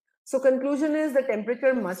conclusion. So conclusion is the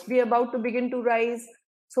temperature must be about to begin to rise.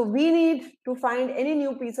 So we need to find any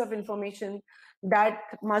new piece of information that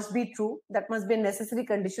must be true, that must be a necessary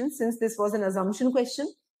condition, since this was an assumption question,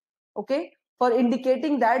 okay, for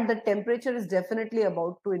indicating that the temperature is definitely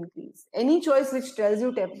about to increase. Any choice which tells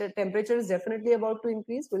you the temperature is definitely about to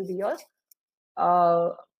increase will be your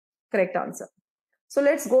correct answer. So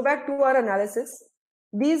let's go back to our analysis.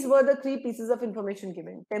 These were the three pieces of information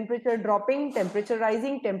given: temperature dropping, temperature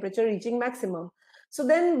rising, temperature reaching maximum. So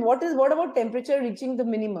then what about temperature reaching the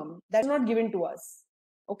minimum? That's not given to us.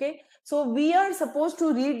 Okay, so we are supposed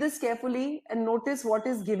to read this carefully and notice what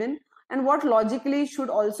is given and what logically should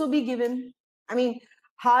also be given. I mean,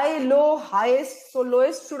 high, low, highest, so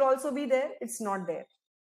lowest should also be there. It's not there,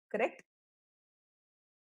 correct?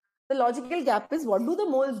 The logical gap is, what do the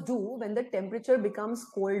moles do when the temperature becomes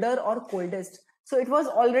colder or coldest? So it was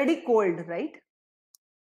already cold, right?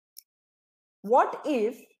 What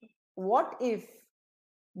if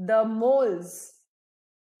the moles,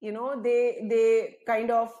 you know, they kind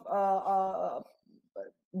of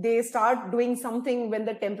they start doing something when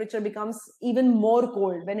the temperature becomes even more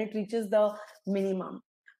cold, when it reaches the minimum.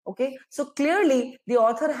 Okay, so clearly the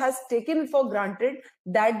author has taken for granted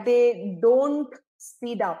that they don't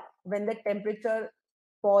speed up when the temperature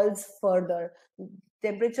falls further.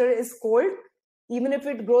 Temperature is cold, even if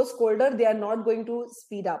it grows colder, they are not going to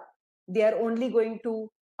speed up. They are only going to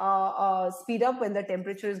speed up when the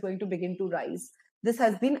temperature is going to begin to rise. This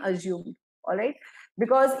has been assumed, all right?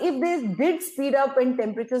 Because if they did speed up when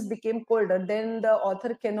temperatures became colder, then the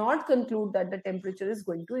author cannot conclude that the temperature is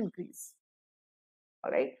going to increase.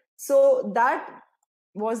 All right. So that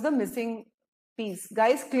was the missing piece.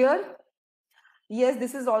 Guys, clear? Yes,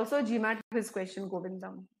 this is also a GMAT quiz question,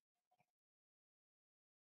 Govindam.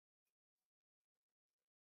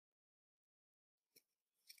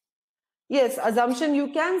 Yes, assumption, you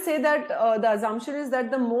can say that the assumption is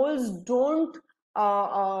that the moles don't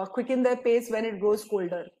quicken their pace when it grows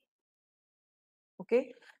colder.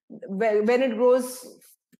 Okay, when it grows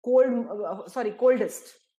cold,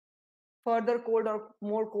 coldest, further cold or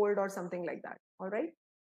more cold or something like that. All right.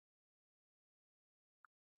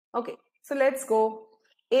 Okay, so let's go.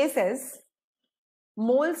 A says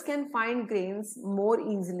moles can find grains more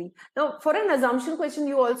easily. Now, for an assumption question,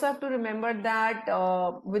 you also have to remember that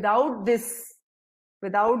without this,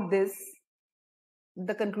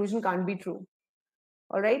 the conclusion can't be true.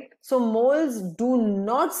 All right. So moles do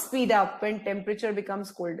not speed up when temperature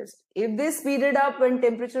becomes coldest. If they speeded up when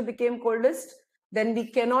temperature became coldest, then we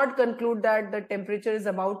cannot conclude that the temperature is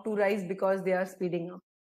about to rise because they are speeding up.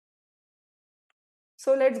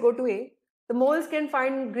 So let's go to A. The moles can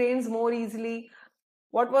find grains more easily.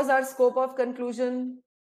 What was our scope of conclusion?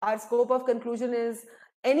 Our scope of conclusion is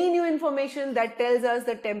any new information that tells us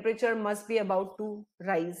the temperature must be about to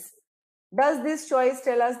rise. Does this choice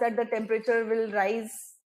tell us that the temperature will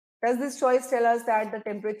rise? Does this choice tell us that the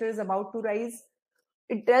temperature is about to rise?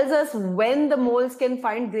 It tells us when the moles can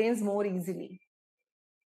find grains more easily.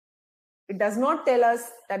 It does not tell us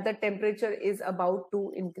that the temperature is about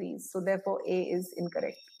to increase. So therefore, A is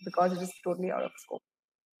incorrect because it is totally out of scope.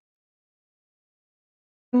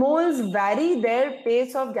 Moles vary their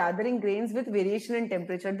pace of gathering grains with variation in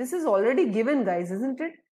temperature. This is already given, guys, isn't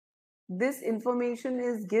it? This information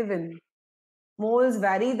is given. Moles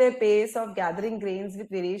vary their pace of gathering grains with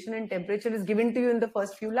variation in temperature is given to you in the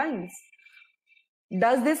first few lines.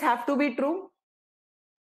 Does this have to be true?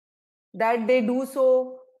 That they do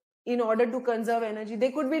so in order to conserve energy?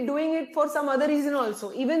 They could be doing it for some other reason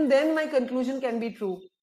also. Even then, my conclusion can be true.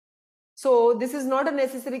 So this is not a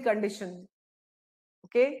necessary condition.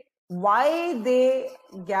 Okay, why they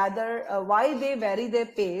gather, why they vary their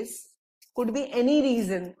pace could be any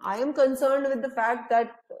reason. I am concerned with the fact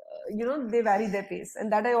that they vary their pace,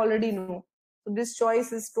 and that I already know. So this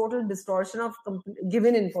choice is total distortion of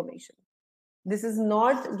given information. This is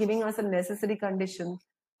not giving us a necessary condition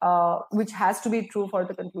which has to be true for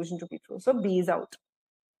the conclusion to be true. So B is out.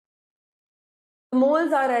 The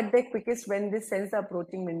moles are at their quickest when they sense the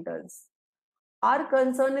approaching winters. Our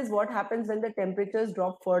concern is what happens when the temperatures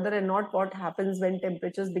drop further and not what happens when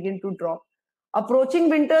temperatures begin to drop. Approaching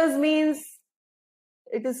winters means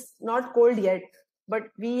it is not cold yet, but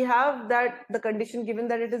we have that the condition given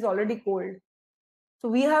that it is already cold. So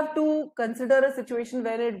we have to consider a situation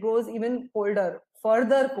when it goes even colder,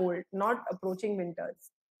 further cold, not approaching winters.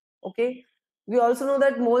 Okay. We also know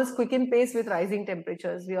that moles quicken pace with rising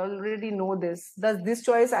temperatures. We already know this. Thus, this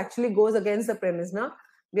choice actually goes against the premise. Na?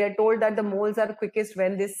 We are told that the moles are quickest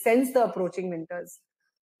when they sense the approaching winters.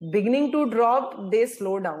 Beginning to drop, they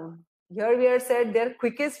slow down. Here we are said they're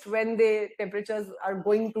quickest when the temperatures are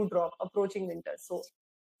going to drop, approaching winters. So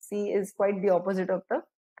C is quite the opposite of the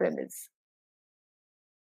premise.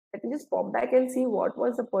 Let me just pop back and see what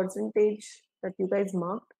was the percentage that you guys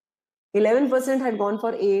marked. 11% had gone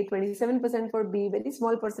for A, 27% for B, very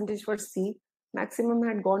small percentage for C. Maximum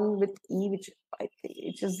had gone with E, which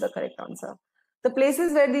is the correct answer. The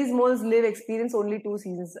places where these moles live experience only 2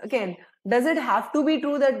 seasons. Again, does it have to be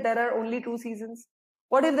true that there are only 2 seasons?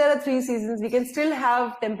 What if there are 3 seasons? We can still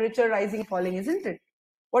have temperature rising and falling, isn't it?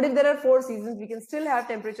 What if there are 4 seasons? We can still have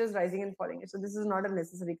temperatures rising and falling. So this is not a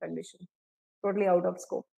necessary condition. Totally out of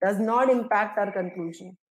scope. Does not impact our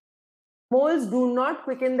conclusion. Moles do not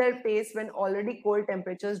quicken their pace when already cold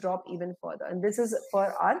temperatures drop even further. And this is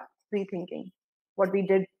for our pre-thinking, what we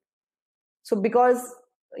did. So because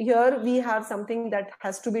here we have something that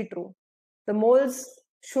has to be true. The moles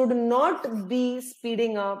should not be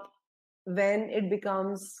speeding up when it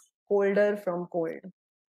becomes colder from cold.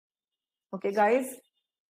 Okay, guys?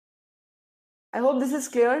 I hope this is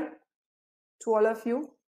clear to all of you.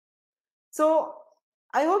 So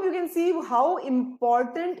I hope you can see how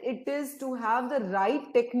important it is to have the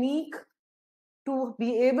right technique to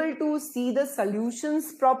be able to see the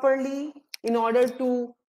solutions properly in order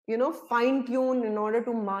to, fine tune, in order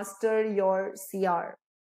to master your CR.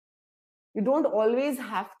 You don't always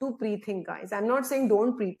have to pre-think, guys. I'm not saying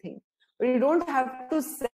don't pre-think, but you don't have to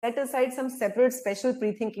set aside some separate special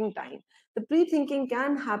pre-thinking time. The pre-thinking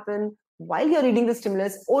can happen while you're reading the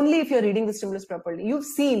stimulus, only if you're reading the stimulus properly. You've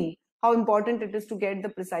seen how important it is to get the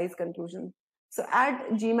precise conclusion. So at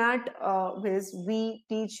GMAT, we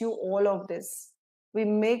teach you all of this. We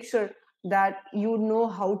make sure that you know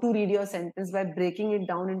how to read your sentence by breaking it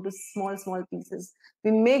down into small pieces.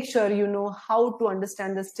 We make sure you know how to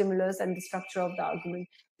understand the stimulus and the structure of the argument.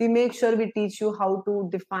 We make sure we teach you how to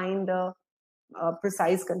define the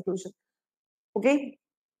precise conclusion. Okay,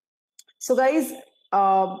 so guys,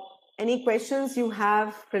 any questions you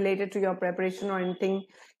have related to your preparation or anything,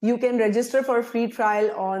 you can register for a free trial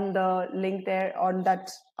on the link there, on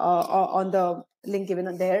the link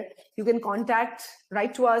given there. You can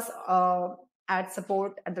write to us at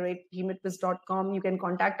support@gmatquiz.com. You can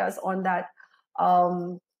contact us on that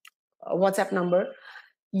WhatsApp number.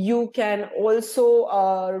 You can also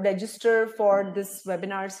register for this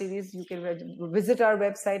webinar series. You can visit our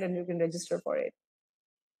website and you can register for it.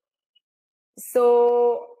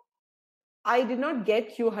 So I did not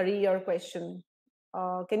get you, Hari, your question.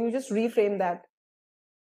 Can you just reframe that?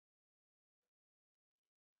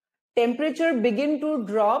 Temperature begin to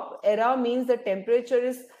drop. Era means the temperature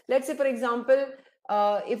is, let's say, for example,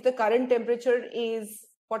 if the current temperature is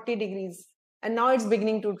 40 degrees and now it's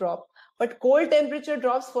beginning to drop. But cold temperature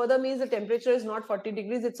drops further means the temperature is not 40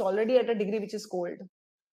 degrees. It's already at a degree which is cold.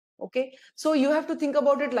 Okay. So you have to think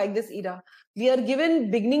about it like this, Ida. We are given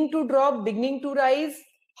beginning to drop, beginning to rise,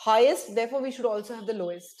 highest. Therefore, we should also have the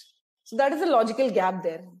lowest. So that is a logical gap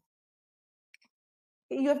there.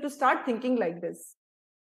 You have to start thinking like this.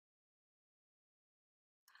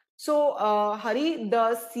 So, Hari,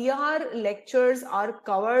 the CR lectures are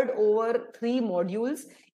covered over 3 modules.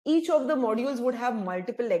 each of the modules would have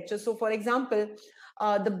multiple lectures. So for example,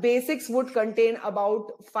 the basics would contain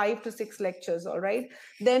about 5 to 6 lectures, all right?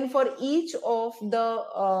 Then for each of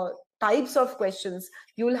the types of questions,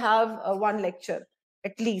 you'll have one lecture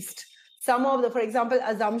at least. Some of the, for example,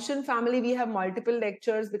 assumption family, we have multiple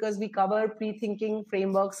lectures because we cover pre-thinking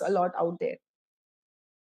frameworks a lot out there.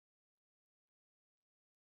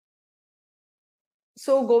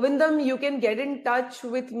 So Govindam, you can get in touch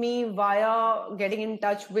with me via getting in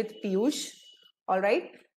touch with Piyush. All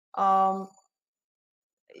right.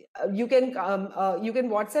 You can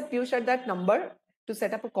WhatsApp Piyush at that number to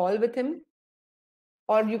set up a call with him,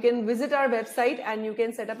 or you can visit our website and you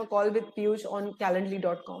can set up a call with Piyush on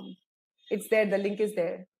calendly.com. It's there. The link is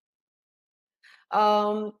there.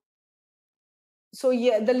 So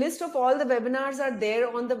yeah, the list of all the webinars are there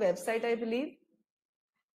on the website, I believe.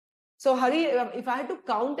 So Hari, if I had to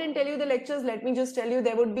count and tell you the lectures, let me just tell you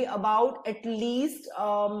there would be about at least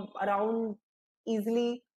around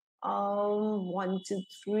easily 1, 2,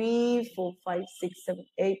 3, 4, 5, 6, 7,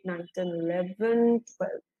 8, 9, 10, 11,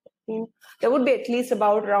 12, 13. There would be at least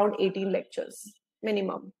about around 18 lectures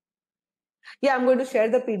minimum. Yeah, I'm going to share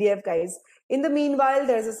the PDF, guys. In the meanwhile,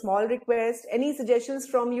 there's a small request. Any suggestions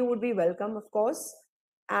from you would be welcome, of course.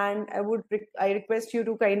 And I request you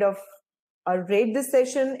to kind of rate this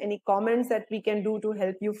session, any comments that we can do to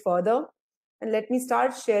help you further. And let me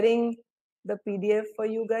start sharing the PDF for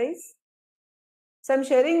you guys. So I'm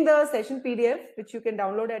sharing the session PDF, which you can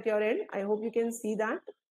download at your end. I hope you can see that.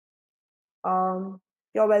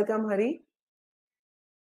 You're welcome, Hari.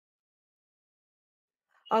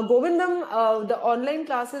 Govindam, the online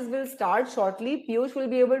classes will start shortly. Piyush will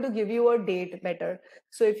be able to give you a date better.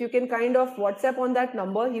 So if you can kind of WhatsApp on that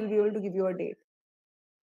number, he'll be able to give you a date.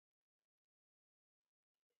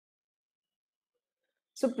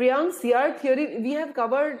 So Priyank, CR theory, we have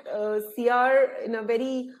covered CR in a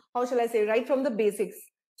very, how shall I say, right from the basics.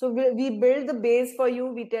 So we build the base for you.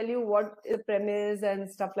 We tell you what is the premise and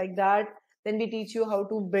stuff like that. Then we teach you how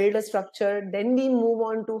to build a structure. Then we move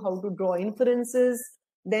on to how to draw inferences.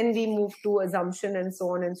 Then we move to assumption and so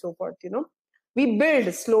on and so forth, you know. We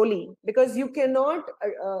build slowly because you cannot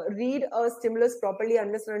read a stimulus properly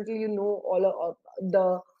unless and until you know all of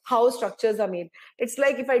the how structures are made. It's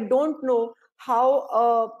like if I don't know how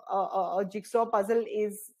a jigsaw puzzle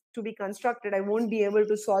is to be constructed, I won't be able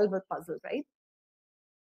to solve a puzzle, right?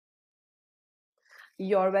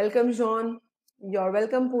 You're welcome, Jean. You're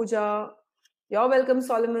welcome, Pooja. You're welcome,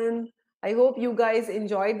 Solomon. I hope you guys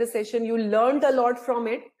enjoyed the session. You learned a lot from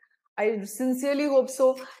it. I sincerely hope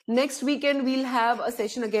so. Next weekend, we'll have a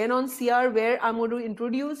session again on CR where I'm going to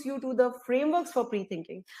introduce you to the frameworks for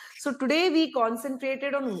pre-thinking. So today we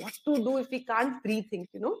concentrated on what to do if we can't pre-think,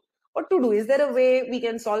 you know, what to do. Is there a way we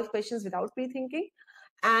can solve questions without pre-thinking?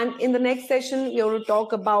 And in the next session, we are going to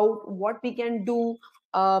talk about what we can do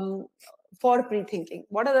for pre-thinking.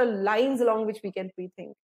 What are the lines along which we can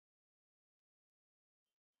pre-think?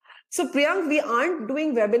 So Priyank, we aren't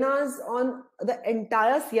doing webinars on the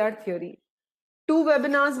entire CR theory. 2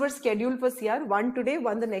 webinars were scheduled for CR, one today,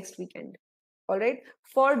 one the next weekend. All right.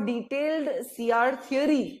 For detailed CR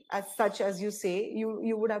theory, as such as you say,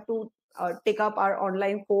 you would have to take up our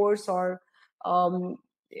online course, or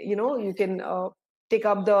you know, you can take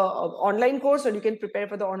up the online course, or you can prepare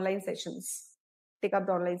for the online sessions. Take up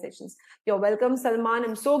the online sessions. You're welcome, Salman.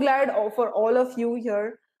 I'm so glad for all of you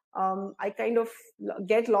here. I kind of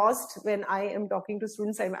get lost when I am talking to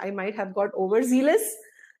students. I might have got overzealous.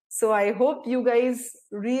 So I hope you guys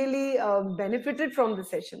really benefited from the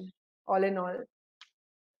session, all in all.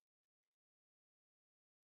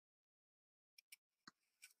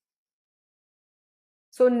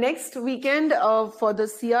 So next weekend for the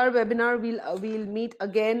CR webinar, we'll meet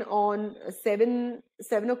again on 7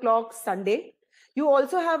 o'clock Sunday. You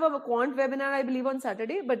also have a quant webinar, I believe, on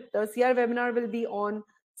Saturday, but the CR webinar will be on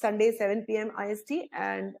Sunday, 7 p.m. IST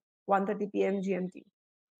and 1:30 p.m. GMT.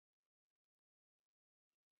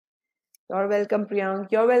 You're welcome,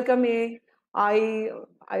 Priyank. You're welcome, A. I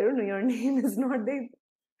don't know, your name is not there.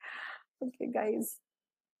 Okay, guys.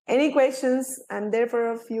 Any questions? I'm there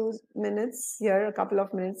for a few minutes here, a couple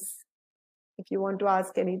of minutes. If you want to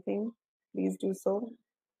ask anything, please do so.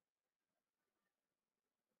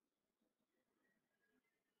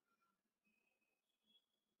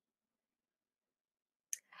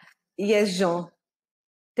 Yes, Jean.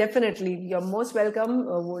 Definitely. You're most welcome.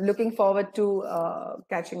 Looking forward to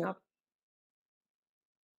catching up.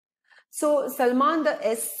 So, Salman, the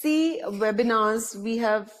SC webinars, we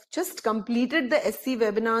have just completed the SC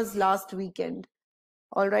webinars last weekend.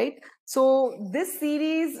 All right. So, this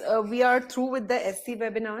series, we are through with the SC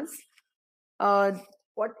webinars.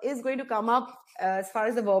 What is going to come up as far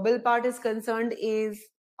as the verbal part is concerned, is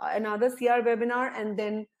another CR webinar and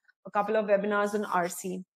then a couple of webinars on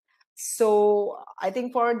RC. So I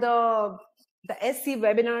think for the SC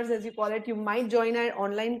webinars, as you call it, you might join our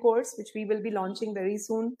online course, which we will be launching very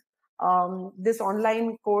soon. This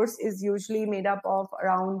online course is usually made up of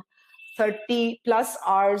around 30 plus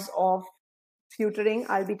hours of tutoring.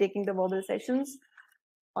 I'll be taking the verbal sessions.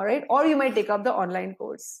 All right. Or you might take up the online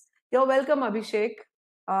course. You're welcome, Abhishek.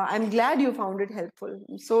 I'm glad you found it helpful.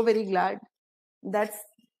 I'm so very glad. That's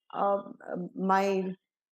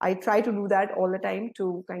I try to do that all the time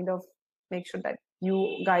to kind of make sure that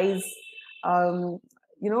you guys,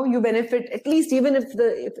 you benefit, at least even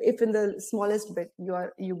if in the smallest bit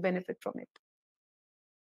you benefit from it.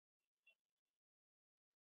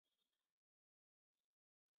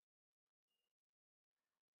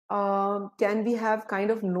 Can we have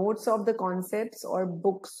kind of notes of the concepts or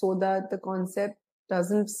books so that the concept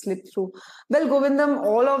doesn't slip through? Well, Govindam,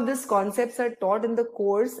 all of these concepts are taught in the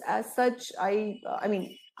course. As such, I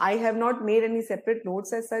mean, I have not made any separate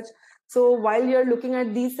notes as such. So while you're looking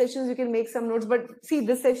at these sessions, you can make some notes. But see,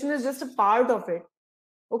 this session is just a part of it.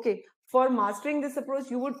 Okay. For mastering this approach,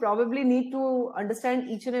 you would probably need to understand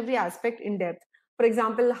each and every aspect in depth. For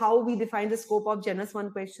example, how we define the scope of genus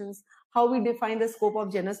 1 questions, how we define the scope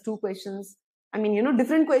of genus 2 questions. I mean,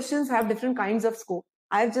 different questions have different kinds of scope.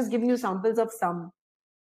 I have just given you samples of some.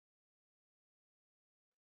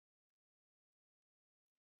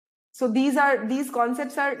 So these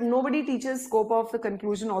concepts are, nobody teaches scope of the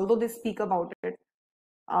conclusion, although they speak about it.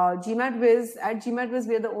 At GMAT Viz,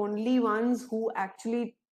 we are the only ones who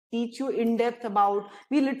actually teach you in depth about,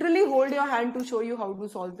 we literally hold your hand to show you how to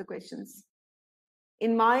solve the questions.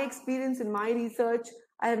 In my experience, in my research,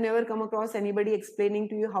 I have never come across anybody explaining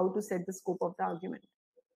to you how to set the scope of the argument.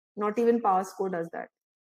 Not even PowerScore does that.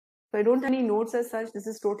 So I don't have any notes as such. This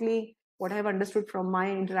is totally what I have understood from my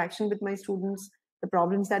interaction with my students, the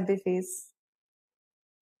problems that they face.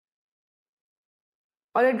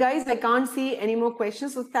 All right, guys, I can't see any more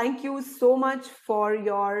questions. So thank you so much for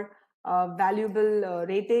your valuable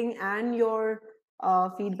rating and your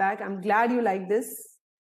feedback. I'm glad you like this.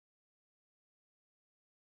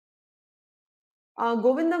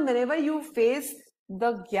 Govindam, whenever you face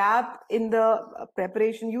the gap in the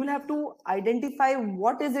preparation, you'll have to identify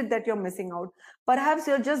what is it that you're missing out. Perhaps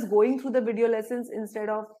you're just going through the video lessons instead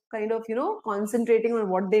of kind of, concentrating on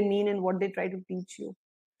what they mean and what they try to teach you.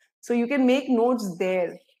 So you can make notes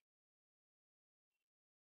there.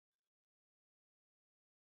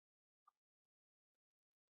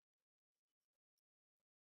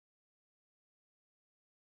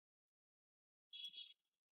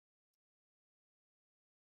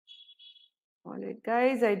 All right,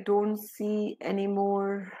 guys, I don't see any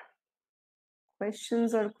more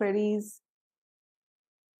questions or queries.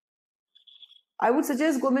 I would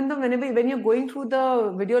suggest, Govinda, when you're going through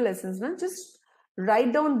the video lessons, just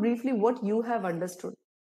write down briefly what you have understood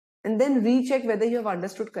and then recheck whether you have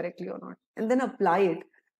understood correctly or not, and then apply it.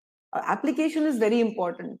 Application is very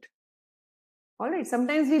important. All right,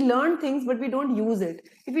 sometimes we learn things, but we don't use it.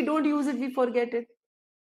 If we don't use it, we forget it.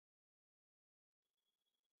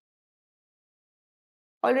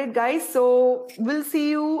 All right, guys, so we'll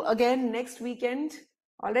see you again next weekend.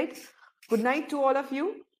 All right, good night to all of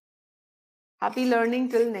you. Happy learning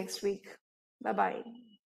till next week. Bye-bye.